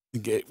 So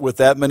with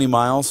that many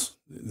miles,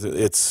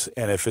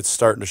 and if it's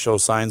starting to show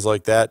signs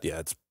like that, yeah,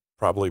 it's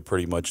probably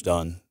pretty much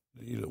done.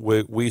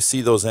 We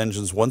see those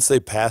engines once they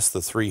pass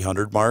the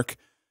 300 mark.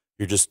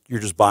 You're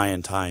just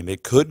buying time.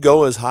 It could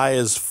go as high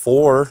as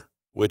 4,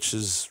 which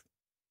is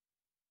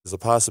a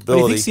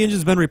possibility. But he thinks the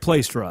engine's been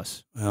replaced for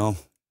us. Well,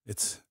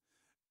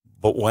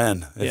 but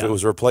when? If it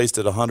was replaced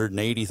at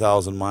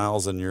 180,000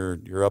 miles and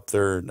you're up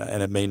there,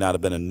 and it may not have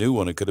been a new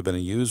one, it could have been a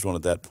used one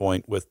at that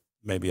point with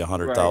maybe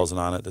 100,000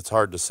 on it. It's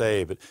hard to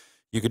say, but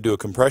you could do a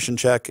compression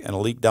check and a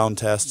leak down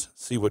test,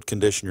 see what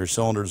condition your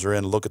cylinders are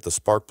in, look at the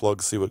spark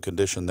plugs, see what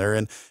condition they're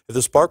in. If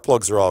the spark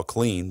plugs are all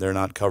clean, they're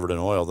not covered in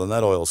oil, then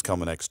that oil is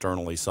coming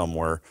externally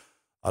somewhere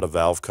out of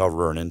valve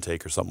cover or an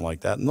intake or something like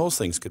that, and those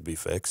things could be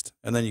fixed,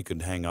 and then you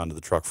could hang on to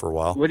the truck for a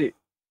while.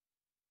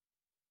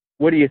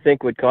 What do you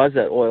think would cause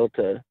that oil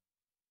to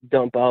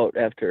dump out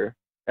after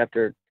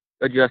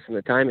adjusting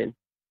the timing?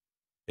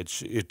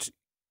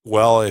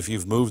 Well, if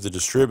you've moved the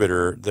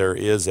distributor, there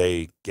is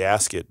a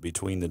gasket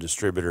between the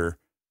distributor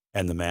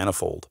and the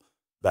manifold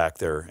back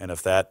there, and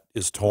if that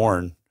is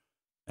torn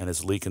and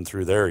it's leaking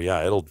through there,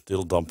 yeah,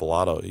 it'll dump a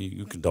lot of.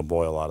 You can dump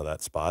oil out of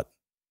that spot.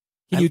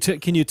 Can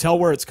you tell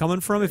where it's coming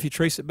from if you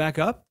trace it back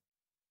up?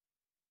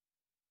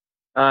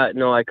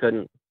 No, I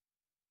couldn't.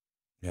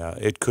 Yeah,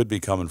 it could be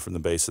coming from the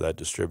base of that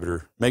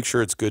distributor. Make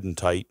sure it's good and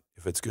tight.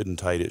 If it's good and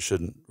tight, it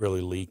shouldn't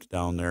really leak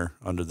down there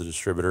under the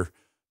distributor.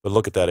 But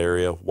look at that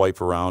area, wipe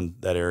around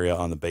that area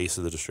on the base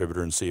of the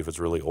distributor and see if it's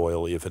really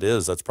oily. If it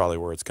is, that's probably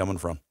where it's coming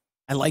from.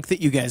 I like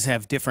that you guys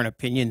have different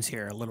opinions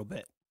here a little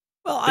bit.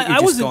 Well, I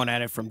wasn't going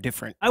at it from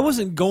different. I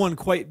wasn't going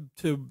quite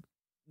to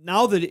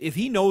now that if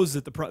he knows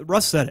that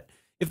Russ said it,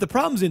 if the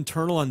problem's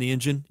internal on the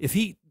engine, if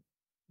he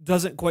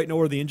doesn't quite know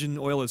where the engine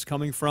oil is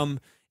coming from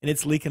and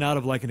it's leaking out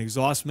of like an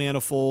exhaust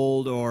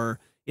manifold or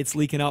it's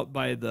leaking out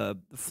by the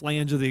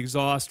flange of the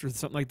exhaust or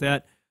something like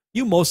that,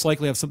 you most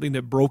likely have something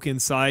that broke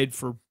inside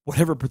for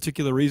whatever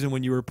particular reason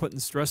when you were putting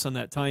stress on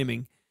that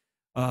timing,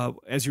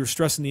 as you were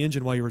stressing the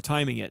engine while you were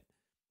timing it.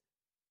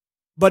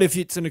 But if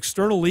it's an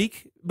external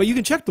leak, but you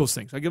can check those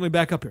things. Let me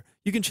back up here.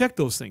 You can check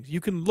those things.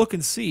 You can look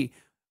and see,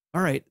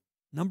 all right,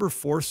 number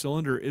 4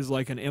 cylinder is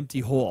like an empty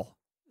hole.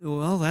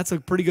 Well, that's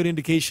a pretty good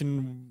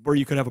indication where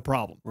you could have a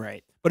problem.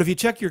 Right. But if you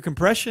check your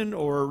compression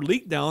or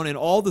leak down and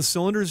all the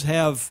cylinders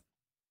have,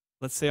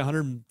 let's say,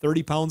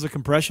 130 pounds of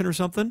compression or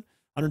something,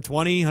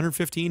 120,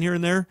 115 here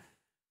and there,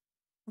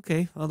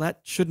 okay, well, that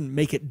shouldn't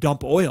make it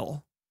dump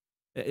oil,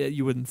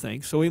 you wouldn't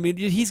think. So, I mean,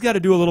 he's got to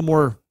do a little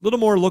more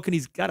looking.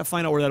 He's got to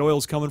find out where that oil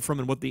is coming from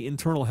and what the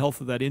internal health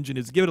of that engine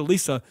is. Give it at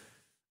least a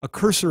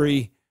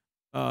cursory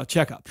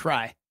checkup.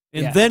 Try.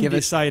 And then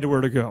decide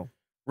where to go.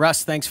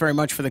 Russ, thanks very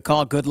much for the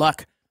call. Good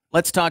luck.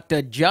 Let's talk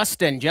to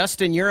Justin.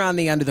 Justin, you're on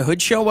the Under the Hood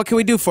show. What can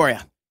we do for you?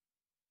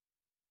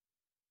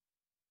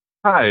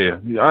 Hi,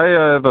 I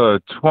have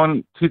a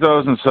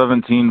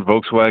 2017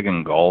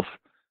 Volkswagen Golf,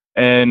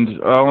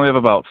 and I only have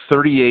about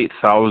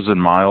 38,000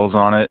 miles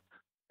on it.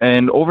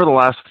 And over the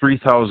last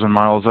 3,000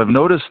 miles, I've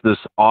noticed this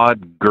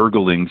odd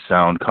gurgling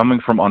sound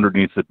coming from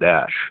underneath the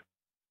dash.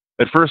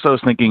 At first, I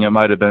was thinking it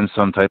might have been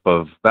some type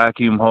of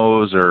vacuum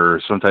hose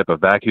or some type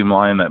of vacuum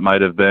line that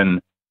might have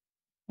been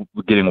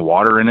getting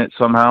water in it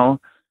somehow.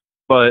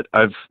 But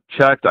I've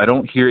checked. I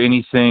don't hear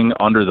anything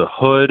under the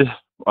hood.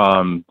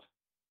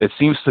 It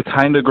seems to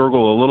kind of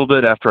gurgle a little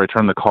bit after I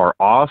turn the car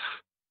off,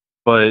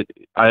 but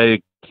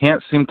I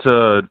can't seem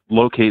to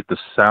locate the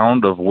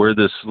sound of where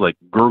this like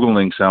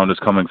gurgling sound is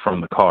coming from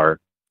the car.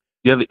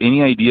 Do you have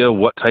any idea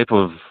what type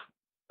of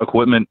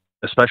equipment,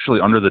 especially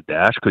under the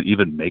dash, could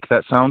even make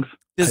that sound?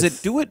 Does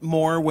it do it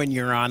more when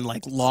you're on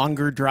like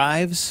longer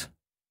drives?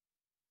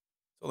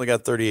 only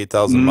got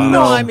 38,000 miles.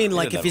 No, I mean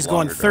like if he's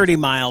going 30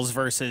 miles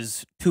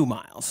versus 2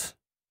 miles.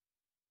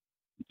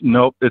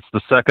 Nope. It's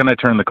the second I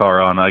turn the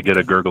car on, I get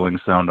a gurgling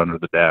sound under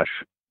the dash.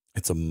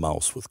 It's a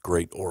mouse with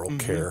great oral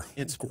care.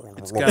 It's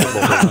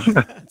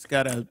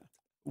got a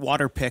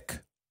water pick.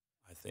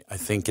 I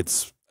think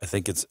it's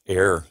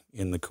air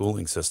in the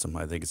cooling system.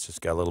 I think it's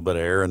just got a little bit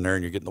of air in there,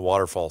 and you're getting the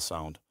waterfall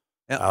sound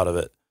out of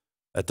it.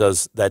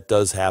 That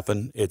does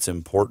happen. It's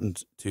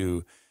important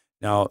to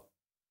now.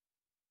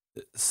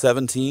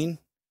 17.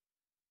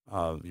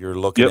 You're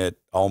looking at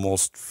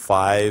almost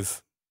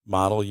 5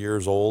 model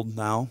years old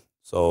now.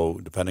 So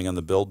depending on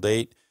the build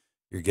date,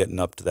 you're getting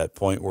up to that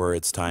point where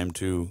it's time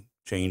to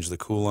change the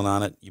coolant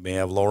on it. You may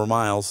have lower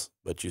miles,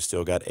 but you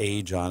still got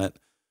age on it.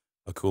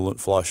 A coolant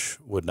flush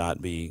would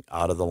not be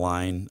out of the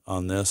line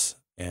on this.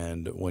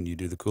 And when you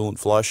do the coolant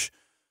flush,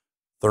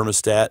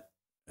 thermostat,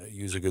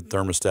 use a good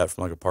thermostat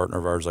from like a partner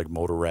of ours like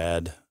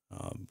Motorrad.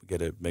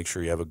 Make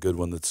sure you have a good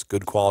one that's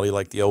good quality,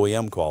 like the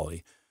OEM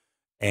quality.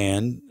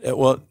 And,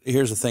 well,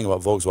 here's the thing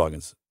about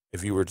Volkswagens.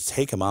 If you were to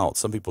take them out,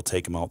 some people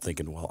take them out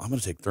thinking, well, I'm going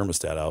to take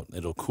thermostat out.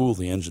 It'll cool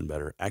the engine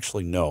better.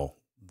 Actually, no.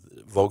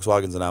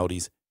 Volkswagens and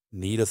Audis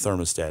need a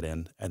thermostat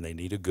in, and they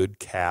need a good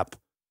cap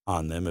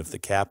on them. If the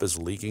cap is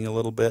leaking a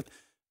little bit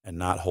and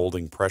not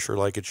holding pressure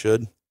like it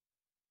should,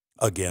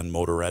 again,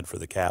 Motorrad for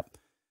the cap.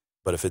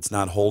 But if it's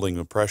not holding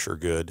the pressure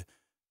good,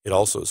 it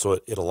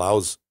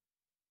allows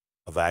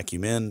a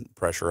vacuum in,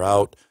 pressure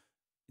out.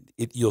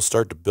 You'll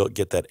start to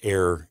get that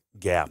air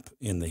gap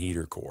in the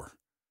heater core.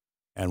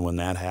 And when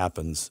that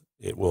happens,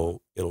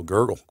 it'll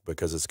gurgle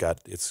because it's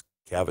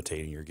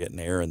cavitating. You're getting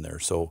air in there.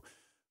 So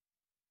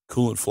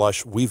coolant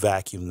flush, we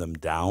vacuum them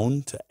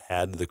down to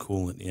add the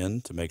coolant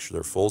in to make sure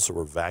they're full. So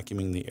we're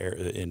vacuuming the air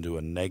into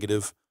a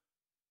negative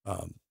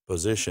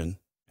position,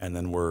 and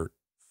then we're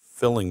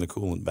filling the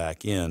coolant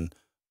back in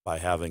by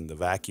having the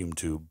vacuum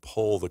tube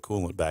pull the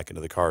coolant back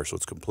into the car. So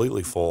it's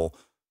completely full,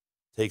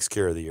 takes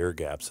care of the air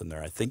gaps in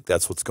there. I think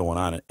that's what's going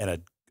on.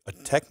 And a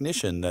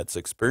technician that's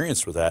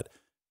experienced with that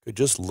could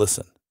just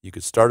listen. You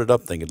could start it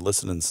up, they could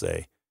listen and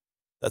say,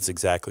 that's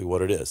exactly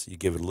what it is. You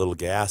give it a little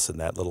gas, and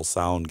that little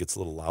sound gets a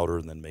little louder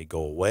and then may go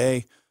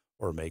away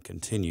or may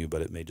continue,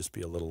 but it may just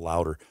be a little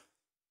louder.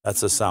 That's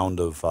the sound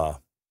of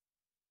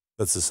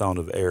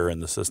air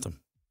in the system.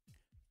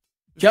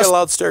 If you got a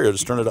loud stereo,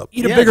 just turn it up.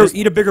 Eat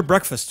a bigger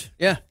breakfast.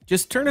 Yeah,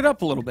 just turn it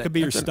up a little bit. Could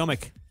be your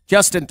stomach.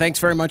 Justin, thanks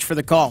very much for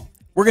the call.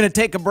 We're going to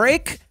take a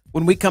break.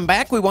 When we come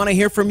back, we want to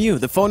hear from you.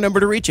 The phone number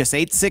to reach us,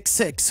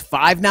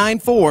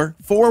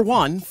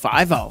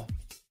 866-594-4150.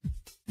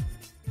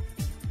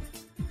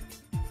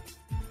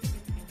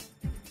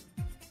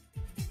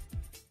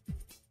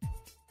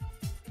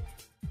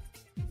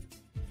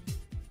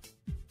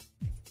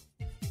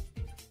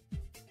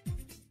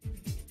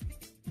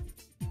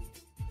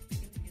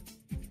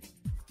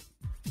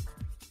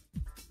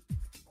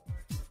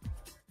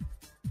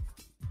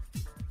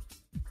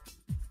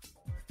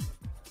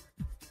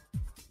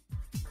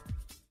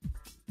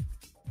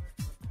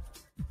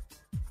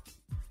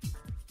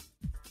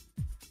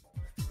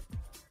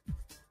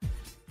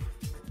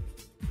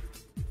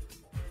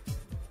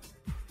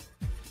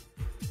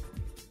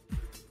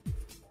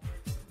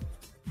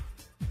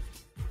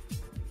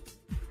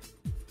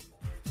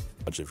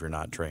 If you're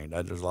not trained,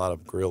 there's a lot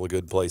of really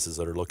good places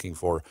that are looking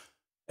for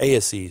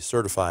ASE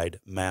certified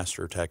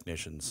master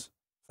technicians,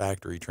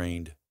 factory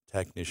trained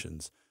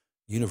technicians,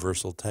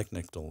 Universal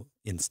Technical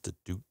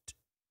Institute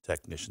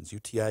technicians,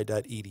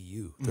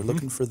 uti.edu. They're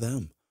looking for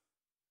them.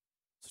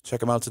 So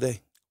check them out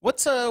today.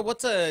 What's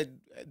a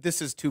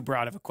this is too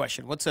broad of a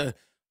question. What's a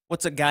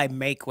guy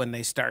make when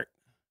they start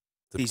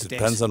these days?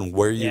 Depends on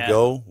where you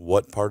go,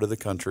 what part of the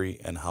country,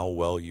 and how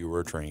well you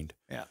were trained.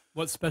 Yeah.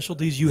 What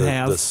specialties you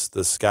have.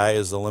 The sky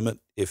is the limit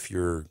if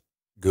you're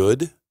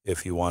good,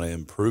 if you want to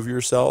improve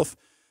yourself.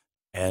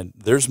 And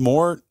there's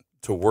more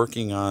to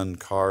working on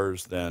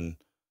cars than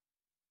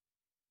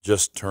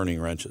just turning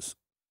wrenches.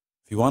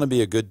 If you want to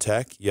be a good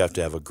tech, you have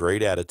to have a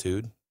great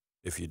attitude.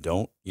 If you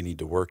don't, you need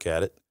to work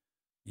at it.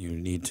 You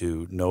need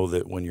to know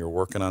that when you're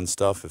working on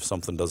stuff, if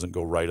something doesn't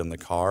go right on the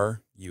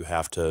car, you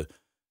have to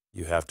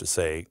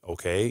say,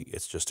 okay,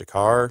 it's just a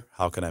car.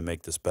 How can I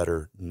make this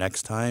better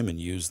next time and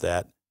use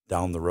that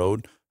down the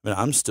road? I mean,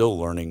 I'm still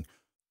learning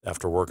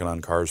after working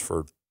on cars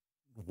for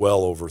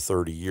well over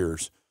 30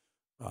 years.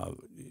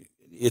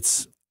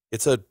 It's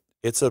a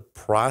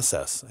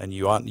process, and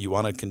you want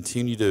to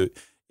continue to.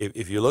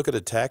 If you look at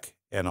a tech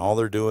and all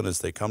they're doing is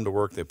they come to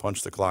work, they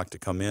punch the clock to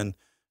come in,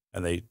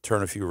 and they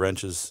turn a few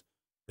wrenches,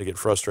 they get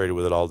frustrated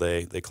with it all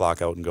day, they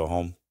clock out and go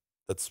home.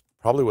 That's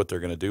probably what they're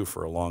going to do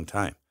for a long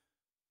time.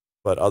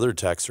 But other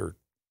techs are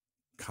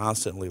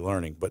constantly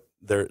learning. But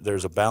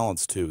there's a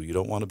balance, too. You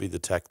don't want to be the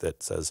tech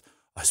that says,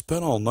 I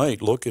spent all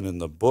night looking in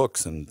the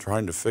books and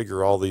trying to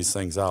figure all these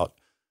things out.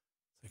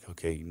 Like,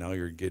 okay, now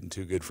you're getting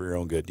too good for your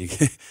own good.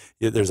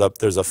 There's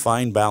a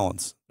fine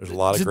balance. There's a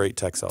lot of great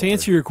techs out there. To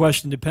answer your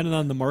question, depending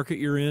on the market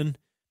you're in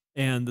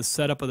and the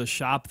setup of the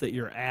shop that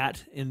you're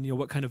at, and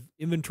what kind of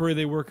inventory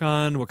they work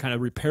on, what kind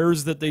of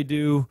repairs that they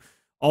do,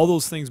 All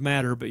those things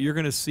matter, but you're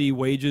going to see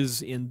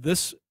wages in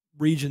this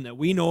region that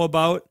we know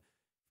about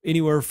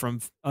anywhere from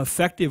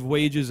effective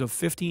wages of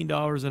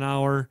 $15 an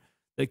hour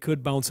that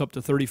could bounce up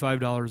to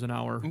 $35 an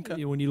hour.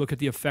 Okay. When you look at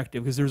the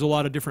effective, because there's a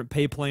lot of different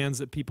pay plans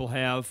that people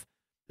have,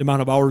 the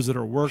amount of hours that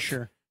are worked.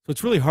 Sure. So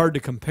it's really hard to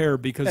compare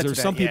because That's there's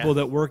right, some yeah. people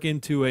that work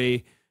into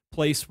a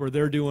place where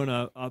they're doing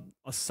a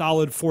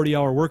solid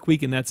 40-hour work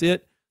week and that's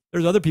it.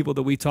 There's other people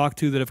that we talk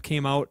to that have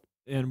came out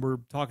and we're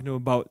talking to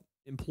about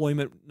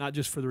employment, not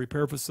just for the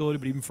repair facility,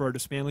 but even for our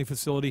dismantling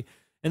facility.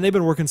 And they've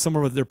been working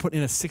somewhere where they're putting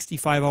in a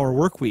 65-hour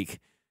work week.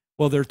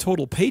 Well, their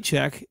total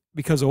paycheck,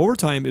 because of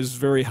overtime, is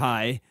very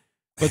high,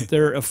 but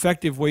their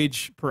effective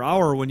wage per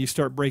hour, when you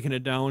start breaking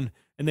it down,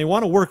 and they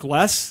want to work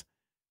less,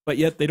 but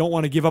yet they don't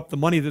want to give up the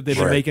money that they've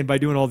been making by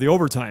doing all the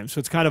overtime. So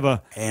it's kind of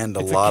a And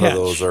a lot of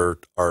those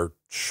are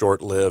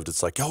short-lived.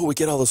 It's like, oh, we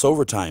get all this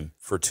overtime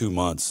for 2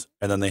 months,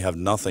 and then they have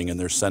nothing, and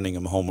they're sending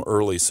them home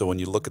early. So when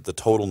you look at the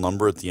total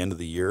number at the end of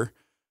the year,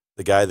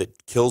 the guy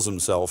that kills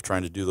himself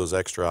trying to do those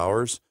extra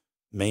hours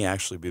may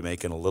actually be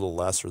making a little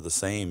less or the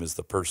same as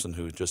the person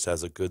who just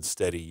has a good,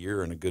 steady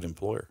year and a good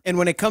employer. And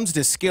when it comes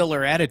to skill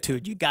or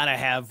attitude, you got to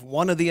have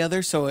one or the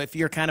other. So if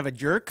you're kind of a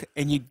jerk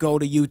and you go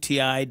to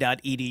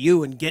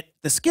uti.edu and get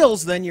the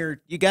skills, then you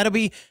got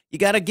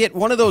to get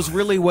one of those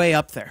really way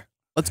up there.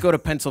 Let's go to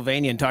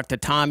Pennsylvania and talk to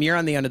Tom. You're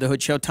on the Under the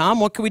Hood Show. Tom,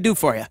 what can we do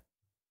for you?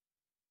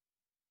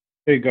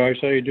 Hey guys,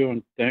 how you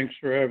doing? Thanks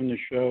for having the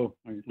show.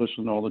 I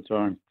listen all the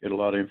time. Get a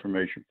lot of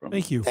information from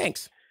Thank you.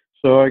 Thanks.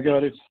 So I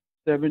got a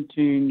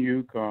 17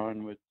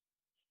 Yukon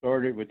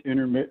started with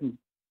intermittent,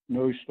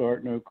 no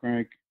start, no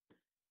crank.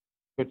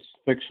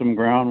 Fixed some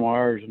ground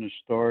wires in the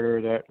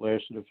starter. That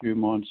lasted a few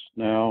months.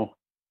 Now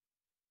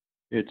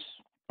it's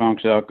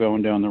conks out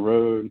going down the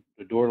road.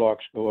 The door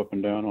locks go up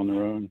and down on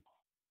their own.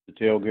 The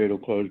tailgate will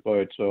close by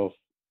itself.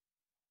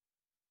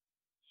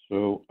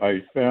 So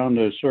I found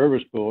a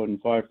service bulletin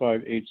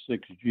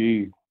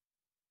 5586G.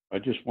 I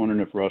just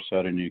wondering if Russ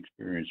had any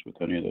experience with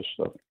any of this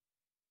stuff.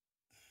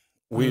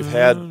 We've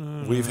had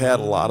a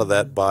lot of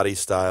that body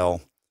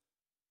style.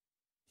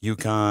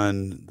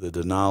 Yukon, the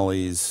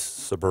Denali's,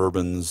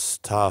 Suburbans,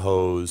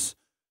 Tahoes,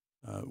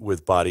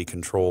 with body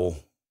control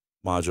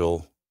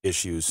module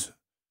issues,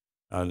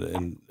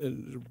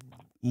 and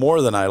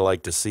more than I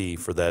like to see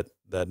for that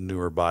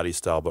newer body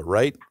style. But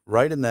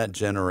right in that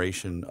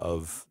generation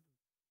of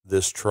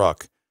this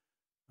truck,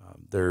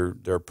 they're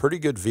a pretty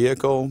good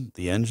vehicle.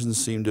 The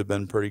engines seem to have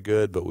been pretty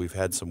good, but we've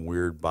had some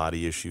weird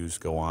body issues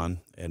go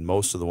on, and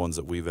most of the ones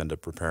that we've ended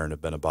up repairing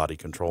have been a body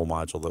control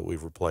module that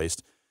we've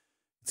replaced.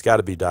 It's got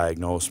to be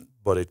diagnosed,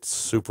 but it's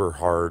super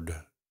hard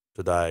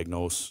to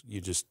diagnose.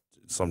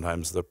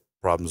 Sometimes the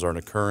problems aren't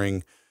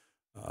occurring.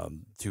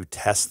 To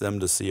test them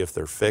to see if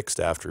they're fixed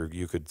after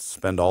you could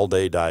spend all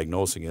day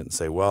diagnosing it and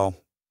say, well,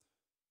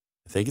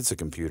 I think it's a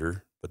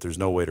computer, but there's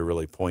no way to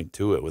really point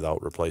to it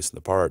without replacing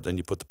the part. Then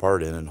you put the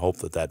part in and hope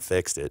that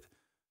fixed it.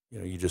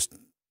 You just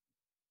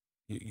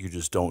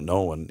don't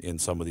know in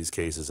some of these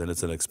cases, and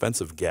it's an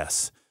expensive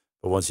guess.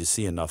 But once you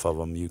see enough of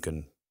them, you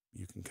can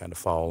kind of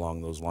follow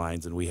along those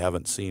lines. And we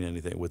haven't seen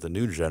anything with the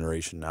new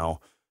generation now.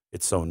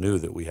 It's so new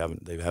that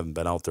they haven't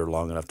been out there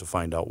long enough to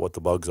find out what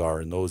the bugs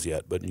are in those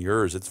yet. But in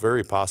yours, it's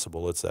very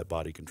possible it's that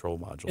body control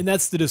module. And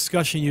that's the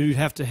discussion you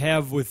have to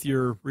have with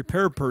your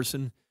repair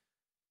person.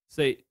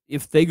 Say,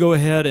 if they go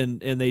ahead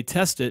and they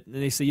test it, and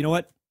they say, you know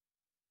what,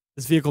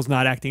 this vehicle's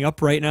not acting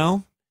up right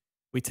now.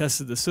 We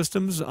tested the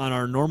systems on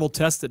our normal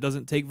test that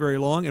doesn't take very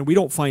long, and we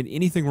don't find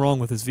anything wrong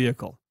with this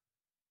vehicle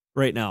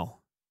right now.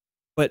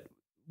 But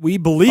we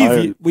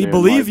believe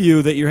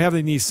you that you're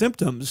having these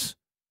symptoms.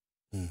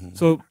 Mm-hmm.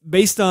 So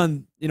based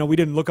on, we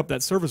didn't look up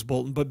that service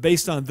bulletin, but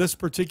based on this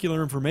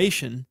particular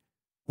information,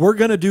 we're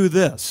going to do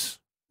this.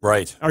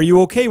 Right. Are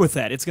you okay with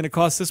that? It's going to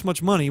cost this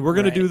much money. We're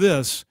going to do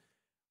this.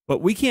 But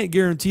we can't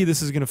guarantee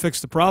this is going to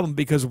fix the problem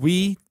because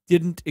we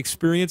didn't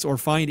experience or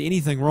find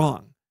anything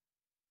wrong.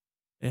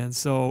 And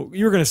so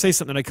you were going to say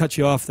something, and I cut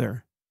you off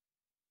there.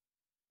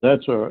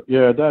 That's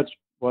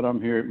what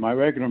I'm hearing. My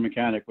regular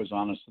mechanic was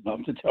honest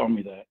enough to tell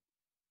me that.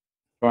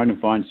 Trying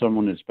to find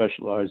someone that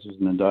specializes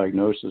in the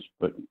diagnosis,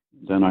 but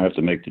then I have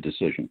to make the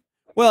decision.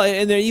 Well,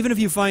 and then even if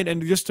you find,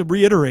 and just to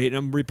reiterate,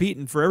 I'm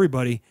repeating for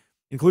everybody,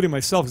 including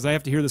myself, because I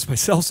have to hear this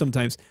myself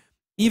sometimes,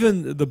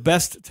 even the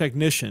best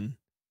technician,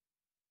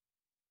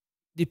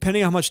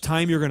 depending on how much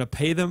time you're going to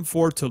pay them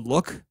for to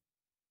look,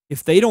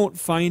 if they don't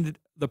find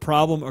the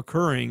problem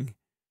occurring,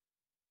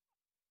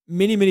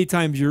 many, many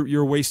times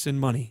you're wasting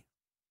money.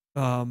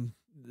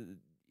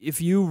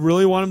 If you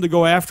really want them to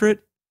go after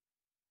it,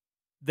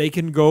 they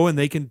can go and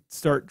they can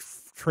start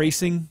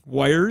tracing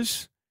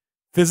wires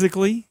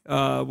physically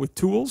with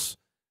tools.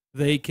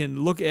 They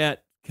can look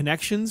at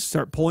connections,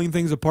 start pulling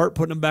things apart,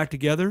 putting them back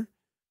together.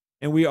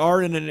 And we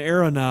are in an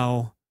era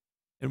now,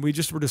 and we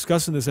just were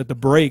discussing this at the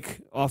break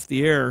off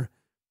the air.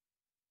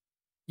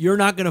 You're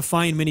not going to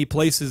find many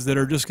places that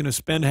are just going to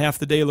spend half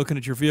the day looking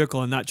at your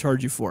vehicle and not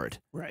charge you for it.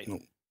 Right.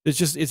 It's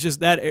just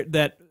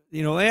that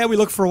we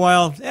look for a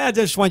while.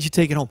 Just why don't you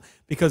take it home?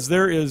 Because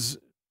there is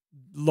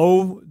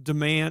low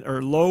demand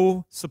or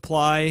low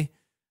supply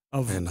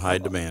and high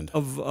demand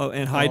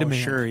and high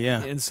demand. Sure,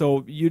 yeah. And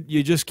so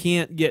you just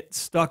can't get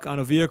stuck on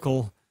a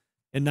vehicle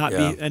and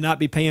not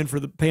be paying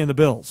the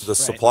bills. The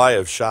supply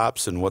of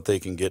shops and what they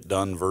can get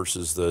done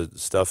versus the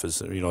stuff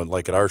is,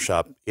 like at our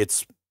shop,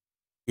 it's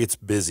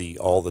busy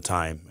all the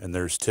time, and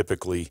there's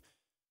typically,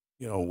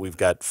 we've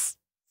got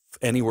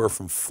anywhere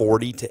from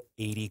 40 to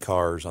 80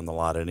 cars on the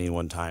lot at any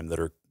one time that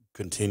are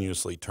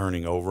continuously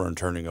turning over and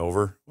turning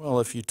over. Well,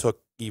 if you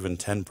took even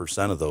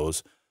 10% of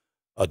those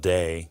a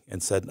day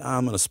and said,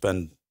 I'm going to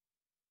spend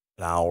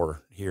an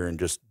hour here and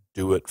just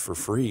do it for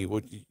free,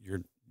 well,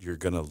 you're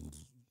going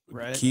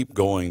to keep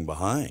going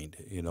behind,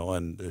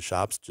 and the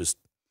shops just,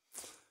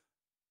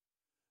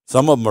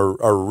 some of them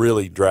are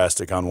really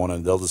drastic on one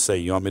end. They'll just say,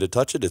 you want me to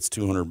touch it? It's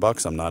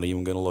 $200. I'm not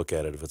even going to look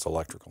at it if it's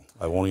electrical.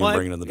 I won't even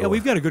bring it in the door. Yeah,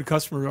 we've got a good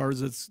customer of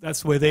ours.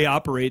 That's the way they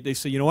operate. They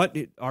say, you know what,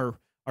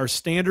 our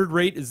standard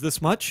rate is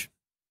this much.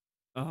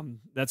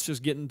 That's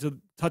just getting to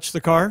touch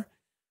the car.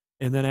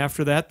 And then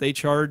after that, they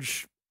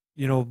charge,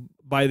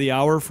 by the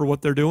hour for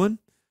what they're doing.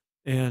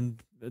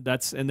 And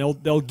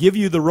they'll give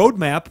you the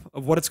roadmap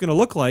of what it's going to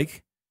look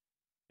like.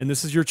 And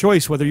this is your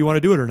choice, whether you want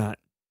to do it or not.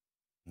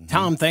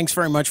 Tom, thanks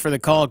very much for the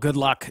call. Good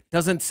luck.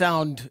 Doesn't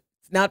sound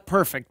not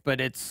perfect, but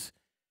it's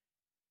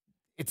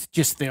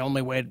just the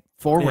only way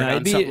forward. Yeah,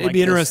 it'd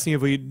be interesting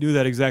if we knew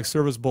that exact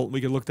service bolt.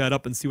 We could look that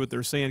up and see what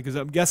they're saying, because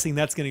I'm guessing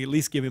that's going to at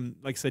least give him,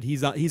 like I said,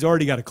 he's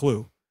already got a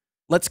clue.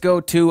 Let's go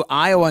to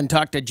Iowa and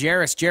talk to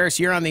Jairus. Jairus,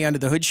 you're on the Under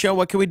the Hood show.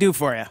 What can we do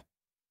for you?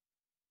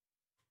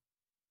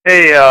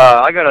 Hey,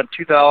 I got a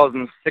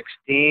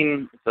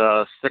 2016. It's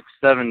a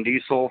 6.7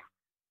 diesel,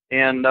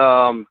 and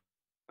a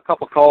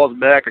couple calls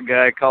back, a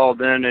guy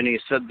called in and he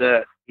said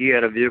that he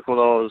had a vehicle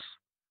that was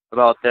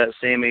about that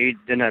same age,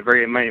 didn't have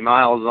very many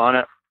miles on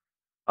it.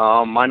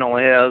 Mine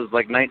only has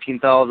like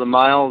 19,000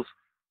 miles.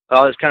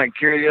 I was kind of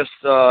curious,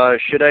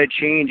 should I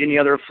change any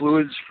other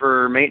fluids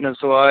for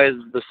maintenance-wise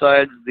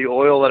besides the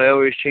oil that I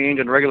always change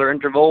in regular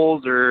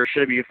intervals, or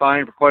should it be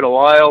fine for quite a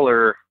while,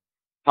 or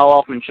how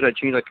often should I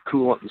change like the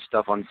coolant and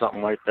stuff on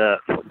something like that?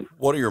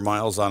 What are your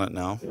miles on it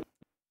now?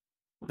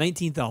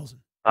 19,000.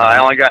 I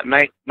only got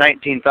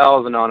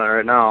 19,000 on it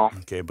right now.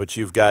 Okay, but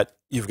you've got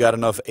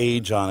enough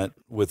age on it.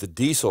 With the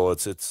diesel,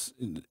 it's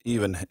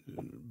even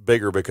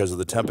bigger because of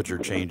the temperature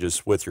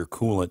changes with your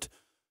coolant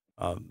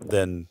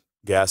than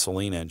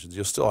gasoline engines.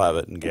 You'll still have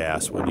it in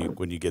gas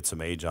when you get some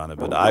age on it.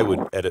 But I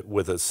would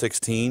with a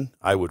 16,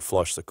 I would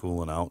flush the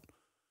coolant out.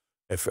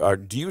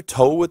 Do you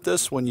tow with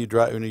this when you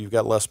drive? You've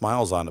got less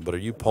miles on it, but are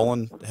you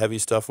pulling heavy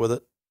stuff with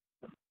it?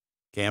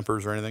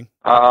 Campers or anything?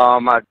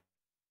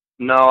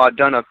 No, I've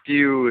done a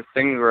few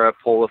things where I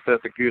pull a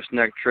fifth of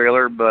gooseneck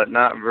trailer, but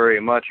not very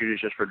much. Usually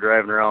just for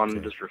driving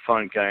around, just for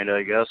fun, kind of,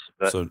 I guess.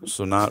 But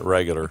so not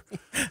regular.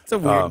 It's a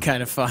weird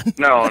kind of fun.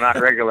 No, not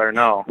regular.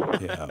 No.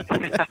 Yeah.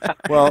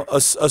 Well,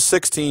 a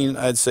 16,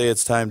 I'd say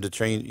it's time to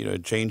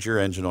change your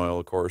engine oil,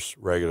 of course,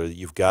 regularly.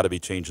 You've got to be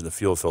changing the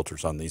fuel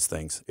filters on these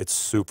things. It's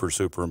super,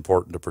 super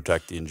important to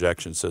protect the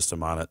injection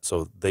system on it,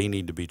 so they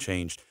need to be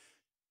changed.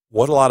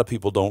 What a lot of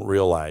people don't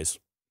realize.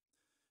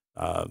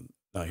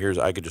 Now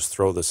I could just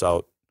throw this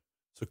out.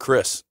 So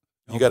Chris,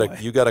 you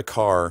got a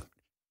car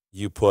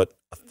you put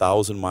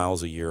 1,000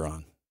 miles a year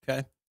on.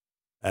 Okay.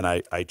 And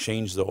I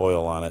changed the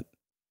oil on it.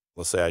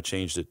 Let's say I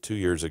changed it 2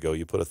 years ago.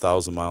 You put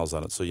 1,000 miles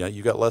on it. So yeah,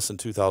 you got less than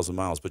 2,000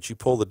 miles, but you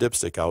pull the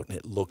dipstick out and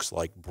it looks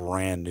like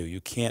brand new. You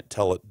can't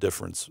tell a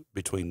difference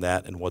between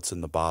that and what's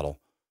in the bottle.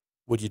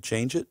 Would you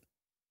change it?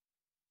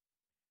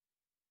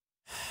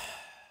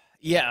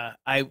 Yeah,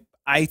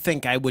 I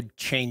think I would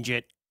change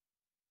it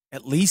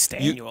at least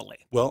annually.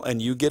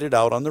 And you get it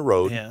out on the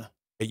road. Yeah.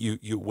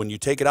 You when you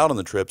take it out on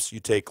the trips,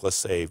 you take, let's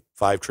say,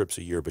 5 trips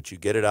a year, but you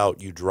get it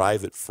out, you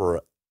drive it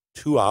for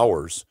 2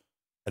 hours,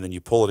 and then you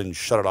pull it in and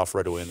shut it off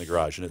right away in the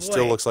garage, and it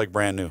still looks like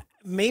brand new.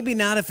 Maybe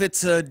not if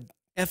it's a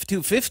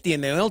F-250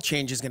 and the oil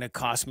change is going to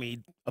cost me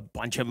a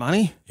bunch of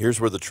money.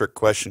 Here's where the trick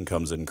question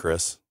comes in,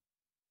 Chris.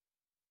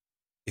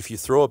 If you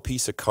throw a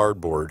piece of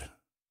cardboard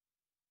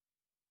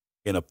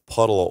in a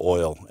puddle of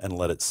oil and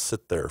let it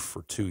sit there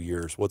for 2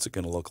 years, what's it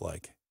going to look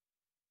like?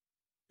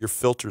 Your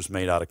filter's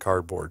made out of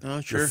cardboard. Oh,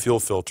 sure. Your fuel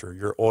filter,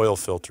 your oil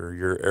filter,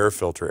 your air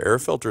filter. Air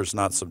filter is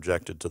not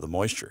subjected to the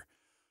moisture.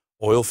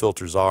 Oil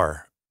filters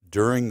are.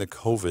 During the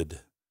COVID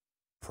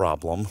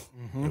problem,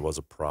 it was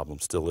a problem,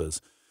 still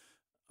is,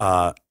 we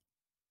had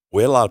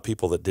a lot of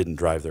people that didn't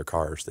drive their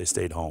cars. They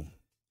stayed home.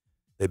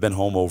 They've been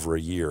home over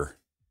a year,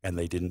 and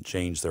they didn't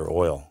change their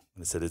oil.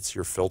 And I said, it's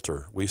your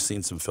filter. We've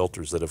seen some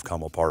filters that have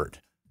come apart.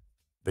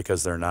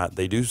 Because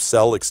they do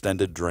sell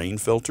extended drain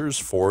filters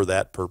for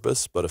that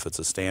purpose, but if it's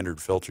a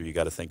standard filter, you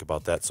got to think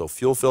about that. So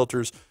fuel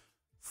filters,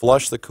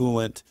 flush the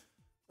coolant,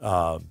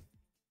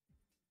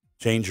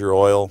 change your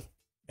oil,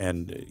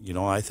 and,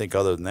 I think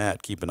other than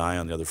that, keep an eye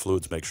on the other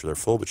fluids, make sure they're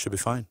full, but should be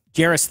fine.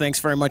 Jairus, thanks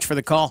very much for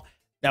the call.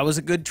 That was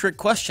a good trick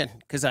question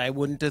because I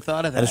wouldn't have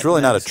thought of that. And it's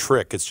really not a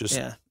trick. It's just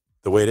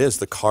the way it is.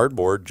 The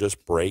cardboard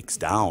just breaks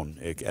down,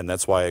 and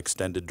that's why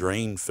extended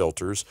drain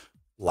filters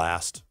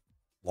last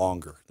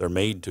longer. They're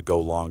made to go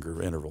longer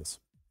intervals.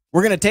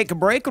 We're going to take a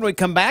break. When we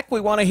come back,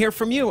 we want to hear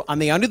from you on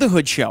the Under the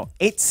Hood Show.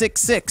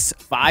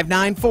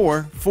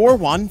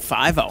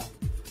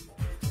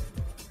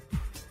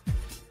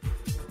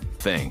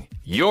 866-594-4150.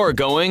 You're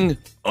going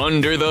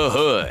under the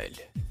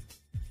hood.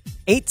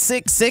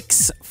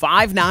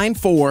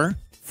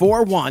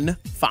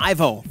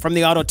 866-594-4150. From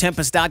the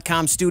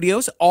Autotempest.com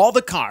studios, all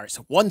the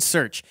cars, one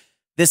search.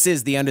 This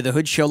is the Under the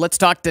Hood Show. Let's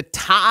talk to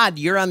Todd.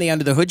 You're on the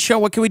Under the Hood Show.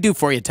 What can we do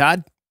for you,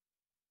 Todd?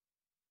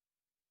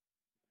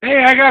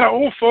 Hey, I got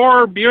an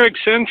 '04 Buick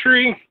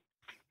Century.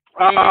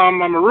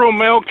 I'm a rural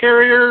mail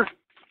carrier,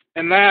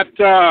 and that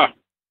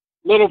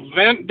little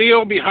vent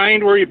deal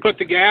behind where you put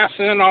the gas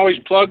in always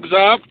plugs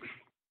up.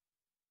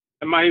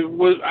 And I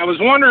was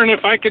wondering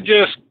if I could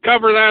just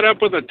cover that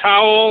up with a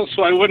towel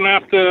so I wouldn't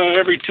have to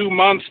every 2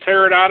 months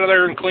tear it out of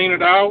there and clean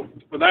it out.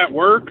 Would that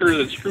work, or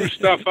does it screw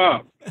stuff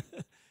up?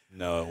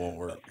 No, it won't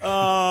work.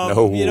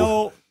 No. You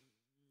know,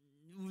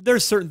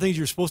 there's certain things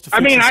you're supposed to fix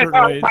I mean, in I certain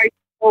thought ways. I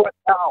pull it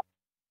down.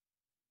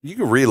 You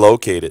can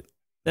relocate it.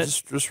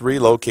 Just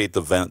relocate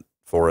the vent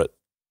for it.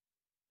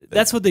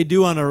 That's what they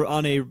do on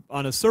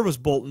a service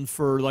Bolton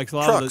for like a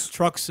lot of the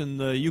trucks and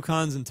the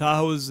Yukons and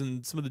Tahoes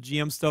and some of the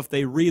GM stuff.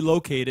 They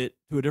relocate it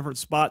to a different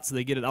spot so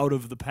they get it out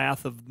of the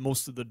path of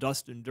most of the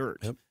dust and dirt.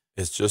 Yep.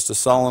 It's just a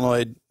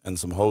solenoid and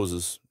some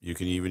hoses. You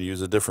can even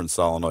use a different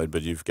solenoid,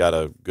 but you've got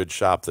a good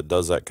shop that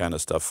does that kind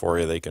of stuff for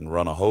you. They can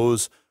run a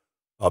hose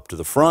up to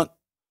the front.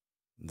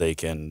 They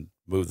can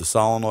move the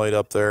solenoid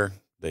up there.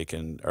 They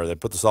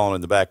put the solenoid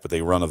in the back, but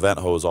they run a vent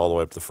hose all the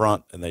way up the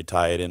front, and they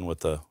tie it in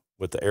with the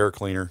air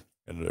cleaner,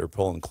 and they're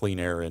pulling clean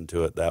air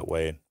into it that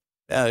way.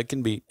 Yeah, it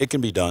can be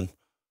done.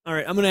 All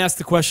right, I'm going to ask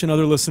the question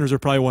other listeners are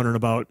probably wondering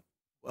about.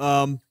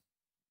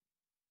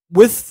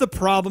 With the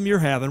problem you're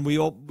having,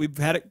 we've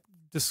had it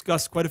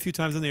discussed quite a few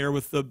times in the air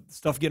with the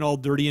stuff getting all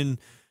dirty, and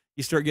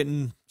you start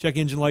getting check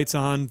engine lights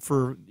on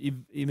for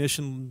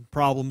emission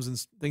problems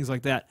and things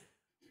like that.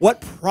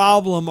 What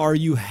problem are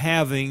you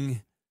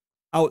having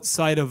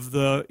outside of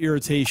the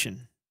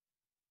irritation?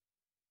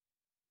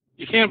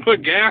 You can't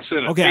put gas in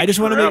it. Okay, I just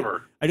want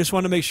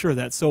to make sure of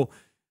that. So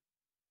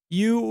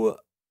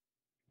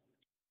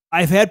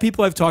I've had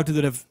people I've talked to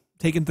that have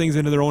taken things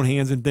into their own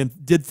hands and then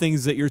did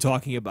things that you're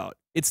talking about.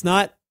 It's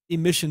not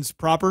emissions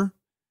proper.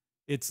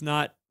 It's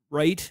not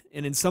right.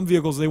 And in some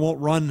vehicles, they won't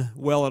run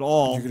well at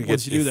all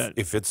once you do that.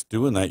 If it's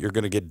doing that, you're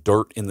going to get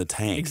dirt in the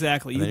tank.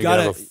 Exactly. You've got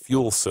to have a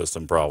fuel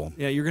system problem.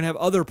 Yeah, you're going to have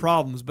other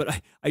problems.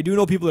 But I do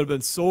know people that have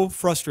been so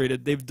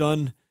frustrated, they've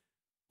done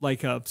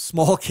like a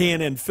small can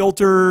and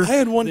filter. I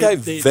had one guy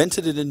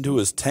vented it into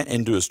his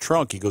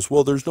trunk. He goes,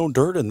 "Well, there's no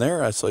dirt in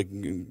there." I was like,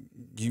 "You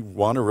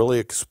want to really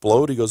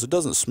explode?" He goes, "It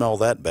doesn't smell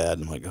that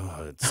bad." I'm like,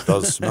 "Oh, it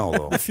does smell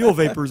though." The fuel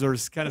vapors are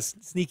kind of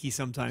sneaky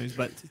sometimes,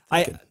 but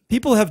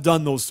people have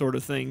done those sort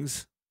of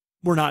things.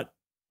 We're not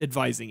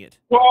advising it.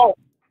 Well,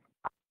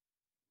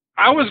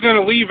 I was going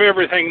to leave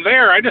everything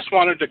there. I just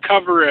wanted to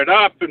cover it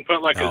up and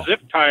put like a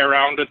zip tie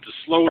around it to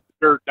slow the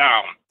dirt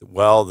down.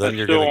 Well, then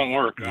That you're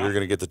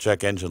going to get the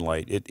check engine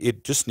light.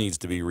 It just needs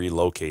to be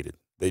relocated.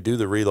 They do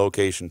the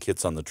relocation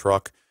kits on the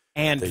truck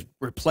and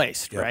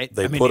replaced, right?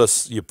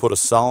 You put a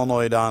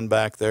solenoid on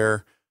back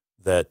there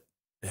that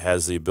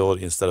has the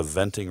ability, instead of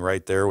venting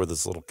right there with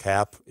this little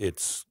cap,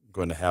 it's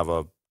going to have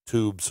a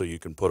tube so you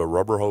can put a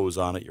rubber hose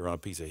on it. You run a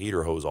piece of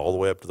heater hose all the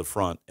way up to the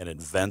front, and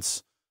it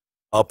vents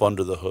up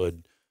under the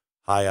hood,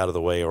 high out of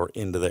the way, or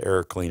into the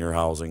air cleaner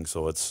housing.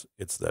 So it's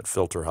that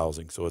filter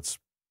housing. So it's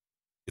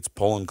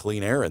pulling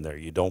clean air in there.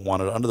 You don't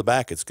want it under the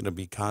back. It's going to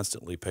be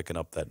constantly picking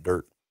up that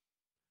dirt.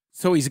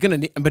 So he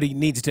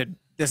needs to,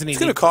 doesn't he?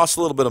 It's going to cost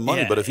a little bit of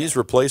money, but if he's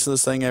replacing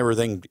this thing,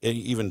 everything,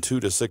 even 2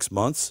 to 6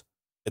 months,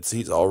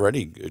 he's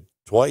already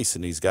twice,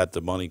 and he's got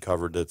the money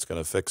covered that's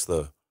going to fix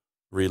the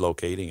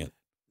relocating it.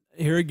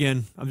 Here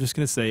again, I'm just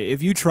going to say,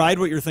 if you tried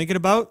what you're thinking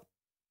about,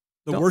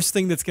 the worst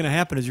thing that's going to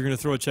happen is you're going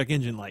to throw a check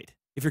engine light.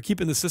 If you're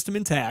keeping the system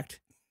intact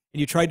and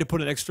you tried to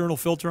put an external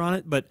filter on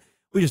it, but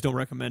we just don't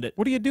recommend it.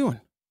 What are you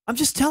doing? I'm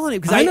just telling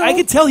him because I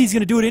could tell he's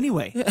going to do it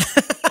anyway.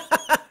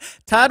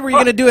 Todd, were you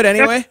going to do it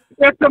anyway?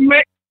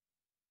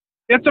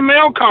 It's a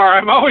mail car.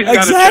 I've always got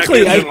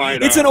exactly. a check engine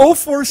light It's on. an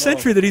 04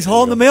 Century that he's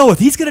hauling the mail with.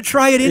 He's going to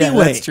try it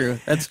anyway. Yeah,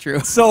 that's true.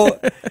 So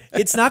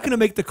it's not going to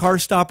make the car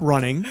stop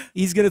running.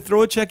 He's going to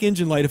throw a check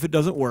engine light if it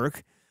doesn't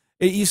work.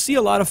 You see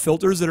a lot of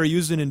filters that are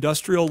used in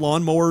industrial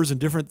lawnmowers and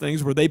different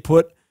things where they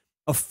put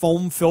a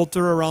foam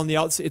filter around the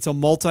outside. It's a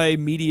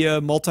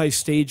multimedia,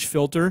 multi-stage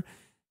filter.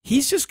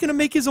 He's just going to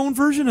make his own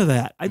version of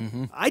that.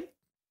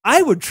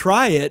 I would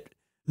try it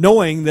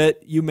knowing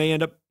that you may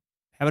end up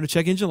having a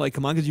check engine light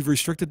come on because you've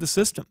restricted the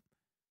system.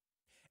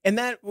 And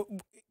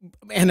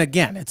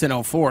again, it's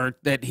an 04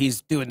 that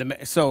he's doing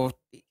so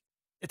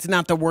it's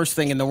not the worst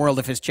thing in the world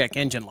if his check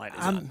engine light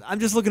is on. I'm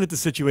just looking at the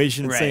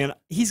situation and saying,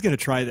 he's going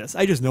to try this.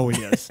 I just know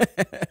he is.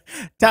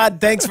 Todd,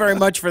 thanks very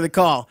much for the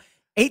call.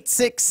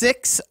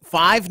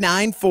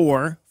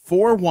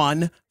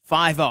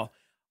 866-594-4150.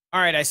 All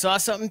right, I saw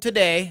something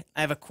today.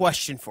 I have a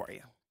question for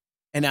you.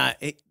 And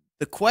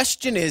the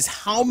question is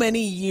how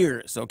many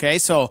years, okay?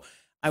 So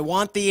I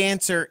want the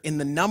answer in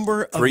the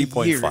number of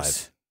 3.5.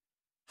 years.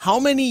 How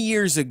many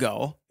years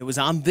ago, it was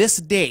on this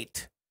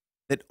date,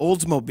 that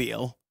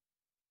Oldsmobile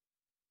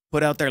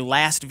put out their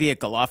last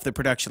vehicle off the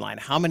production line?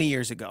 How many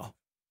years ago?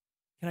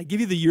 Can I give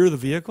you the year of the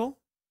vehicle?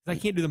 I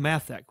can't do the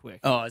math that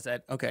quick. Oh, is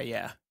that? Okay,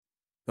 yeah.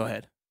 Go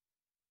ahead.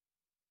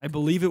 I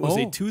believe it was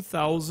a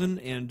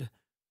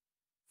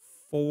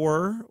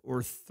 2004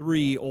 or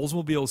 3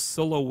 Oldsmobile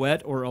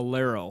Silhouette or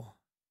Alero.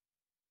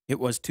 It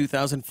was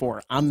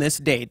 2004. On this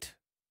date,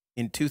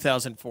 in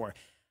 2004.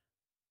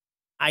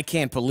 I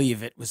can't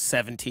believe it was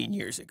 17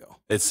 years ago.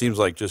 It seems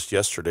like just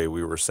yesterday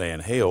we were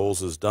saying, hey,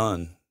 Olds is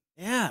done.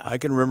 Yeah. I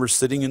can remember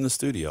sitting in the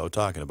studio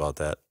talking about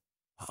that.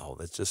 Wow,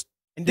 that's just...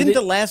 And didn't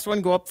the last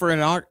one go up for an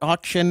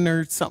auction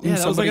or something? Yeah,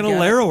 that was like an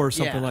Alero or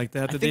something like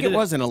that. I think it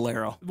was an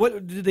Alero.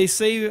 What did they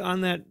say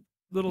on that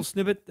little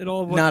snippet at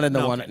all? Not in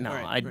the one. Okay. No,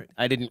 Right.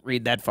 I didn't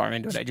read that far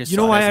into it. I just You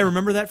know why I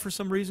remember that for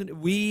some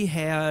reason? We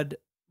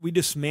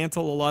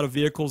dismantle a lot of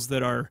vehicles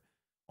that are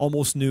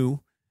almost new,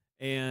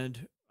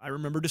 and I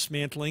remember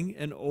dismantling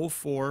an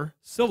 04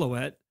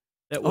 Silhouette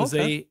that was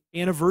a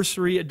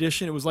anniversary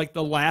edition. It was like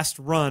the last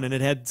run, and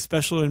it had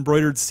special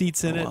embroidered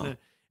seats in it. Wow. And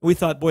we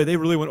thought, boy, they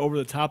really went over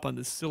the top on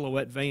this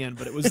Silhouette van,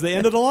 but it was the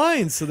end of the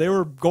line, so they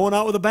were going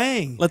out with a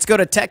bang. Let's go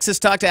to Texas.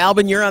 Talk to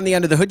Albin. You're on the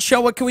Under the Hood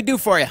Show. What can we do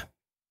for you?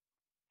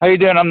 How you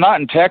doing? I'm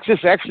not in Texas.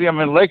 Actually, I'm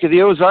in Lake of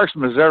the Ozarks,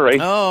 Missouri.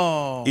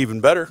 Oh.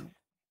 Even better.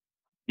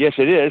 Yes,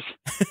 it is.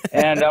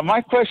 And my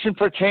question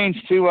pertains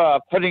to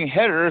putting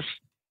headers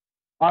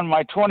on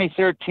my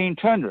 2013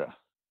 Tundra.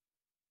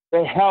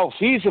 How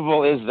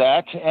feasible is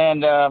that?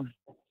 And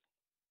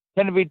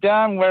can it be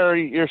done where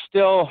you're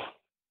still,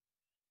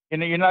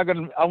 you're not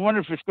going to, I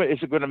wonder if is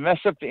it going to mess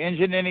up the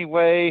engine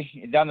anyway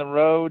down the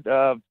road?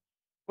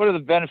 What are the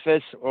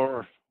benefits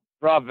or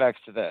drawbacks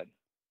to that?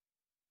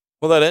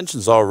 Well, that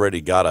engine's already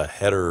got a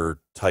header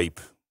type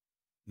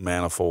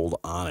manifold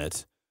on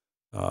it.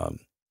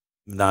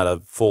 Not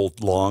a full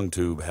long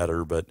tube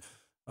header, but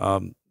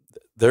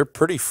they're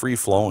pretty free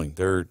flowing.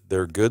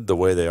 They're good the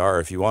way they are.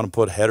 If you want to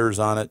put headers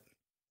on it,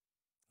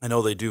 I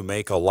know they do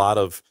make a lot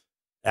of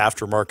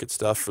aftermarket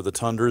stuff for the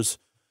Tundras.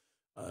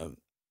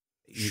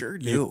 Sure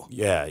do.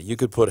 You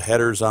could put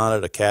headers on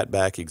it, a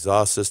catback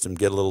exhaust system,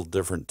 get a little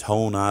different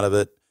tone out of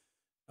it,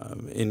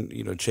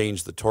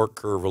 change the torque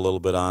curve a little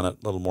bit on it,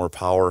 a little more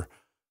power.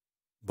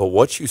 But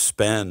what you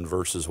spend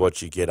versus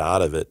what you get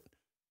out of it,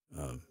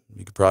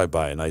 you could probably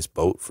buy a nice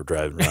boat for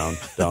driving around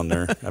down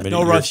there. I mean,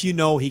 no, Russ, you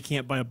know he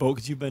can't buy a boat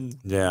because you've been.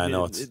 Yeah, I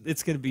know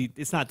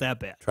it's not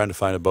that bad. Trying to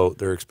find a boat,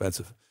 they're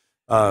expensive.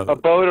 A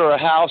boat or a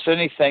house,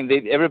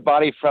 anything.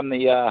 Everybody from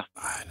the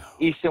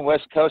east and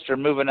west coast are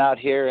moving out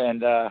here,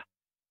 and now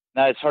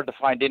it's hard to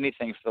find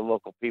anything for the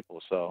local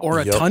people. So or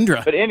a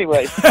Tundra. But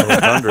anyway,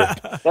 Tundra.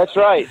 That's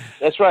right.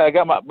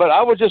 But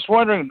I was just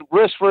wondering,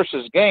 risk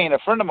versus gain. A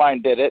friend of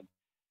mine did it,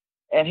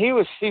 and he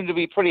seemed to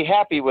be pretty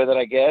happy with it,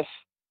 I guess.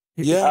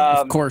 Yeah,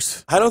 of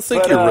course. I don't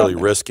think you're really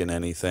risking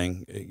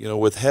anything.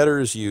 With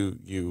headers,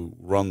 you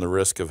run the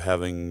risk of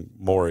having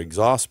more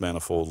exhaust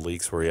manifold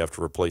leaks where you have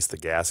to replace the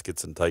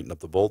gaskets and tighten up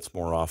the bolts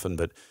more often.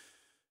 But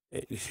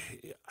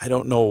I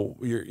don't know.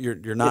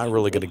 You're not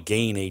really going to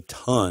gain a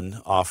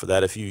ton off of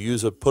that if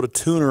you put a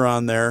tuner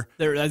on there.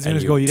 That's going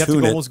to go. You'd have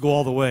to almost go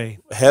all the way.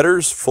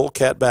 Headers, full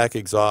catback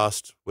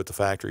exhaust with the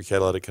factory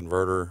catalytic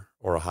converter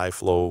or a high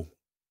flow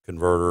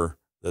converter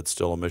that's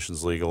still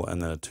emissions legal,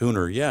 and then a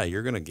tuner. Yeah,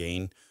 you're going to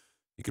gain.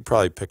 You could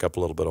probably pick up a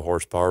little bit of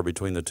horsepower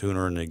between the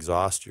tuner and the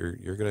exhaust.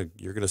 You're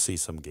gonna see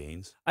some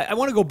gains. I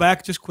want to go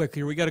back just quick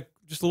here. We got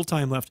just a little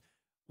time left.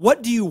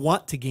 What do you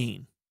want to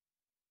gain?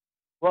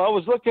 Well, I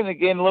was looking to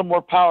gain a little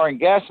more power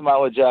and gas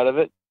mileage out of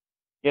it.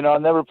 I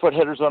never put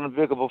headers on a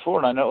vehicle before,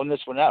 and I know when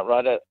this one out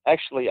right. I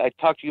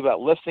talked to you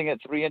about lifting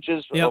it 3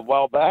 inches a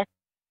while back.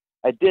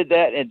 I did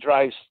that, and it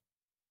drives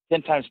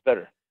 10 times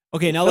better.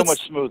 Okay, now so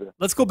much smoother.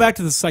 Let's go back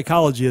to the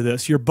psychology of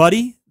this. Your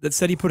buddy that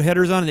said he put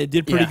headers on and it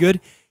did pretty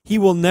good. He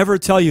will never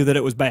tell you that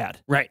it was bad.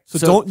 Right. So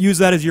don't use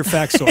that as your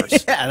fact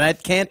source. Yeah,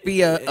 that can't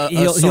be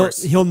a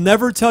source. He'll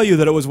never tell you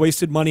that it was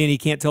wasted money and he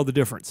can't tell the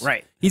difference.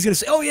 Right. He's going to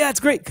say, oh, yeah, it's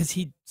great because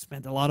he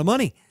spent a lot of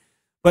money.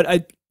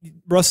 But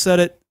Russ said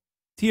it,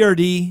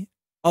 TRD,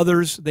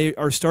 others, they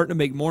are starting to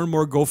make more and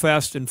more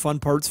go-fast and fun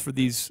parts for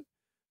these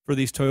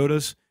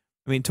Toyotas.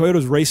 I mean,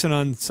 Toyota's racing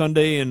on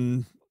Sunday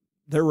and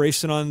they're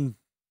racing on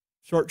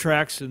short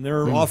tracks and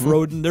they're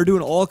off-roading. They're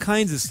doing all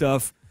kinds of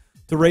stuff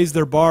to raise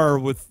their bar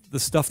with the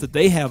stuff that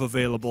they have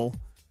available.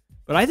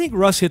 But I think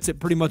Russ hits it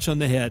pretty much on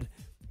the head.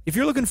 If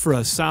you're looking for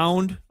a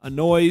sound, a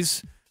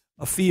noise,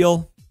 a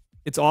feel,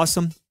 it's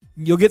awesome.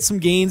 You'll get some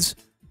gains,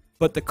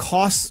 but the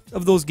cost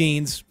of those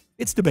gains,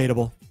 it's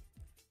debatable.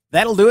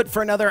 That'll do it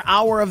for another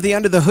hour of the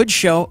Under the Hood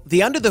Show.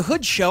 The Under the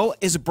Hood Show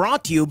is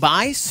brought to you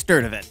by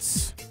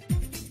Sturdivants.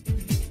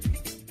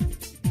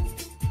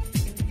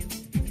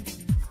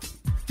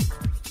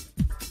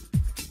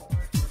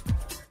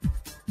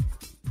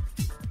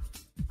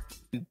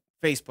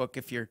 Facebook,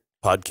 if you're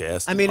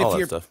podcast. I mean, all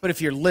that stuff. But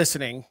if you're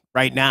listening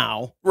right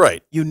now,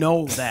 right, you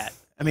know that.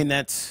 I mean,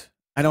 I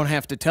don't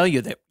have to tell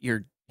you that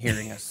you're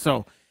hearing us.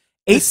 So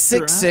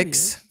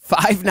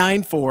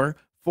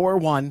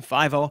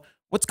 866-594-4150.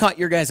 What's caught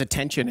your guys'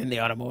 attention in the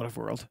automotive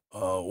world?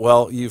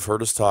 Well, you've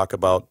heard us talk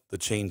about the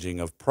changing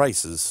of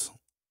prices,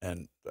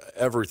 and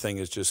everything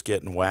is just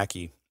getting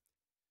wacky.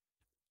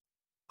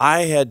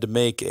 I had to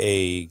make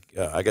I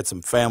got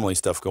some family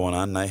stuff going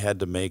on, and I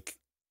had to make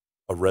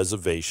a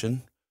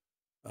reservation.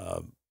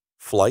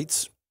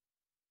 Flights,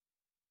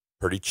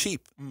 pretty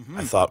cheap.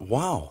 I thought,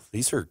 wow,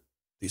 these are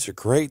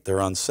great. They're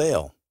on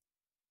sale.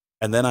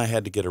 And then I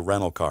had to get a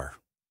rental car.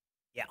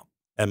 Yeah.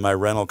 And my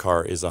rental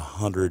car is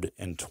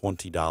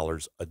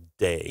 $120 a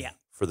day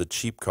for the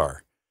cheap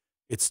car.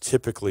 It's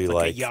typically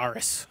like a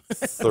Yaris.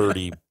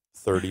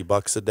 30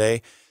 bucks a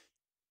day.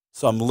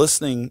 So I'm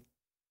listening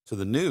to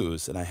the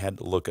news, and I had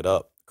to look it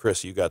up.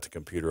 Chris, you got the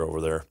computer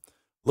over there.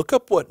 Look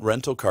up what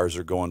rental cars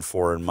are going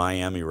for in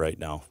Miami right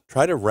now.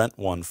 Try to rent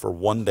one for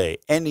one day,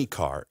 any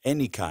car,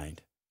 any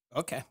kind.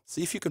 Okay.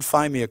 See if you can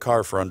find me a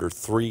car for under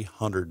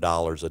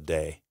 $300 a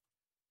day.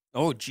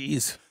 Oh,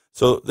 geez.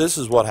 So this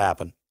is what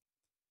happened.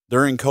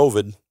 During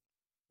COVID,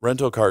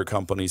 rental car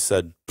companies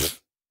said,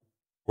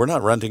 we're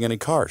not renting any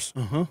cars.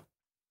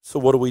 So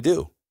what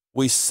do?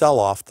 We sell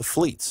off the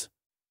fleets.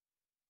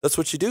 That's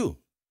what you do.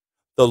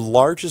 The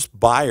largest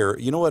buyer,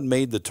 you know what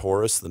made the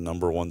Taurus the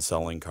 #1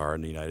 selling car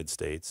in the United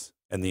States?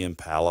 And the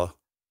Impala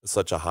is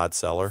such a hot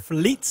seller?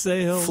 Fleet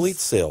sales. Fleet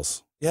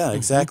sales. Yeah,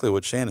 exactly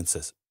what Shannon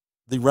says.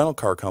 The rental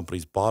car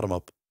companies bought them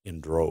up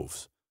in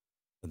droves,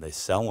 and they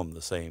sell them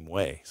the same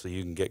way, so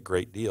you can get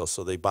great deals.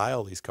 So they buy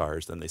all these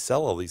cars, then they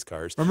sell all these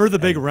cars. Remember the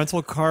big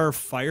rental car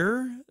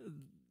fire?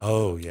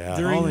 Oh, yeah.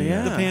 During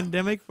the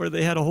pandemic, where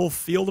they had a whole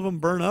field of them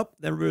burn up?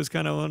 Everybody was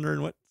kind of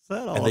wondering, what's that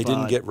all about? And they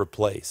didn't get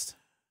replaced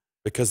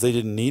because they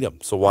didn't need them.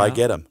 So why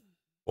get them?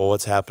 Well,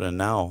 what's happening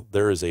now,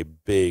 there is a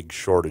big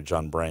shortage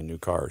on brand new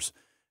cars.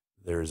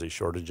 There is a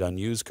shortage on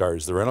used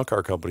cars. The rental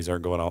car companies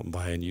aren't going out and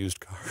buying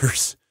used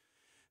cars.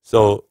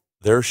 So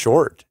they're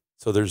short.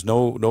 So there's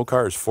no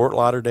cars. Fort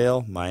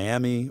Lauderdale,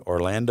 Miami,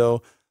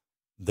 Orlando,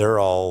 they're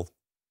all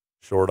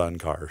short on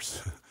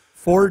cars.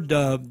 Ford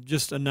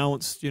just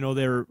announced,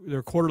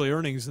 their quarterly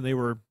earnings, and they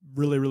were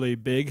really, really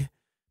big.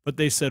 But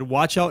they said,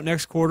 watch out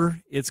next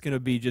quarter. It's going to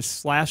be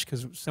just slashed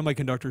because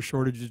semiconductor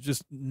shortage is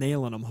just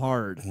nailing them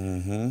hard.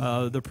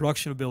 The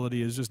production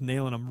ability is just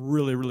nailing them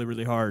really, really,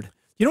 really hard.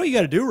 You know what you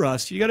got to do,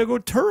 Russ? You got to go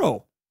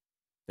Turo.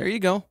 There you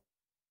go.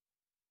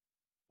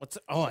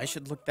 I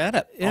should look that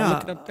up. Yeah, I'll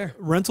look it up there.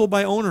 Rental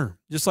by owner,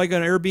 just like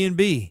an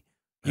Airbnb.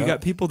 You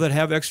got people that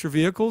have extra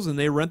vehicles, and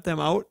they rent them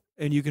out,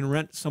 and you can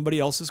rent somebody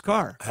else's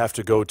car. I have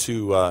to go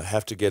to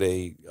get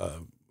a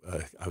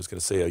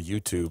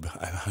YouTube.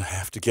 I'm going to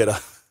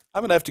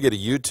have to get a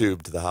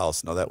YouTube to the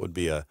house. No, that would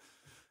be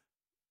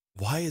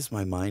why is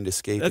my mind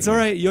escaping? That's all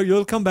right.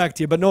 You'll come back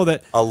to you. But know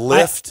that a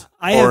Lyft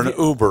or an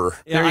Uber.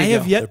 I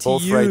have yet to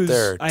use. Right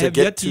there I have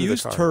yet to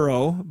use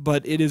Turo,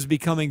 but it is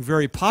becoming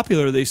very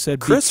popular. They said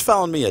Chris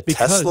found me a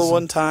Tesla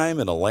one time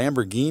and a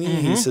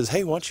Lamborghini. He says,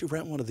 "Hey, why don't you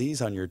rent one of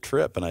these on your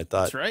trip?" And I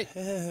thought, that's right.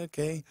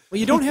 Okay. Well,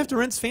 you don't have to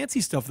rent fancy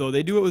stuff though.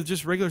 They do it with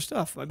just regular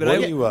stuff. But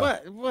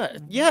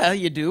what? Yeah,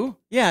 you do.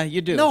 Yeah,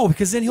 you do. No,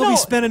 because then he'll be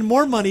spending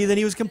more money than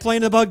he was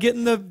complaining about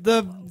getting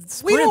the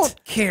Sprint. We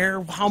don't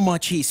care how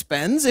much he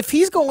spends. If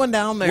he's going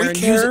down there, we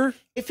care.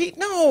 We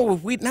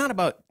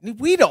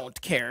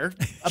don't care.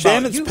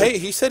 Shannon's pay.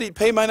 He said he'd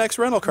pay my next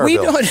rental car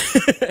bill.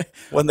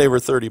 When they were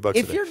 $30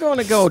 If you're going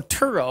to go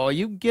Turo,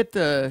 you get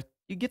the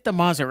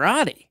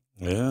Maserati.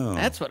 Yeah,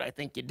 that's what I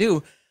think you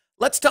do.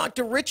 Let's talk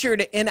to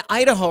Richard in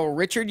Idaho.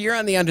 Richard, you're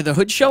on the Under the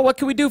Hood Show. What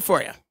can we do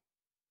for you?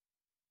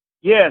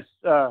 Yes,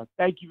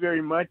 thank you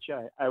very much.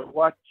 I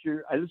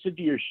listen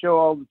to your show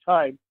all the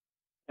time,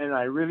 and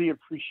I really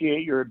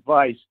appreciate your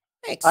advice.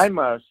 Thanks. I'm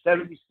a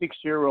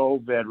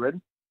 76-year-old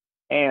veteran,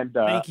 and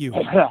thank you.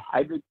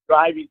 I've been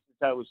driving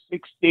since I was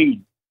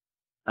 16.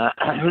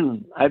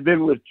 I've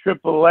been with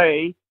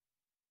AAA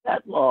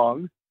that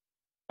long,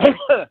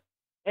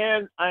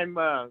 and I'm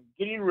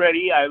getting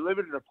ready. I live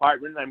in an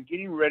apartment. I'm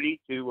getting ready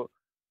to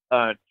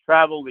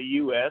travel the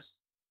U.S.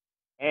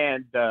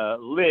 and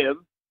live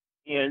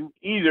in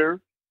either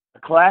a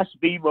Class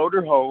B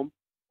motorhome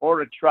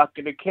or a truck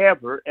and a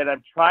camper, and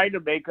I'm trying to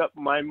make up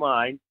my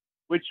mind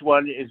which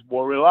one is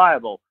more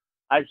reliable.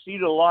 I've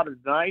seen a lot of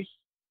nice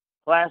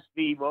Class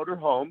B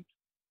motorhomes,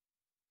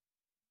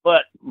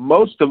 but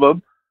most of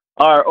them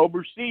are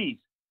overseas,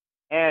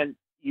 and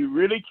you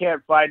really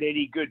can't find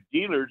any good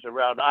dealers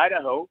around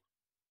Idaho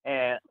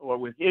or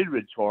with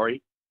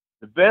inventory.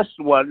 The best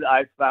one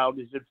I've found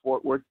is in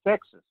Fort Worth,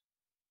 Texas.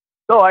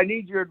 So I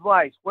need your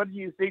advice. What do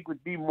you think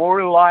would be more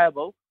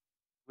reliable?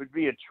 Would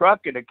be a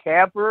truck and a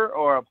camper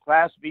or a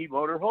Class B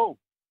motorhome?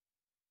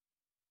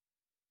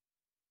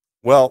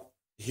 Well,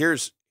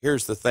 here's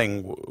the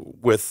thing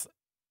with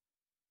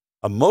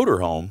a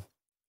motorhome.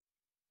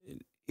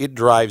 It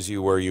drives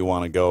you where you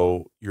want to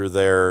go. You're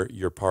there.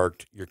 You're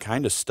parked. You're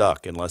kind of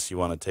stuck unless you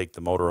want to take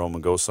the motorhome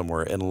and go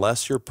somewhere.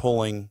 Unless you're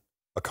pulling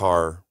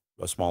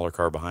a smaller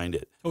car behind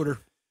it. Toter.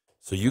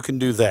 So you can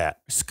do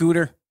that.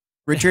 Scooter.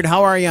 Richard,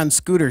 how are you on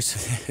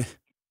scooters?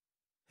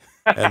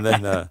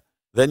 And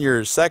then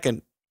your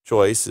second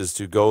choice is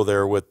to go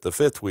there with the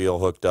fifth wheel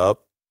hooked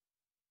up,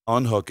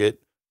 unhook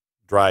it,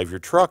 drive your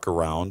truck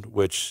around,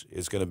 which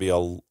is going to be a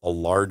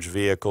large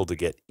vehicle to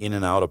get in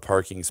and out of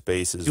parking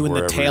spaces. Doing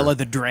the tail you're- of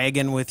the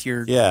dragon with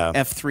your Yeah.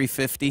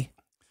 F-350.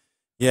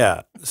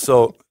 Yeah.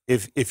 So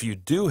if you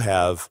do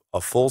have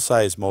a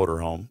full-size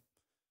motorhome,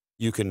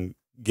 you can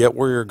get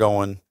where you're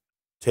going,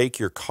 take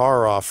your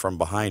car off from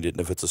behind it.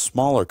 And if it's a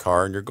smaller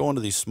car and you're going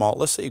to these small,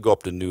 let's say you go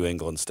up to New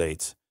England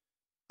states,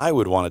 I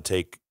would want to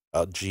take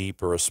a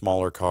Jeep or a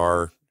smaller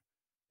car.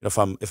 If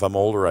I'm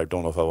older, I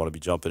don't know if I want to be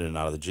jumping in and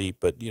out of the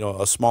Jeep, but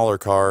a smaller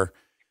car,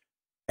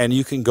 and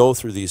you can go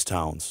through these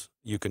towns.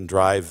 You can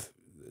drive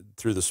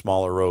through the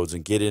smaller roads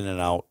and get in and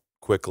out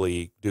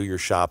quickly, do your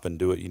shopping,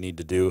 do what you need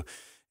to do.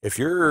 If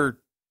you're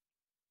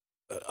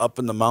up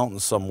in the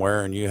mountains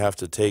somewhere and you have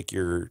to take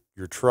your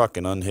truck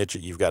and unhitch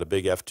it, you've got a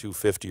big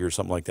F-250 or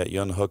something like that,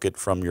 you unhook it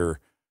from your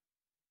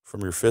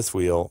fifth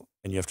wheel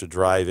and you have to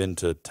drive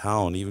into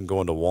town, even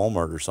going to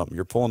Walmart or something,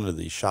 you're pulling into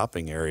these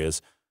shopping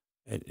areas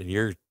and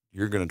you're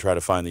going to try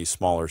to find these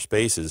smaller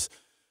spaces.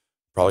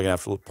 Probably going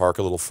to have to park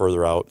a little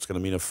further out. It's going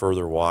to mean a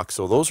further walk.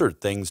 So those are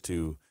things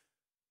to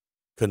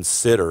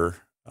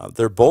consider.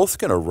 They're both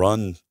going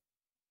to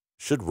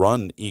should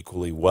run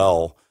equally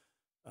well.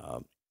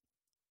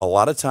 A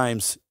lot of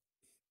times,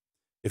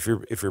 if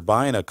you're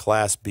buying a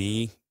Class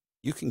B,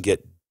 you can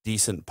get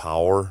decent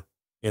power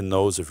in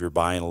those if you're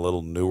buying a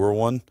little newer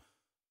one.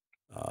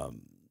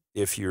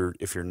 If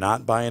you're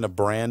not buying a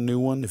brand new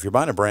one, if you're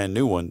buying a brand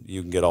new one,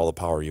 you can get all the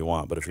power you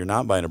want. But if you're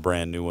not buying a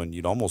brand new one,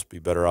 you'd almost be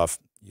better off.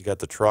 You got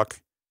the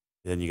truck,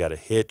 then you got a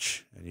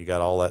hitch, and you got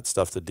all that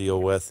stuff to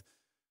deal with.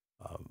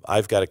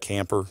 I've got a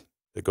camper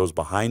that goes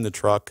behind the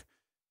truck,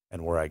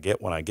 and when I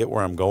get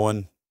where I'm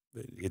going,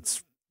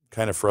 it's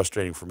kind of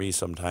frustrating for me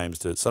sometimes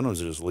to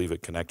just leave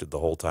it connected the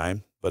whole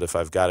time. But if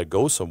I've got to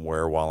go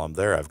somewhere while I'm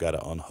there, I've got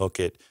to unhook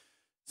it.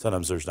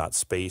 Sometimes there's not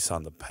space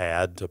on the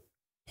pad to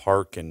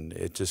park, and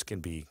it just can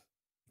be.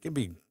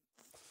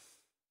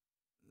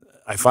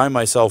 I find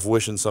myself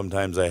wishing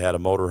sometimes I had a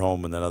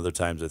motorhome, and then other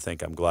times I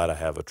think I'm glad I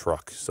have a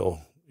truck. So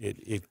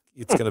it's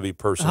going to be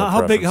personal.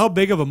 How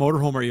big of a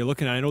motorhome are you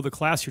looking at? I know the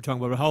class you're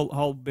talking about, but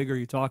how big are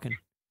you talking?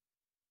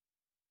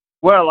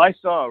 Well, I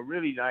saw a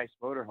really nice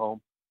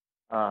motorhome,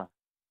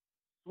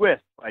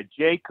 Swift by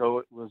Jayco.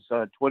 It was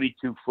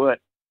 22 foot,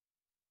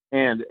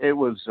 and it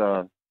was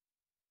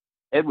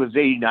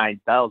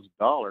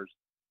 $89,000.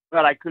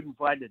 But I couldn't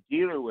find a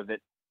dealer with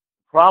it.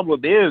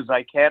 Problem is,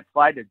 I can't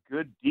find a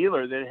good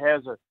dealer that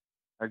has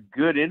a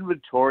good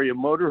inventory of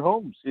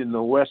motorhomes in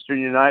the western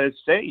United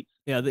States.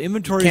 Yeah, the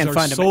inventories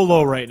are so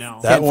low right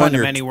now. That Can't one find them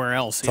you're anywhere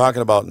else.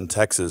 talking about in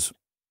Texas,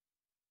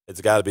 it's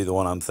got to be the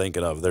one I'm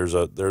thinking of.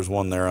 There's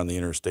one there on the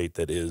interstate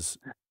that is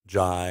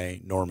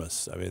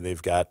ginormous. I mean,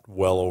 they've got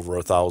well over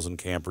 1,000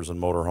 campers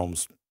and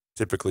motorhomes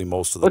typically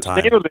most of the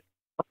time.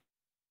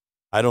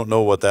 I don't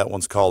know what that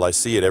one's called. I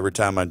see it every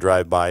time I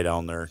drive by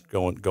down there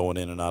going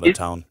in and out of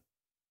town.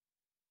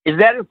 Is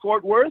that in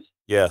Fort Worth?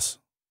 Yes.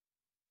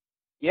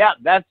 Yeah,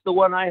 that's the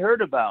one I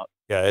heard about.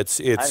 Yeah,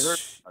 it's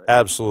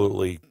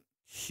absolutely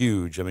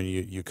huge. I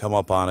mean, you come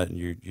up on it and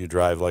you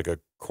drive like a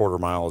quarter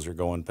mile as you're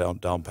going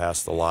down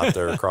past the lot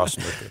there across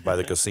by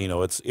the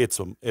casino. It's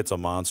a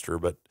monster,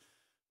 but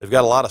they've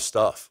got a lot of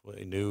stuff,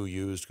 new,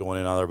 used, going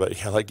in and out there.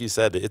 But yeah, like you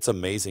said, it's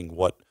amazing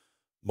what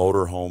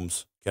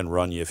motorhomes can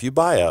run you. If you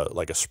buy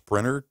a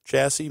Sprinter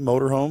chassis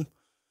motorhome,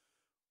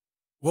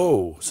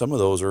 whoa, some of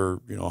those are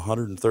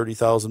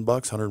 $130,000,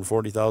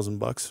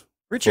 $140,000.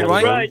 Richard,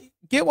 why don't you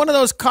get one of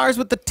those cars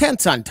with the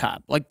tents on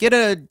top? Like get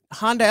a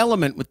Honda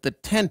Element with the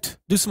tent.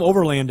 Do some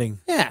overlanding.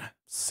 Yeah.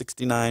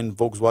 69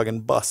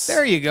 Volkswagen bus.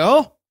 There you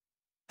go.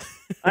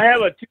 I have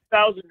a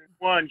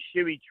 2001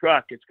 Chevy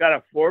truck. It's got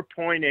a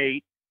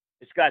 4.8.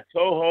 It's got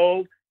tow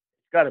hold.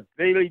 It's got a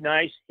really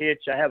nice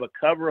hitch. I have a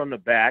cover on the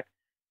back.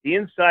 The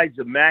inside's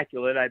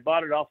immaculate. I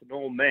bought it off an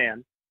old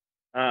man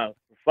for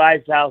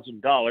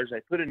 $5,000. I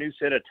put a new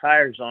set of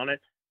tires on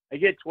it. I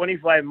get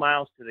 25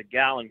 miles to the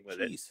gallon with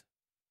it.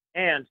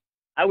 And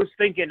I was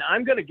thinking,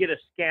 I'm going to get a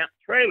Scamp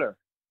trailer.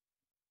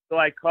 So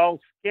I called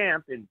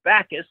Scamp in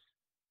Bacchus,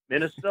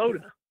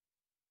 Minnesota.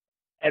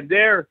 And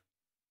they're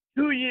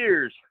 2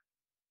 years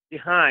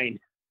behind.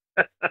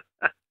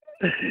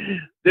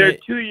 They're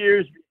 2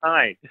 years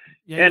behind.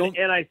 Yeah,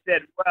 and I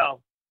said,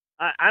 well,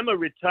 I'm a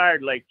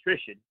retired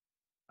electrician,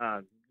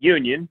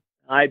 union,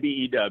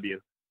 IBEW,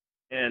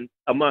 and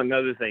among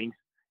other things.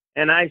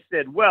 And I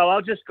said, well,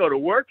 I'll just go to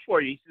work for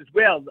you. He says,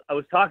 well, I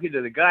was talking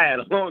to the guy, I had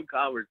a long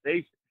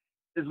conversation.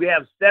 He says, we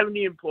have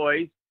 70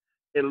 employees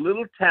in a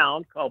little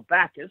town called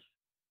Bacchus,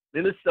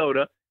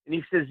 Minnesota. And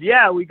he says,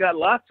 yeah, we got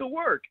lots of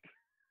work.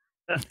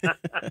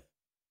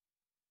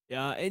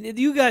 Yeah, and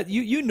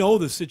you know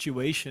the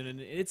situation, and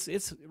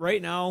it's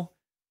right now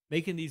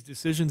making these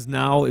decisions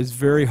now is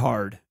very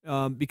hard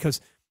because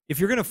if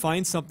you're going to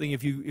find something,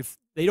 if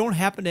they don't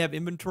happen to have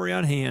inventory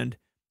on hand,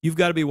 you've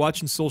got to be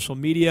watching social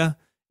media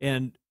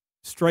and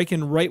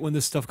striking right when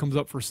this stuff comes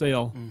up for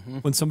sale,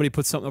 when somebody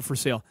puts something up for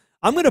sale.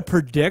 I'm going to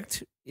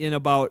predict in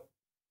about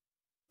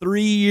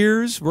 3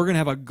 years we're going to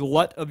have a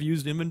glut of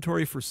used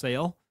inventory for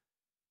sale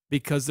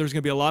because there's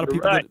going to be a lot of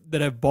people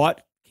that have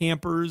bought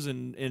campers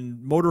and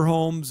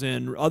motorhomes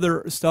and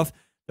other stuff,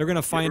 they're going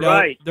to find out.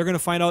 Right. They're going to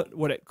find out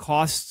what it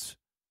costs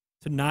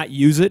to not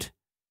use it,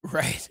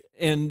 right?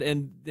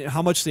 And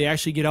how much they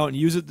actually get out and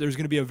use it. There's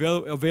going to be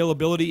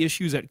availability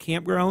issues at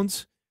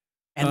campgrounds.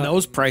 And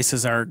those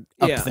prices are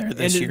up there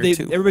this year,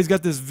 too. Everybody's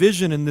got this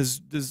vision and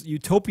this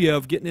utopia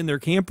of getting in their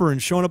camper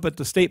and showing up at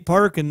the state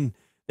park, and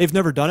they've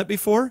never done it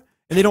before.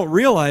 And they don't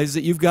realize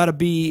that you've got to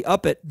be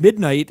up at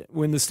midnight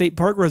when the state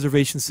park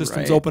reservation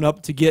systems Right. open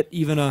up to get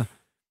even a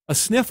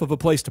sniff of a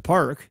place to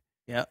park.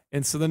 Yeah.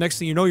 And so the next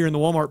thing you know, you're in the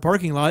Walmart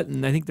parking lot,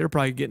 and I think they're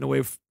probably getting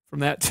away from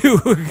that, too.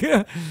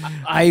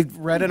 I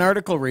read an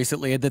article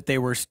recently that they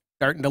were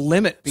starting to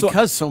limit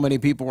because so many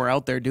people were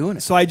out there doing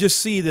it. So I just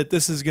see that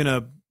this is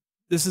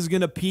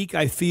gonna peak,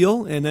 I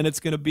feel, and then it's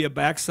gonna be a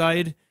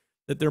backside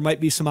that there might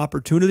be some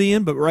opportunity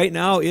in. But right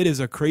now, it is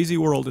a crazy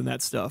world in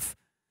that stuff.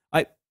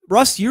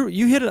 Russ, you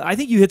hit. I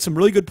think you hit some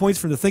really good points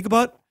for him to think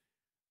about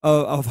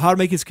of how to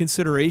make his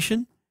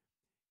consideration.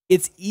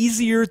 It's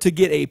easier to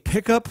get a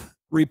pickup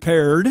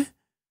repaired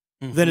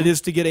than it is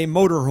to get a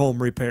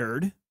motorhome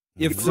repaired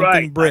if something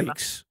Right.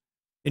 breaks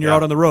and you're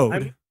out on the road.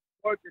 I'm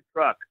towards a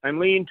truck. I'm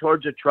leaning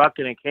towards a truck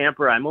and a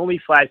camper. I'm only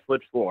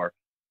 5'4".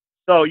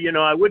 So,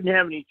 I wouldn't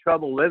have any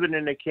trouble living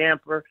in a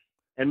camper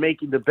and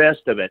making the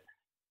best of it.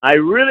 I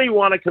really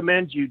want to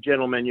commend you,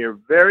 gentlemen. You're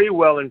very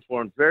well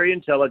informed, very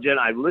intelligent.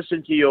 I've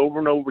listened to you over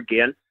and over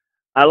again.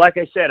 Like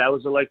I said, I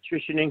was an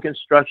electrician in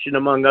construction,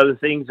 among other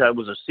things. I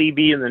was a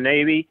CB in the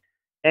Navy.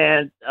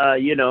 And, I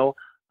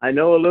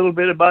know a little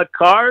bit about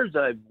cars.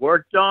 I've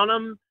worked on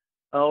them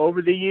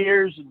over the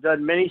years and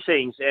done many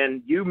things.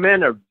 And you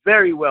men are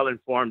very well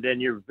informed,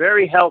 and you're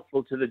very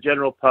helpful to the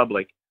general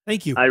public.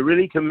 Thank you. I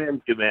really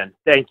commend you, man.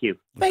 Thank you.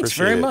 Thanks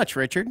very much,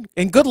 Richard.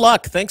 And good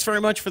luck. Thanks very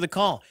much for the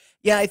call.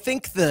 Yeah, I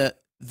think the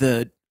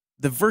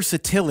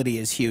versatility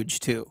is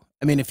huge too.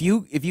 I mean, if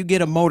you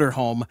get a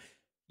motorhome,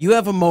 you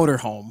have a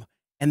motorhome,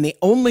 and the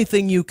only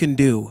thing you can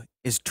do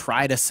is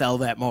try to sell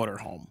that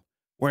motorhome.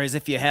 Whereas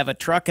if you have a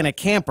truck and a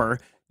camper,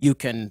 you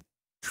can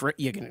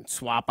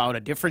swap out a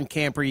different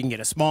camper. You can get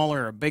a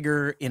smaller or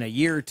bigger in a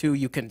year or two.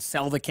 You can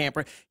sell the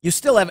camper. You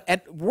still have,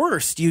 at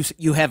worst,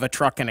 you have a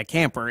truck and a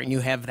camper, and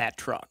you have that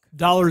truck.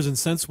 Dollars and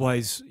cents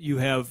wise, you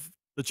have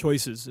the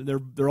choices.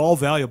 They're all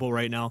valuable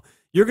right now.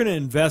 You're going to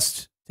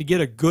invest to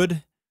get a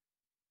good,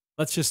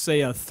 let's just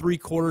say a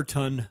 3/4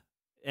 ton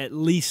at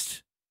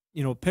least,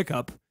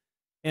 pickup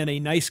and a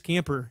nice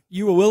camper.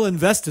 You will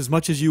invest as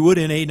much as you would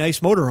in a nice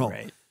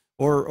motorhome,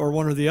 or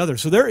one or the other.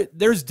 So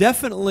there's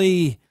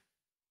definitely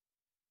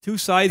two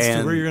sides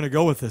to where you're going to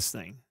go with this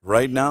thing.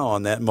 Right now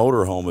on that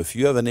motorhome, if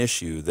you have an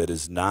issue that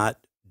is not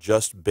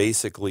just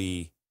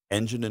basically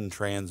engine and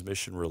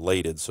transmission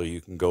related, so you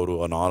can go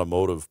to an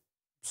automotive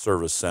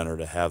service center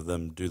to have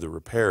them do the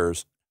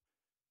repairs,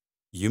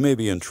 you may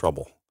be in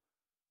trouble.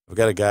 I've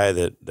got a guy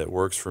that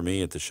works for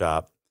me at the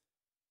shop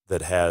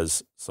that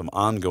has some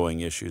ongoing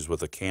issues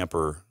with a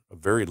camper, a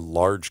very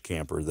large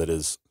camper that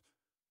is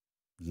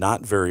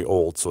not very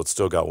old, so it's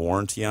still got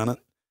warranty on it.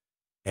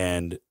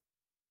 And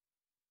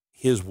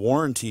his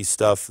warranty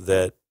stuff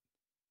that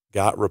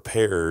got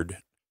repaired,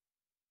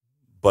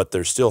 but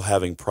they're still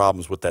having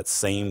problems with that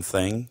same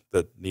thing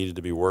that needed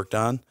to be worked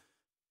on.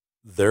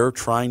 They're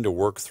trying to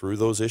work through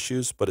those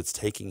issues, but it's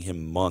taking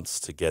him months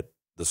to get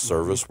the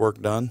service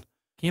work done.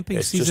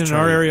 Camping season in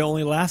our area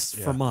only lasts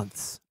for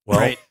months.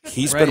 Well,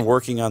 he's been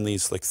working on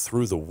these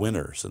through the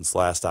winter since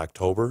last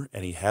October,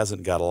 and he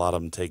hasn't got a lot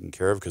of them taken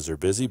care of because they're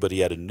busy, but he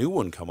had a new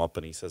one come up,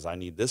 and he says, I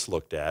need this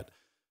looked at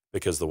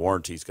because the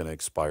warranty is going to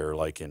expire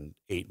in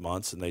 8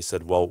 months. And they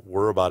said, well,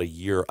 we're about a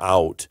year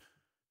out.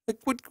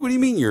 What do you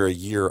mean you're a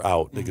year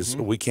out? Because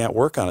we can't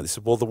work on it. They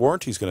said, well, the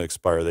warranty is going to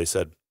expire. They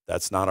said,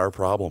 that's not our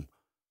problem.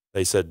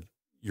 They said,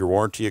 your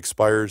warranty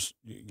expires,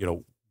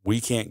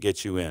 we can't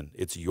get you in.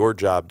 It's your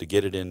job to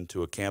get it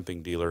into a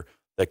camping dealer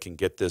that can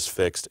get this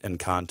fixed and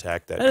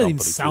contact that company. That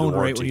doesn't even sound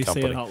right when you say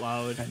it out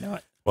loud. I know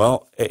it.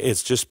 Well,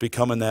 it's just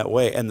becoming that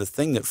way. And the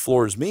thing that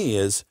floors me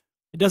is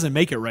it doesn't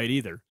make it right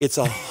either. It's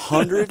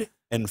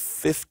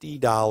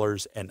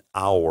 $150 an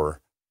hour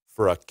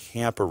for a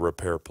camper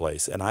repair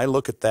place. And I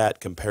look at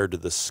that compared to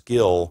the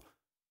skill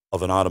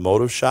of an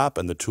automotive shop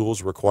and the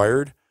tools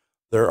required.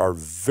 There are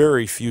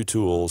very few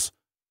tools,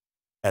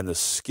 and the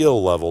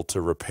skill level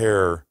to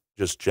repair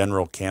just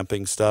general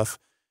camping stuff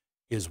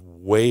is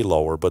way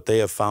lower. But they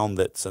have found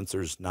that since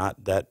there's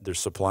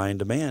supply and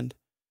demand,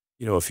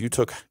 if you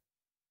took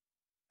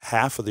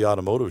half of the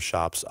automotive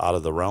shops out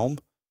of the realm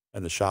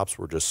and the shops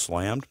were just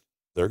slammed,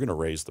 they're going to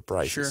raise the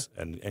prices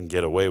and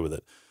get away with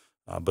it.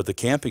 But the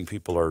camping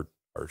people are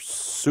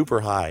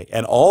super high,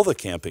 and all the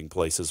camping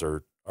places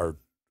are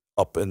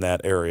up in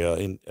that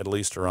area, at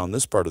least around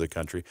this part of the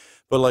country.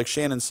 But like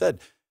Shannon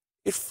said,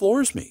 it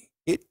floors me.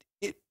 It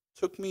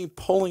took me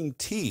pulling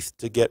teeth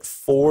to get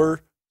 4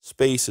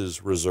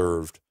 spaces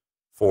reserved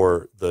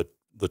for the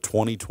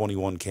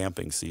 2021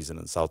 camping season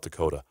in South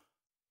Dakota.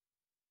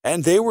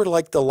 And they were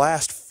like the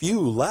last few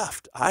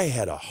left. I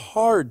had a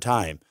hard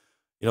time.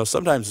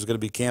 Sometimes it's going to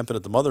be camping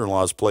at the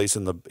mother-in-law's place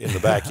in the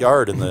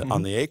backyard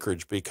on the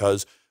acreage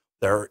because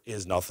there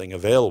is nothing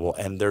available,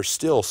 and they're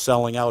still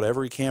selling out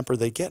every camper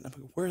they get. I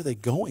mean, where are they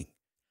going?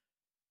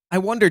 I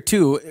wonder,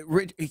 too,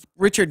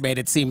 Richard made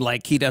it seem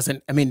like he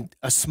doesn't, I mean,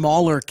 a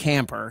smaller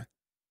camper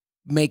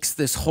makes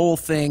this whole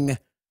thing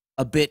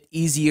a bit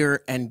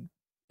easier and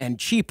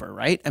cheaper,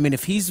 right? I mean,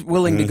 if he's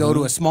willing to go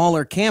to a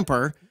smaller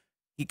camper,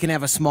 he can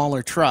have a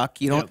smaller truck.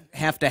 You don't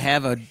have to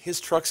have a... His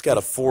truck's got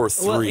a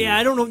 4.3. Well, yeah,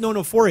 I don't know.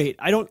 No, 4.8.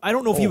 I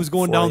don't know if he was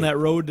going down that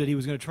road that he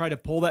was going to try to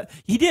pull that.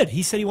 He did.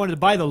 He said he wanted to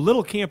buy the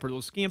little camper,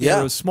 those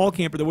small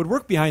camper that would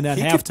work behind that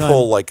he half could ton.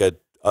 pull like a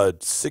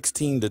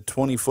 16 to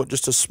 20 foot,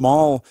 just a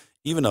small,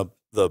 even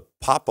the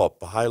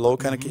pop-up, a high-low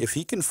kind of... If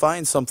he can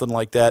find something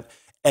like that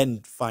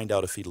and find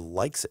out if he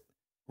likes it,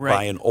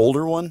 buy an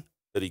older one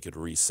that he could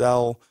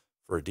resell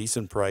for a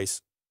decent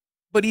price.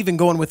 But even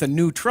going with a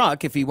new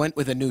truck, if he went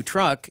with a new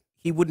truck,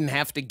 he wouldn't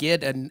have to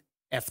get an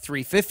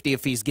F-350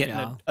 if he's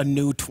getting a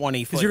new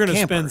 20-foot Because you're going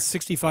to spend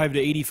 $65,000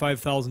 to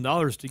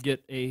 $85,000 to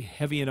get a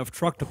heavy enough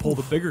truck to pull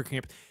the bigger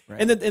camper.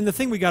 Right. And the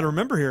thing we got to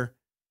remember here,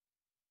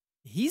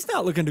 he's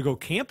not looking to go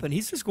camping.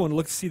 He's just going to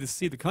look to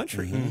see the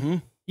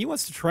country. He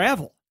wants to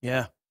travel.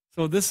 Yeah.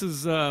 So this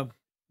is, to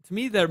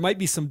me, there might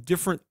be some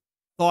different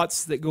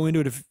thoughts that go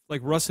into it. If,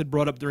 like Russ had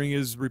brought up during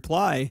his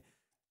reply,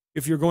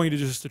 if you're going to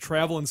just to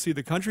travel and see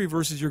the country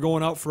versus you're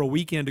going out for a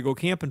weekend to go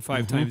camping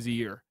 5 times a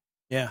year.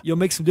 Yeah. You'll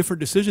make some different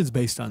decisions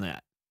based on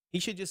that. He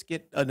should just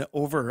get a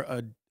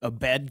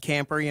bed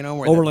camper, you know,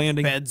 where Overlanding.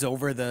 the bed's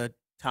over the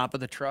top of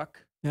the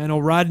truck. I know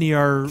Rodney,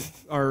 our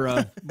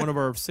one of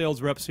our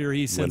sales reps here,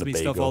 he sends me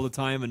stuff all the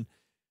time, and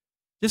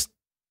just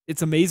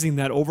it's amazing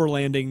that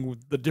overlanding,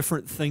 the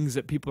different things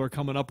that people are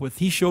coming up with.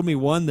 He showed me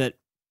one that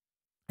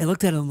I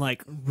looked at him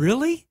like,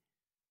 really?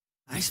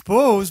 I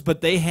suppose, but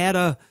they had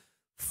a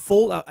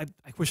fold out. I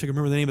wish I could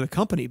remember the name of the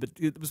company, but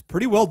it was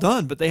pretty well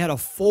done. But they had a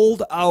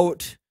fold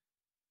out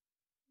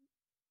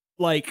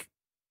like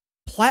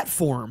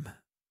platform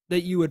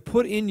that you would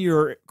put in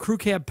your crew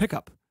cab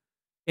pickup,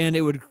 and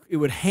it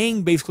would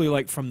hang basically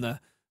like from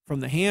the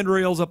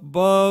handrails up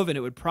above, and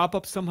it would prop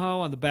up somehow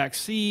on the back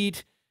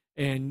seat,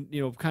 and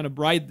kind of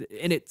ride.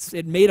 And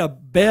it made a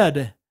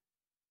bed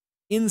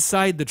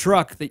inside the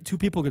truck that 2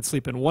 people could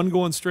sleep in, one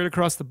going straight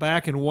across the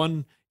back and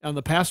one on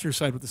the passenger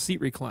side with the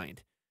seat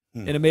reclined.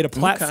 And it made a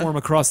platform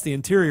across the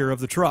interior of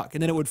the truck,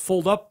 and then it would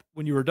fold up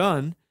when you were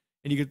done,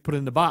 and you could put it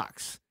in the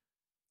box.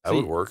 That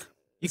would work.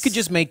 You could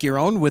just make your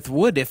own with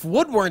wood if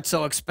wood weren't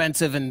so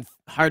expensive and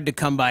hard to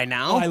come by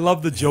now. I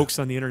love the jokes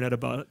on the internet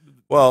about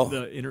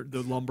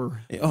the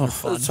lumber.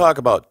 Let's talk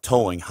about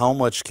towing. How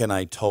much can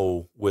I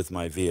tow with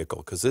my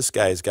vehicle? Because this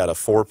guy's got a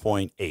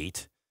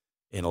 4.8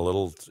 in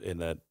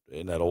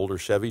that older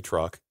Chevy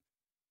truck.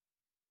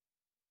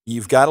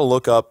 You've got to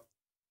look up.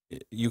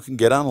 You can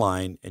get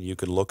online and you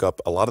can look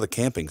up a lot of the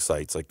camping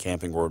sites like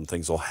Camping World and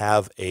things will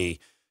have a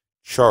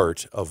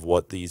chart of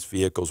what these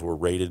vehicles were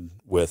rated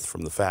with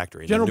from the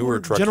factory.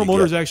 General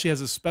Motors actually has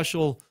a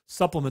special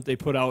supplement they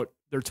put out,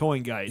 their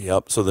towing guide.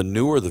 Yep. So the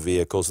newer the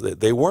vehicles,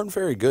 they weren't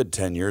very good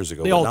 10 years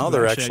ago, but now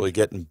they're actually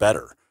getting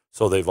better.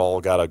 So they've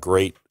all got a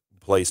great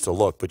place to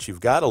look. But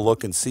you've got to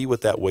look and see what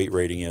that weight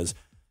rating is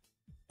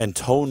and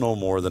tow no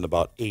more than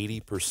about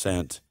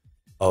 80%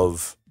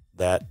 of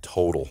that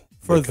total.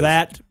 For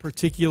that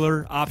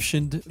particular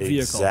optioned vehicle.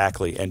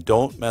 Exactly. And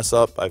don't mess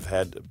up. I've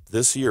had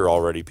this year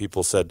already,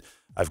 people said,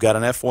 I've got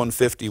an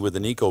F-150 with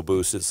an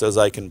EcoBoost. It says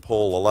I can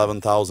pull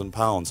 11,000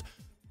 pounds.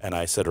 And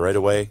I said right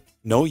away,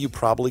 no, you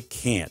probably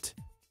can't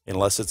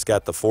unless it's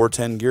got the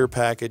 410 gear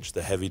package,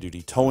 the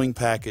heavy-duty towing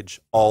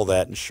package, all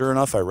that. And sure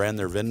enough, I ran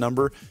their VIN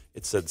number.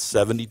 It said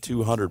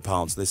 7,200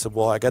 pounds. They said,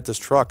 well, I got this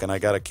truck, and I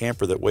got a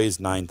camper that weighs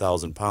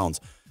 9,000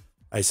 pounds.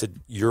 I said,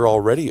 you're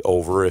already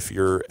over if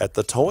you're at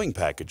the towing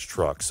package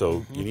truck.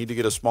 So you need to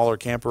get a smaller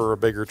camper or a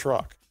bigger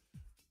truck.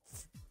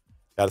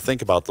 Got to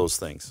think about those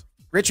things.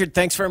 Richard,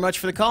 thanks very much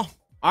for the call.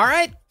 All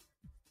right.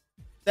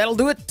 That'll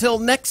do it till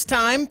next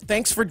time.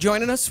 Thanks for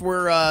joining us.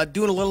 We're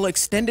doing a little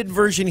extended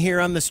version here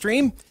on the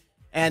stream,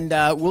 and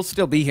we'll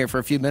still be here for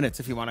a few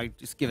minutes if you want to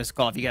just give us a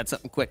call. If you got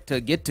something quick to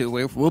get to,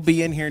 we'll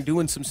be in here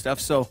doing some stuff,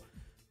 so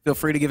feel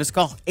free to give us a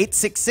call.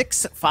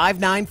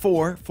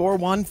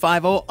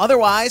 866-594-4150.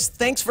 Otherwise,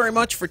 thanks very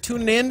much for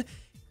tuning in,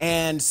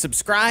 and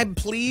subscribe,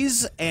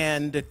 please,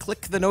 and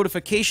click the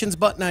notifications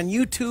button on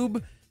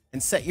YouTube,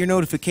 and set your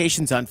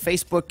notifications on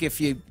Facebook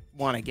if you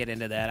want to get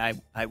into that.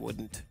 I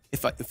wouldn't.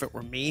 If it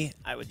were me,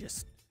 I would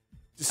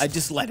I'd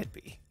just let it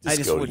be. I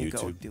just wouldn't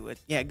go do it.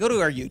 Yeah, go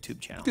to our YouTube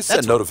channel. You can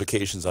set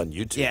notifications on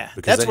YouTube. Yeah,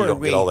 because then you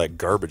don't get all that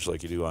garbage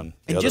like you do on the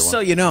and other just one. so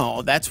you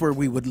know, that's where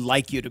we would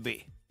like you to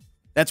be.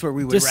 That's where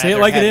we would just rather say it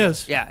like have, it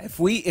is. Yeah, if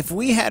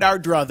we had our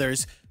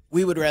druthers,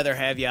 we would rather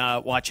have you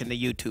watching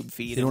the YouTube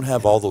feed. You don't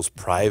have all those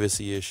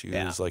privacy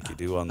issues like you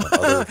do on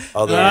the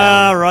other.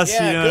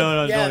 Rusty,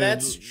 no,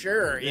 that's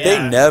sure. Yeah.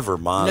 They never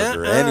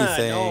monitor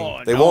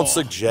anything. They won't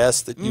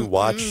suggest that you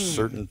watch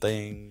certain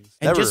things.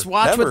 And just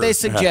watch what they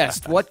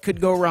suggest. What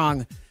could go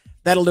wrong?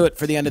 That'll do it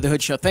for the Under the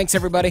Hood Show. Thanks,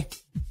 everybody.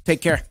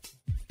 Take care.